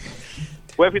 cuídate.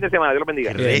 Buen fin de semana, Dios los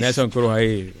bendiga. Bien, Nelson Cruz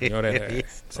ahí,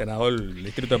 señores, senador del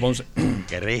distrito de Ponce.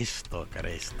 Cristo.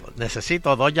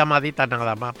 Necesito 2 llamaditas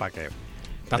nada más para que...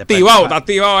 Está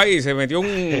activado ahí, se metió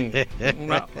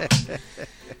una...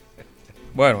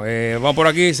 Bueno, vamos por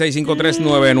aquí,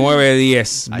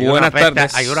 653-9910. Buenas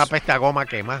tardes. Hay una peste a goma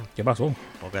quemada. ¿Qué pasó?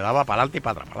 Porque daba para adelante y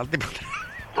para atrás,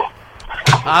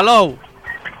 Hello.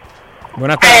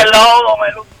 Buenas tardes. Hello,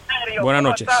 Buenas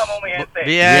noches. ¿Cómo estamos, mi gente?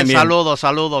 Bien,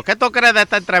 saludos. ¿Qué tú crees de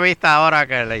esta entrevista ahora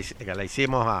que le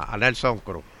hicimos a Nelson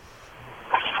Cruz?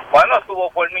 Bueno, estuvo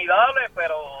formidable,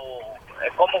 pero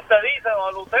como usted dice, don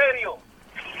Eleuterio,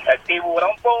 el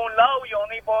tiburón por un lado y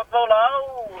Johnny por otro lado.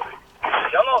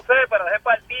 Yo no sé, pero ese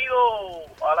partido,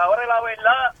 a la hora de la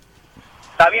verdad,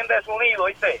 está bien desunido,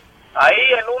 ¿viste? Ahí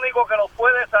el único que los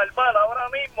puede salvar ahora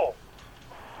mismo.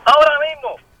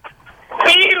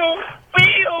 Piru.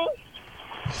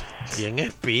 ¿Quién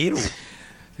es Piru?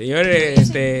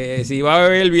 Señores, si va a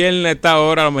beber el viernes a esta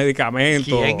hora los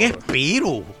medicamentos. ¿Quién es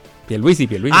Piru? Pierluisi.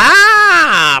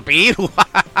 ¡Ah! Piru.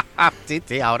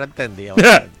 sí, ahora entendí.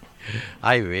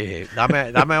 Ay, ve,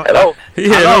 dame.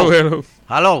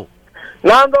 Hello.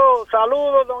 Nando,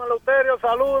 saludos, don Eleuterio,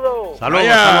 saludos.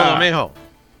 Saludos, mijo.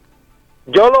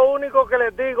 Yo lo único que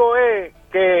les digo es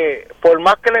que por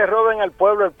más que le roben al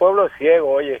pueblo, el pueblo es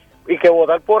ciego, oye. Y que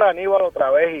votar por Aníbal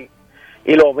otra vez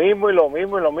y lo mismo.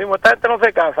 Esta gente no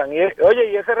se cansan. Y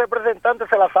ese representante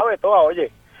se la sabe toda,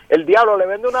 oye. El diablo le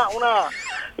vende una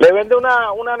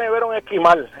nevera a un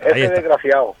esquimal, ese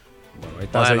desgraciado. Bueno, ahí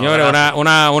está, señores,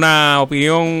 una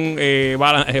opinión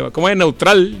 ¿cómo es?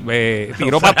 Neutral.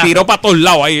 Tiró para todos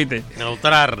lados ahí, ¿viste?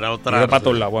 Neutral. Tiró para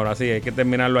todos lados. Bueno, así hay que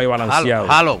terminarlo ahí balanceado.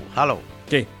 Hello.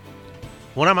 ¿Qué?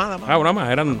 Una más. Una más,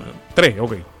 eran 3,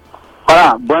 ok.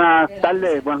 Hola, buenas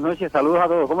tardes, buenas noches, saludos a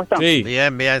todos, ¿cómo están? Sí.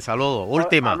 Bien, saludos.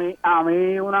 Última. A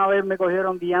mí una vez me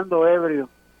cogieron guiando ebrio,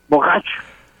 borracho.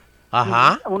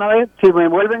 Ajá. Una vez, si me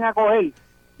vuelven a coger,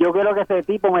 yo quiero que ese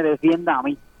tipo me defienda a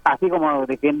mí, así como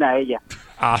defienda a ella.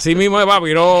 Así mismo es,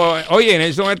 papi. No, oye,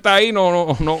 Nelson está ahí,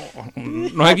 no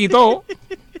se quitó.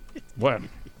 Bueno,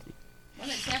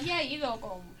 él se había ido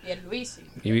con Pierluisi.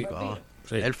 Sí.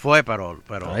 Él fue, pero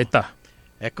ahí está.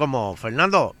 Es como,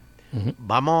 Fernando,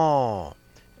 vamos,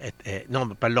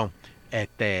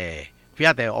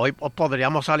 fíjate, hoy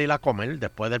podríamos salir a comer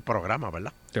después del programa,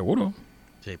 ¿verdad? Seguro.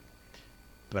 Sí,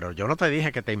 pero yo no te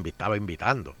dije que te estaba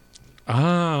invitando.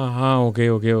 Ok.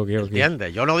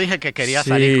 ¿Entiendes? Yo no dije que quería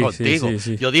salir contigo.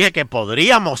 Sí. Yo dije que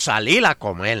podríamos salir a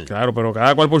comer. Claro, pero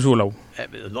cada cual por su lado.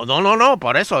 No,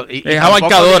 por eso. Es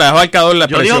abarcador la expresión.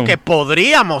 Yo digo que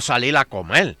podríamos salir a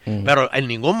comer, pero en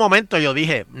ningún momento yo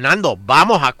dije, Nando,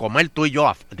 vamos a comer tú y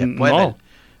yo después. No.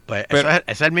 Eso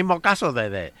es el mismo caso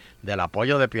del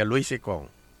apoyo de Pierluisi con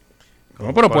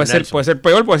no, pero puede ser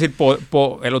peor, puede decir,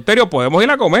 Eleuterio, podemos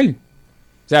ir a comer.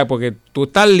 O sea, porque tú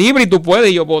estás libre y tú puedes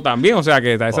y yo puedo también. O sea,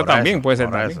 que eso también puede ser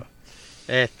también.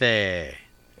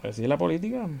 Así es la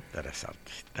política.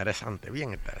 Interesante,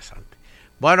 bien interesante.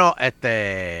 Bueno,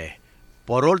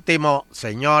 por último,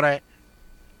 señores,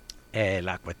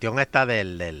 la cuestión esta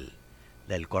del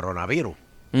coronavirus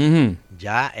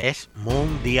ya es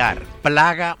mundial,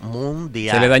 plaga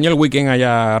mundial. Se le dañó el weekend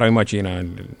allá ahora mismo a China.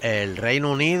 El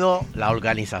Reino Unido, la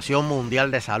Organización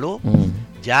Mundial de Salud,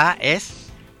 ya es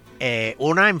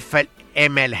una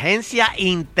emergencia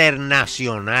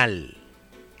internacional.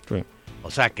 Sí.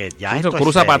 O sea que ya eso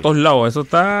cruza para todos lados. Eso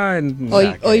está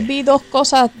hoy vi dos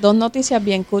noticias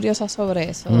bien curiosas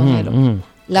sobre eso, don Elo.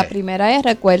 La primera es,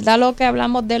 ¿recuerda lo que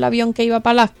hablamos del avión que iba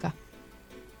para Alaska?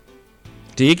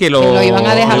 Sí, que lo iban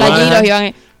a dejar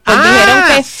allí,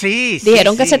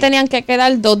 dijeron que se tenían que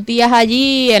quedar 2 días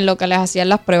allí en lo que les hacían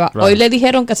las pruebas. Claro. Hoy le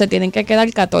dijeron que se tienen que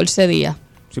quedar 14 días.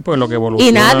 Sí, pues lo que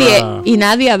evoluciona. Y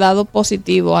nadie ha dado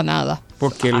positivo a nada.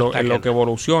 Porque lo que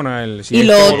evoluciona y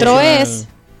lo otro es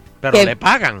pero le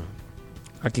pagan.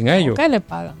 ¿A quién a ellos? ¿Qué le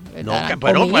pagan?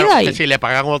 Pero que si le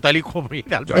pagan hotel y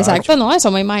comida. Exacto, no, eso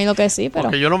me imagino que sí, pero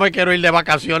porque yo no me quiero ir de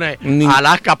vacaciones a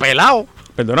Alaska pelado.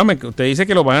 Perdóname, usted dice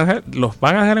que los van a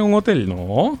dejar en un hotel.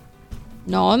 No,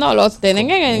 los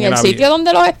tienen en el sitio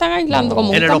donde los están aislando,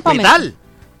 como un campamento. ¿En el hospital?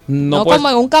 No como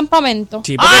en un campamento.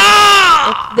 Sí,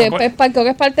 porque creo que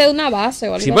es parte de una base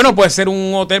o algo sí, bueno, puede ser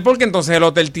un hotel porque entonces el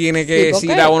hotel tiene que, si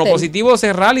da uno positivo,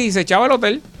 cerrar y se echaba el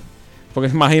hotel. Porque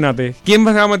imagínate, ¿quién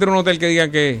va a meter un hotel que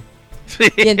digan que...?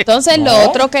 Sí. Y entonces lo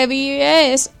otro que vi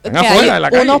es que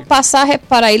hay unos pasajes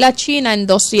para ir a China en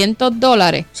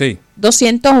 $200. Sí.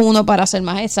 201 para ser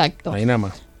más exacto. Ahí nada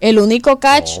más. El único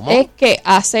catch es que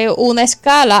hace una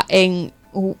escala en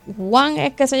Wuhan,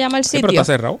 es que se llama el sitio. Pero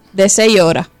está cerrado. De 6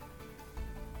 horas.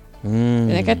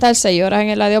 Tienes que estar 6 horas en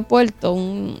el aeropuerto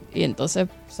y entonces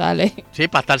sale. Sí,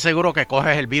 para estar seguro que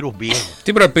coges el virus bien.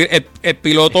 Sí, pero el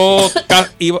piloto o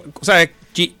sea,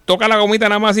 toca la gomita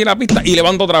nada más y la pista y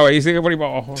levanta otra vez y sigue por ahí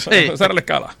para abajo. Sí. Esa era la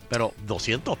escala. Pero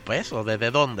 $200,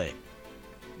 ¿desde dónde?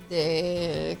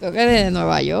 Creo que de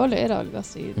Nueva York era algo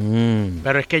así.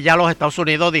 Pero es que ya los Estados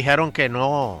Unidos dijeron que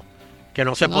no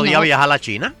se podía viajar a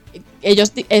China.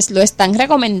 Ellos lo están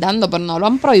recomendando, pero no lo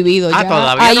han prohibido. Ya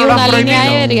todavía hay no lo han una prohibido. línea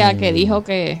aérea que dijo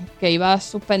que iba a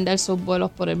suspender sus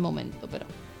vuelos por el momento. Pero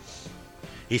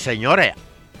Y señores,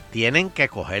 tienen que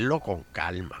cogerlo con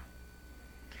calma.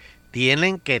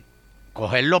 Tienen que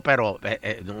cogerlo, pero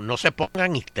no se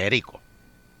pongan histéricos.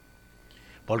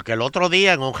 Porque el otro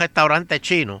día en un restaurante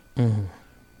chino,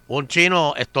 un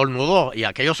chino estornudó y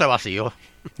aquello se vació.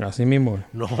 Así mismo.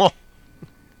 No.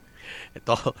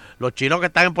 Los chinos que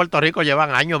están en Puerto Rico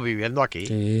llevan años viviendo aquí.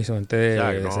 Sí, son gente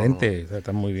decente,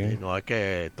 están muy bien. Sí, no es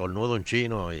que estornuda un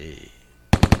chino y...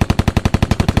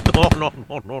 No.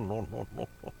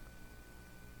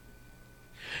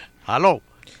 ¿Aló?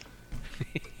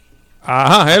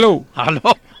 Ajá, hello. ¿Aló?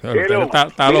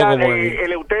 Está loco.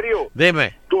 Eleuterio.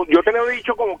 Dime. Yo te lo he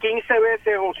dicho como 15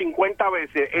 veces o 50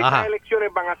 veces. Estas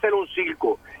elecciones van a ser un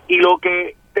circo. Y lo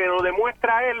que te lo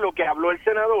demuestra es lo que habló el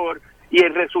senador y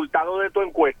el resultado de tu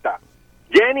encuesta.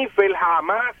 Jennifer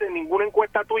jamás en ninguna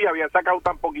encuesta tuya había sacado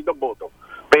tan poquitos votos.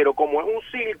 Pero como es un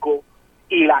circo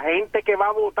y la gente que va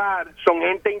a votar son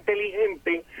gente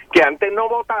inteligente que antes no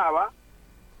votaba,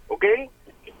 ¿ok?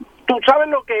 Tú sabes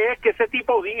lo que es que ese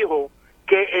tipo dijo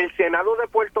que el Senado de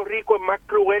Puerto Rico es más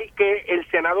cruel que el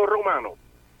Senado romano.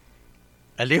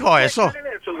 ¿Él dijo eso?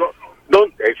 Eso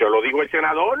lo dijo el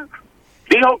senador.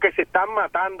 Dijo que se están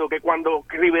matando, que cuando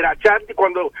Rivera Chat,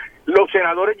 cuando los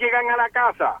senadores llegan a la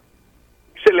casa,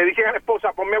 se le dicen a la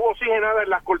esposa, ponme oxigenada en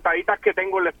las cortaditas que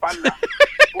tengo en la espalda,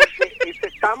 porque se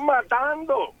están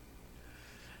matando.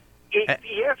 Y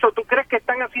eso, ¿tú crees que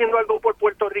están haciendo algo por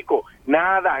Puerto Rico?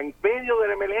 Nada, en medio de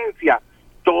la emergencia,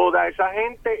 toda esa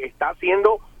gente está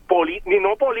haciendo,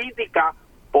 no política,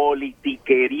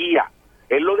 politiquería.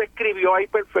 Él lo describió ahí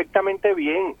perfectamente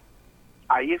bien.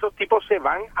 Ahí esos tipos se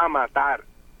van a matar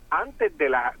antes de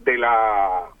la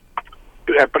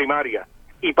primaria.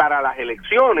 Y para las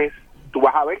elecciones, tú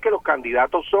vas a ver que los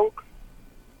candidatos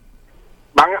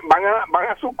van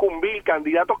a sucumbir,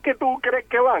 candidatos que tú crees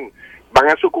que van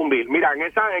a sucumbir. Mira,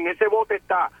 en ese bote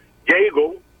está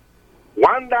Jago,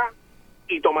 Wanda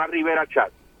y Tomás Rivera Chat.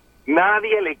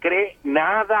 Nadie le cree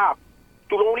nada.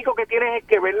 Tú lo único que tienes es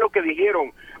que ver lo que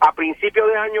dijeron a principios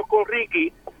de año con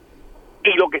Ricky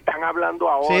y lo que están hablando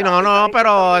ahora. Sí, no,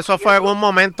 pero eso fue en un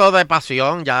momento de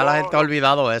pasión. Ya la gente ha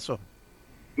olvidado eso.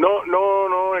 No,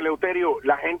 Eleuterio,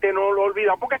 la gente no lo ha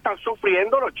olvidado porque están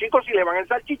sufriendo los chicos y le van a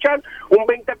ensalchichar un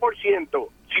 20%.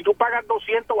 Si tú pagas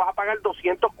 200, vas a pagar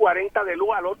 240 de luz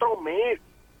al otro mes,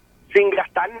 sin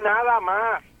gastar nada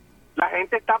más. La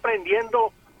gente está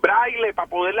aprendiendo braille para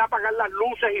poderle apagar las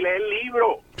luces y leer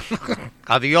libros.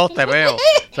 Adiós, te veo.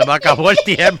 Se me acabó el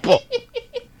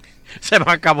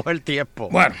tiempo.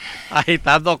 Bueno.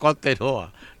 Agitando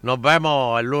continúa. Nos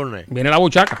vemos el lunes. Viene la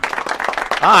buchaca.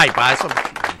 Ay, para eso.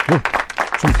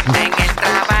 En el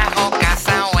trabajo,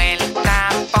 casa o el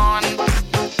tapón,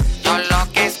 yo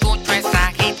lo que escucho es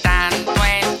agitando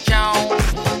el show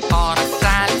por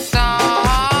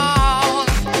Salsón.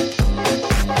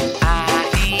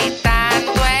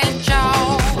 Agitando el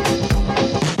show.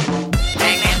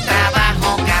 En el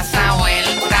trabajo, casa o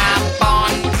el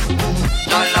tapón,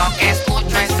 yo lo que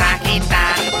escucho es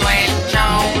agitando el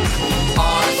show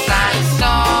por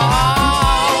Salsón.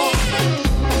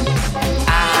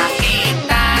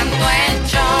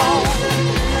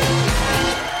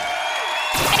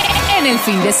 En el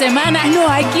fin de semana no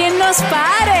hay quien nos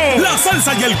pare. La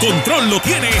salsa y el control lo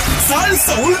tiene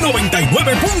Salsa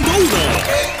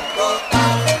 99.1.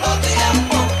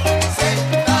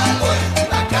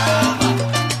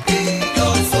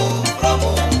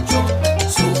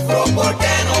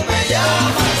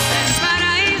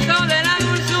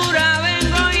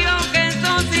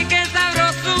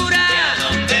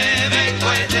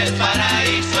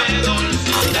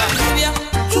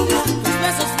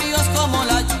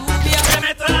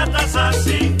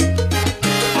 Así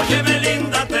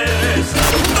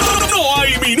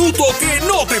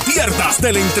pierdas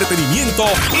del entretenimiento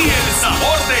y el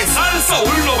sabor de Sal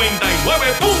Soul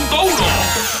 99.1.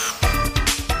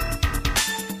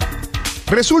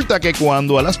 Resulta que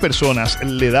cuando a las personas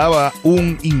le daba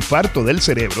un infarto del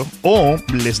cerebro o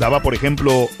les daba, por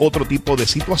ejemplo, otro tipo de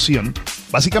situación,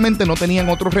 básicamente no tenían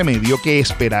otro remedio que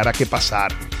esperar a que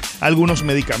pasara. Algunos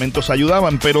medicamentos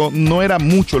ayudaban, pero no era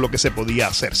mucho lo que se podía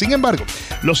hacer. Sin embargo,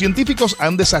 los científicos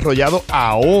han desarrollado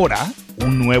ahora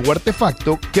un nuevo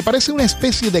artefacto que parece una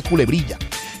especie de culebrilla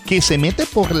que se mete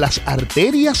por las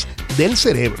arterias del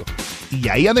cerebro y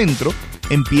ahí adentro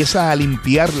empieza a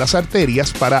limpiar las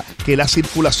arterias para que la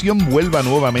circulación vuelva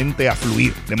nuevamente a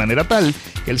fluir, de manera tal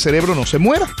que el cerebro no se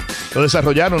muera. Lo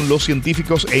desarrollaron los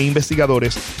científicos e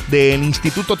investigadores del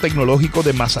Instituto Tecnológico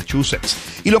de Massachusetts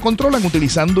y lo controlan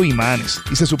utilizando imanes.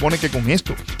 Y se supone que con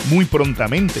esto, muy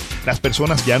prontamente, las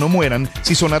personas ya no mueran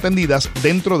si son atendidas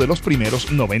dentro de los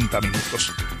primeros 90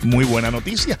 minutos. Muy buena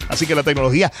noticia. Así que la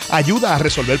tecnología ayuda a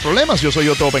resolver problemas. Yo soy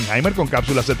Otto Oppenheimer con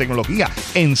cápsulas de tecnología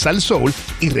en Sal Soul.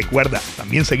 Y recuerda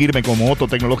también seguirme como Otto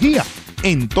Tecnología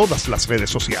en todas las redes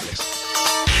sociales.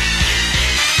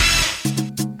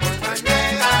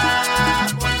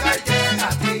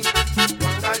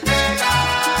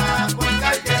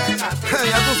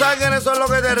 Eso es lo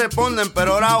que te responden,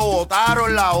 pero ahora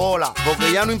botaron la ola,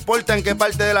 porque ya no importa en qué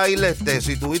parte de la isla estés.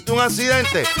 Si tuviste un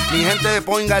accidente, mi gente de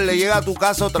Poingal le llega a tu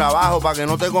casa o trabajo para que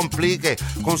no te complique,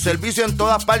 con servicio en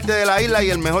todas partes de la isla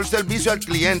y el mejor servicio al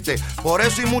cliente. Por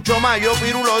eso y mucho más, yo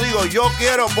Piru lo digo, yo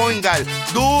quiero Poingal,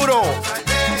 duro.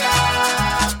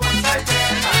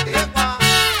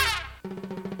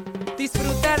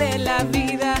 Disfruta de la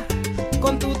vida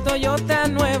con tu Toyota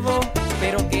nuevo,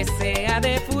 pero que sea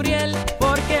de Furiel,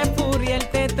 porque Furiel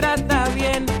te trata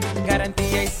bien.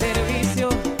 Garantía y servicio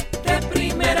de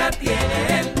primera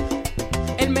tiene él.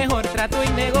 El mejor trato y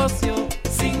negocio,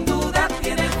 sin duda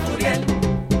tiene Furiel.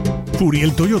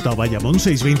 Furiel Toyota, Bayamón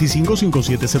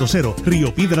 625-5700,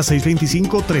 Río Piedra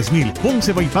 625-3000,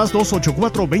 Ponce Bypass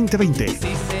 284-2020. Si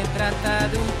se trata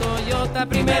de un Toyota,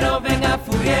 primero ven a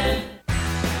Furiel.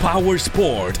 Power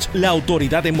Sports, la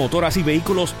autoridad en motoras y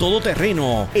vehículos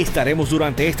todoterreno. Estaremos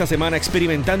durante esta semana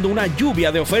experimentando una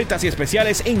lluvia de ofertas y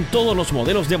especiales en todos los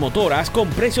modelos de motoras con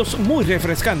precios muy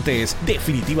refrescantes.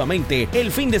 Definitivamente,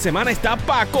 el fin de semana está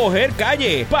para coger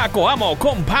calle. Paco Amo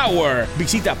con Power.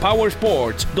 Visita Power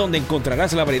Sports, donde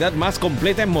encontrarás la variedad más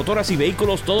completa en motoras y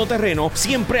vehículos todoterreno,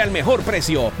 siempre al mejor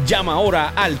precio. Llama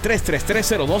ahora al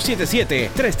 333-0277,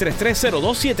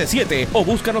 333-0277 o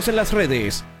búscanos en las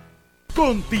redes.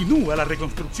 Continúa la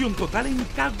reconstrucción total en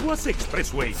Caguas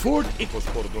Expressway. Ford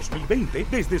EcoSport 2020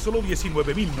 desde solo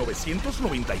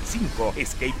 $19,995.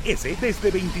 Escape S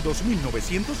desde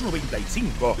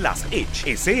 $22,995. Las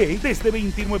Edge SE desde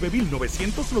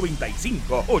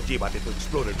 $29,995. O llévate tu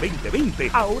Explorer 2020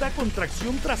 ahora con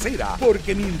tracción trasera.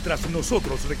 Porque mientras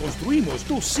nosotros reconstruimos,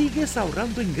 tú sigues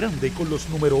ahorrando en grande con los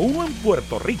número 1 en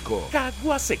Puerto Rico.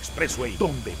 Caguas Expressway,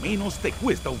 donde menos te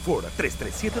cuesta un Ford.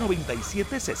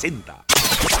 337-9760.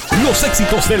 Los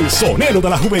éxitos del sonero de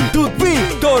la juventud,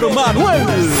 Víctor Manuel.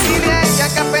 Y de ella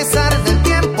que a pesar del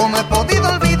tiempo no he podido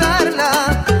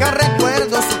olvidarla, que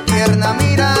recuerdo su tierna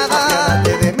mirada,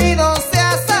 que de mí no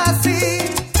seas así.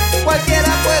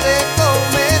 Cualquiera puede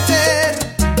cometer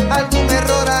algún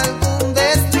error, algún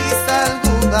desliz,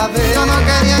 alguna vez. Yo no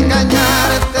quería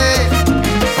engañarte,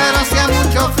 pero hacía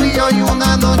mucho frío y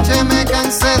una noche me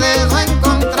cansé de no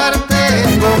encontrarte.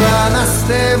 Tengo ganas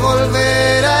de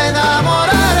volver a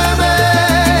enamorarme,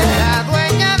 la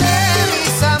dueña de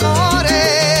mis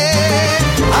amores,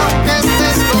 aunque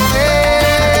estés con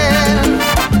él.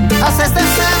 Haces de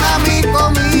cena mi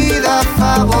comida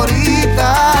favorita.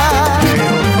 Pero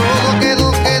todo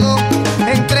quedó,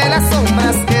 entre las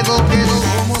sombras quedó.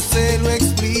 ¿Cómo se lo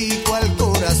explico al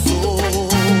corazón?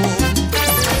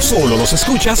 Solo los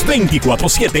escuchas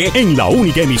 24/7 en la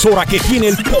única emisora que tiene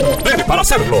el poder para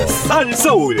hacerlo. Sal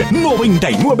Soul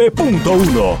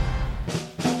 99.1.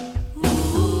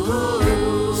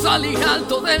 Salí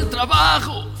alto del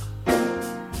trabajo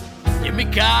y en mi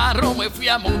carro me fui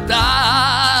a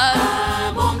montar.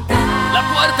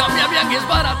 La puerta me habían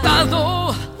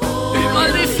desbaratado y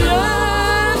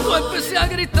maldiciendo empecé a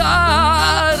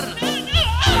gritar.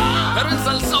 Pero en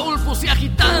Sal Soul puse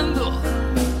agitando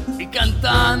y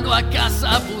cantando a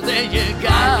casa pude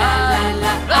llegar.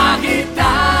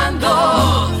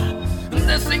 Agitando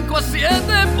de 5 a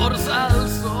 7 por Sal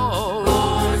Soul.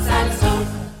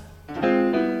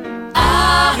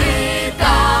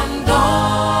 Agitando.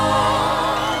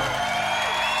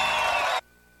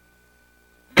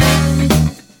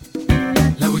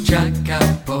 La buchaca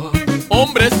pop.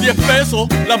 Hombres 10 pesos,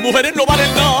 las mujeres no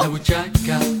valen nada. La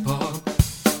buchaca pop.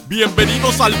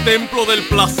 Bienvenidos al templo del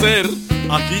placer.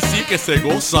 Aquí sí que se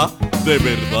goza de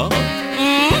verdad.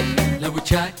 La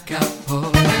buchaca.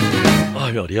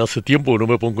 Ay, María, hace tiempo que no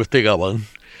me pongo este gabán.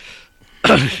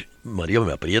 María,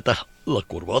 me aprieta la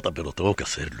corbata, pero tengo que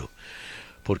hacerlo.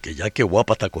 Porque ya que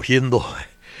Guapa está cogiendo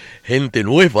gente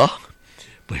nueva,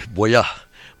 pues voy a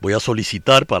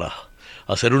solicitar para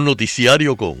hacer un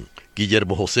noticiario con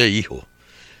Guillermo José, hijo.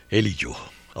 Él y yo.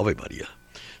 Ave María.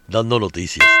 Dando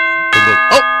noticias.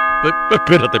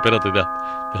 Espérate,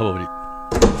 déjame abrir.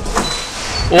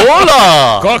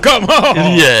 ¡Hola! ¡Cómo!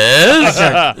 ¡Yes!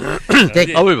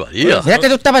 ¡Ave María! ¿Qué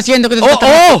tú estabas haciendo? ¿Qué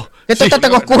esto está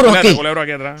tan oscuro aquí?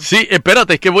 Sí,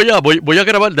 espérate, es que voy a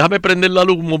grabar. Déjame prender la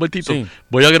luz un momentito. Sí.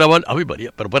 Voy a grabar. ¡Ave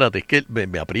María! Pero espérate, es que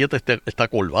me aprieta esta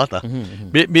corbata.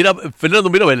 Mira, Fernando,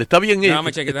 mira, está bien hecha.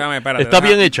 Déjame, espérate. Está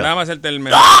bien hecha. Déjame hacerte el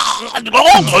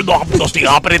No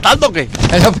sigas apretando, que...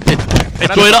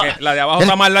 Esto era... La de abajo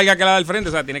está más larga que la del frente,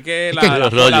 o sea, tiene que... La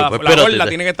borla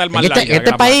tiene que estar más larga.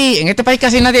 En este país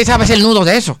casi nadie sabe hacer nudo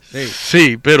de eso.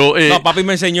 Sí, pero... No, papi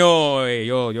me enseñó,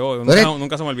 yo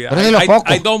nunca se me olvida.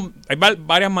 Hay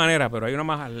varias maneras, pero hay una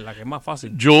más, la que es más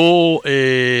fácil.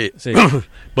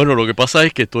 Bueno, lo que pasa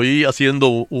es que estoy haciendo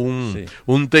un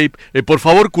tape. Por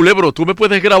favor, Culebro, ¿tú me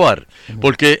puedes grabar?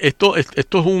 Porque esto es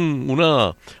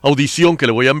una audición que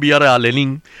le voy a enviar a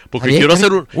Lenín, porque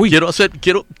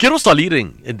quiero salir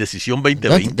en Decisión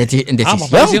 2020. ¿En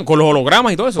Decisión? Con los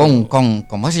hologramas y todo eso.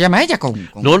 ¿Cómo se llama ella?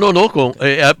 No.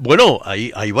 Bueno,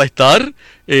 ahí va a estar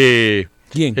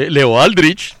 ¿quién? Leo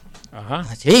Aldrich. Ajá.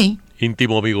 Sí.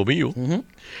 Íntimo amigo mío. Tú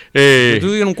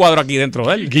tienes un cuadro aquí dentro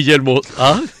de él. Guillermo.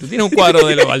 Tú tienes un cuadro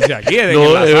de Leo Aldrich aquí.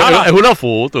 Es una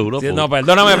foto. No,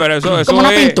 perdóname, pero eso es una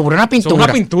pintura. Una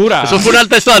pintura. Eso fue una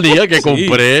artesanía que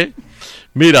compré.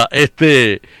 Mira,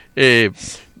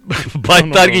 va a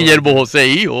estar Guillermo José,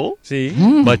 hijo. Sí.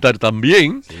 Va a estar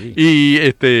también. Sí. Y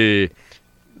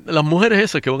las mujeres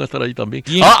esas que van a estar ahí también.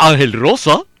 ¿Quién? Ángel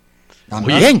Rosa.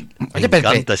 También. Me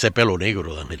encanta ese pelo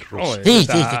negro de Ángel Rosa. Sí.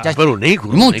 Pelo negro.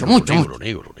 Mucho.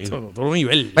 Todo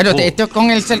nivel. Pero esto es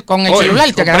con el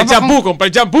celular. Compra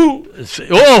el champú. Hasta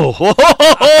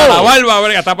la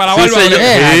barba, hasta para la barba.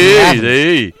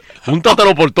 Sí.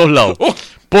 Júntatelo por todos lados.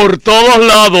 Por todos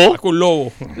lados. Con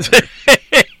lobo.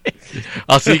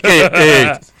 Así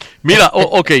que, mira,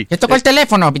 ok. ¿Esto con el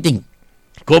teléfono, Pitín?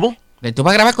 ¿Cómo? ¿Tú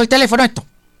vas a grabar con el teléfono esto?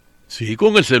 Sí,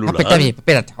 con el celular. Está bien,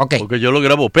 espérate, ok. Porque yo lo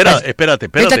grabo. Espérate.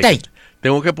 Ahí.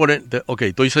 Tengo que poner... Ok,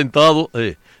 estoy sentado.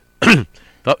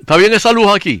 ¿Está bien esa luz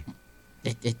aquí?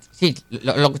 Sí,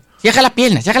 cierra las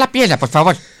piernas, por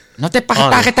favor. No te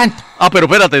pajes tanto. Pero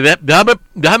espérate,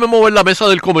 déjame mover la mesa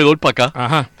del comedor para acá.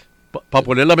 Ajá. Para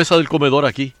poner la mesa del comedor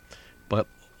aquí.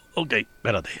 Ok,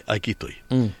 espérate, aquí estoy.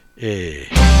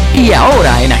 Y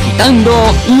ahora en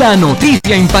Agitando, la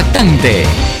noticia impactante.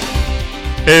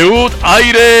 Ehud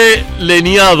Aire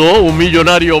Leniado, un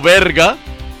millonario belga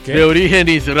de origen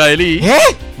israelí,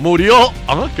 murió.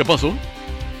 ¿Qué pasó?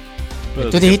 ¿Qué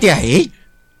tú dijiste ahí?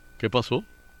 ¿Qué pasó?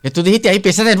 ¿Qué tú dijiste ahí?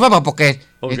 Empieza de nuevo porque...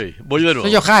 Ok, voy de nuevo.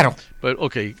 Soy yo jaro.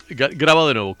 Ok, graba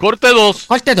de nuevo. Corte 2.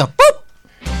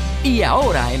 Y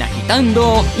ahora en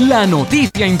Agitando, la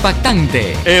noticia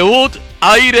impactante. Ehud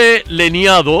Aire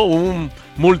Leniado, un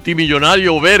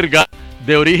multimillonario belga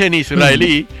de origen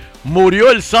israelí, murió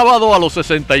el sábado a los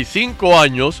 65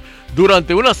 años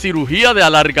durante una cirugía de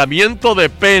alargamiento de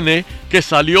pene que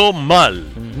salió mal.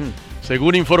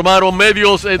 Según informaron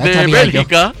medios de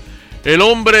Bélgica, el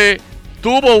hombre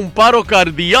tuvo un paro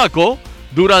cardíaco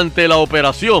durante la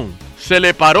operación. Se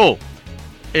le paró.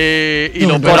 Y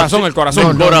el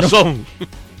corazón.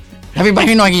 Ya me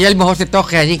imagino a Guillermo José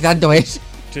Toje allí dando eso.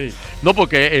 Sí. No,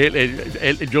 porque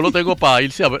yo lo tengo para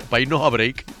irnos a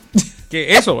break.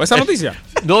 ¿Qué? ¿Esa noticia?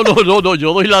 No,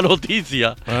 yo doy la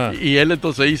noticia y él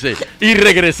entonces dice, y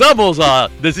regresamos a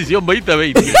Decisión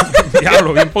 2020.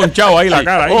 Diablo, bien ponchado ahí la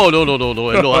cara. No,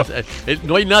 él lo hace.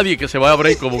 No hay nadie que se vaya a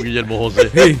break como Guillermo José.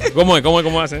 Sí.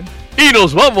 ¿Cómo hace? Y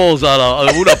nos vamos a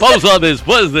una pausa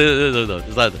después de...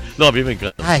 No, a mí me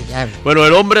encanta. Bueno,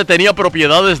 el hombre tenía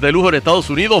propiedades de lujo en Estados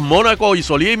Unidos, Mónaco, y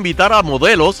solía invitar a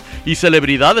modelos y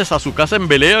celebridades a su casa en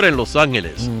Bel Air, en Los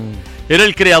Ángeles. Era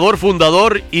el creador,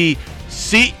 fundador y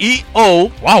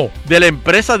CEO de la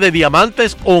empresa de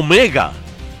diamantes Omega.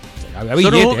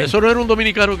 Eso no era un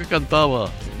dominicano que cantaba.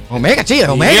 Omega, sí.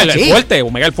 Omega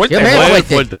el fuerte,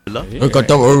 ¿verdad? Sí.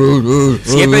 Cantaba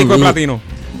 7 discos de platino.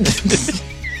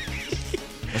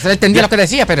 No se le entendía lo que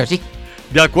decía, pero sí.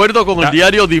 De acuerdo con el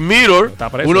diario The Mirror,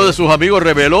 uno de sus amigos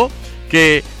reveló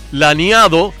que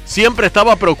Laniado siempre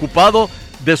estaba preocupado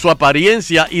de su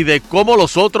apariencia y de cómo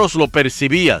los otros lo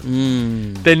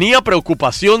percibían. Tenía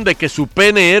preocupación de que su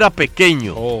pene era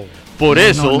pequeño. Por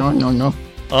eso,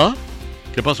 ¿Ah?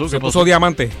 ¿Qué pasó? Se puso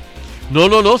diamante.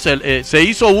 No. Se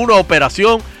hizo una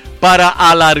operación para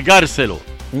alargárselo.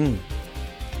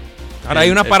 Ahora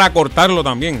hay una para cortarlo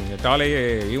también. Estaba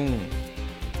leyendo un...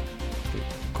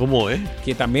 ¿Cómo es?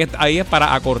 Que también ahí es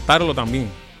para acortarlo también.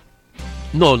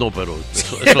 No, pero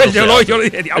eso no yo le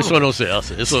dije, diablo. Eso no se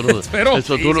hace. Eso no. Pero,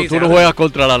 eso tú no juegas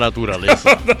contra la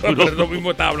naturaleza. Lo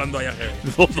mismo estaba hablando allá.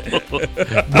 No.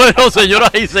 Bueno,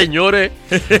 señoras y señores,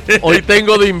 hoy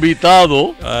tengo de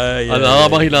invitado a nada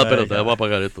más y nada. Espérate, vamos a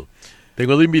apagar esto.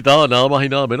 Tengo de invitado a nada más y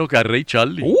nada menos que a Ray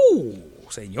Charlie.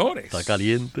 Señores. Está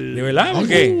caliente. ¿De verdad? ¿Por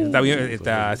qué? Está bien.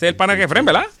 Ese es el pana que fren,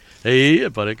 ¿verdad? Sí,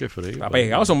 el pana que fren. Está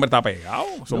pegado, ese hombre está pegado.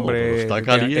 Está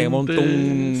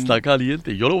caliente. Está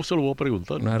caliente. Yo se lo voy a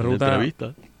preguntar una ruta. En la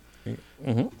entrevista.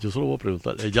 Yo se lo voy a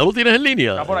preguntar. ¿Ya lo tienes en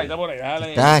línea? Está por ahí.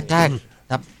 Dale.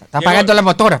 Está apagando la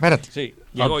motora, espérate. Sí,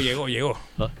 llegó.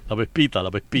 La vespita.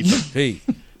 Sí.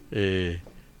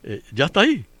 ¿Ya está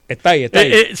ahí? Está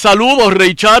ahí. Saludos,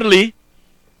 Ray Charlie.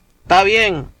 Está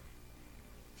bien.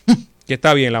 ¿Qué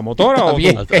está bien? ¿La motora o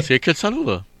bien? Así es que él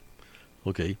saluda.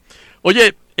 Ok.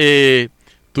 Oye,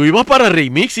 tú ibas para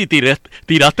Remix y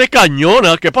tiraste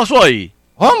cañona. ¿Qué pasó ahí?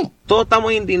 Todos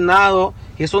estamos indignados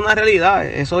y eso es una realidad.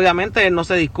 Eso obviamente no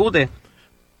se discute.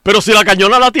 Pero si la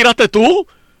cañona la tiraste tú,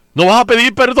 ¿no vas a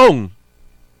pedir perdón?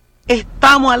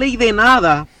 Estamos a ley de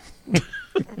nada.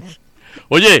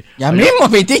 Oye. Ya mismo,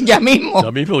 Vitín, ya mismo.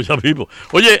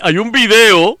 Oye, hay un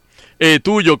video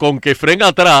tuyo con Kefren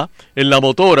atrás en la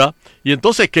motora y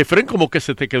entonces Kefren como que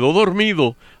se te quedó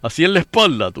dormido así en la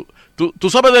espalda. ¿Tú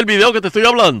sabes del video que te estoy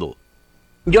hablando?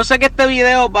 Yo sé que este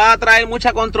video va a traer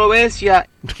mucha controversia.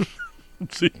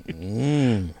 Sí.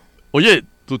 Oye,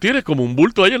 tú tienes como un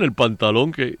bulto ahí en el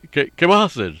pantalón. ¿Qué vas a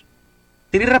hacer?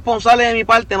 Ser irresponsable de mi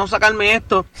parte no sacarme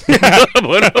esto.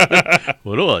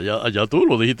 bueno, allá tú,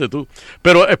 lo dijiste tú.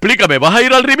 Pero explícame, ¿vas a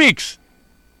ir al remix?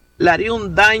 Le haría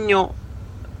un daño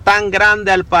tan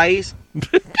grande al país.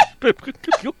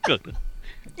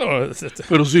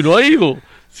 Pero si no ha ido,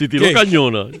 si tiró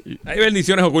cañona. Hay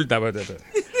bendiciones ocultas.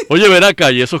 Oye, ven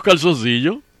acá, ¿y esos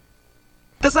calzoncillos?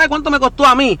 ¿Usted sabe cuánto me costó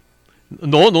a mí?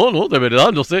 No, de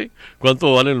verdad, no sé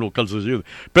cuánto valen los calzoncillos.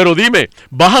 Pero dime,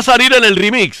 ¿vas a salir en el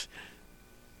remix?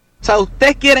 O sea,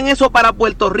 ¿ustedes quieren eso para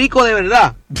Puerto Rico de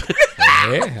verdad?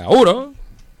 Seguro.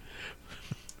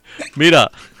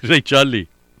 Mira, Ray Charlie,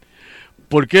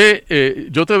 ¿por qué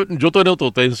yo te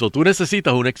noto tenso? Tú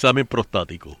necesitas un examen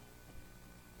prostático.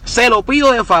 Se lo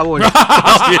pido de favor.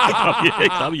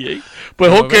 Está bien.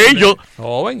 Pues ok,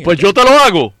 yo te lo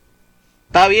hago.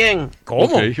 Está bien.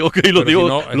 ¿Cómo? Ok, lo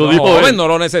dijo él. No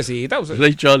lo necesita.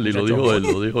 Ray Charlie, lo dijo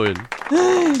él.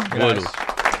 Bueno.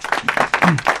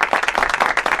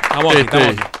 Vamos aquí.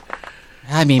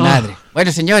 Ay, mi madre.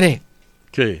 Bueno, señores.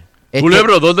 ¿Qué?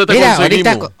 Culebro, ¿dónde te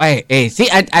conseguimos?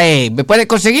 Me puede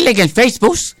conseguir en el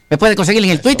Facebook, me puede conseguir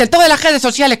en el Twitter, todas las redes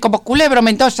sociales como Culebro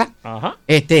Mendoza. Ajá.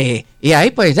 Y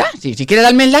ahí pues ya, si quiere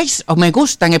darme likes o me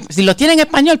gustan, si lo tiene en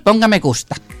español, ponga me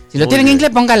gusta. Si lo tiene en inglés,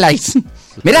 ponga likes.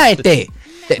 Mira,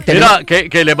 mira,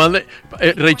 que le mande,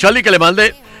 Ray Charlie,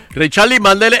 Ray Charlie,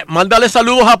 mándale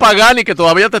saludos a Pagani, que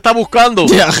todavía te está buscando.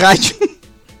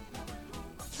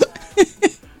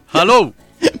 Hello.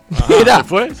 Mira. ¿Se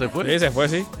fue? Sí, se fue,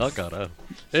 sí. Ah, carajo.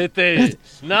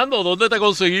 Nando, ¿dónde te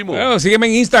conseguimos? Bueno, sígueme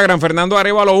en Instagram, Fernando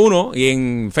Arévalo 1, y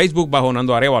en Facebook bajo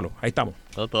Nando Arévalo. Ahí estamos.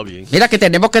 Está bien. Mira que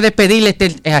tenemos que despedirle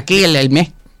aquí el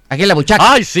mes, aquí en la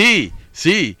buchaca. ¡Ay, sí!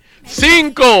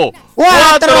 5,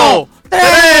 4,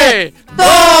 3,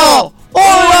 2, 1.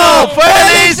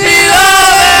 ¡Felicidades!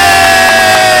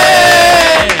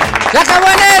 ¡La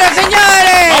cabonera,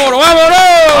 señores!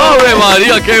 ¡Vámonos! ¡Ave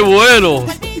María, qué bueno!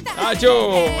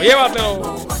 ¡Nacho,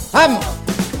 llévatelo! ¡Vamos!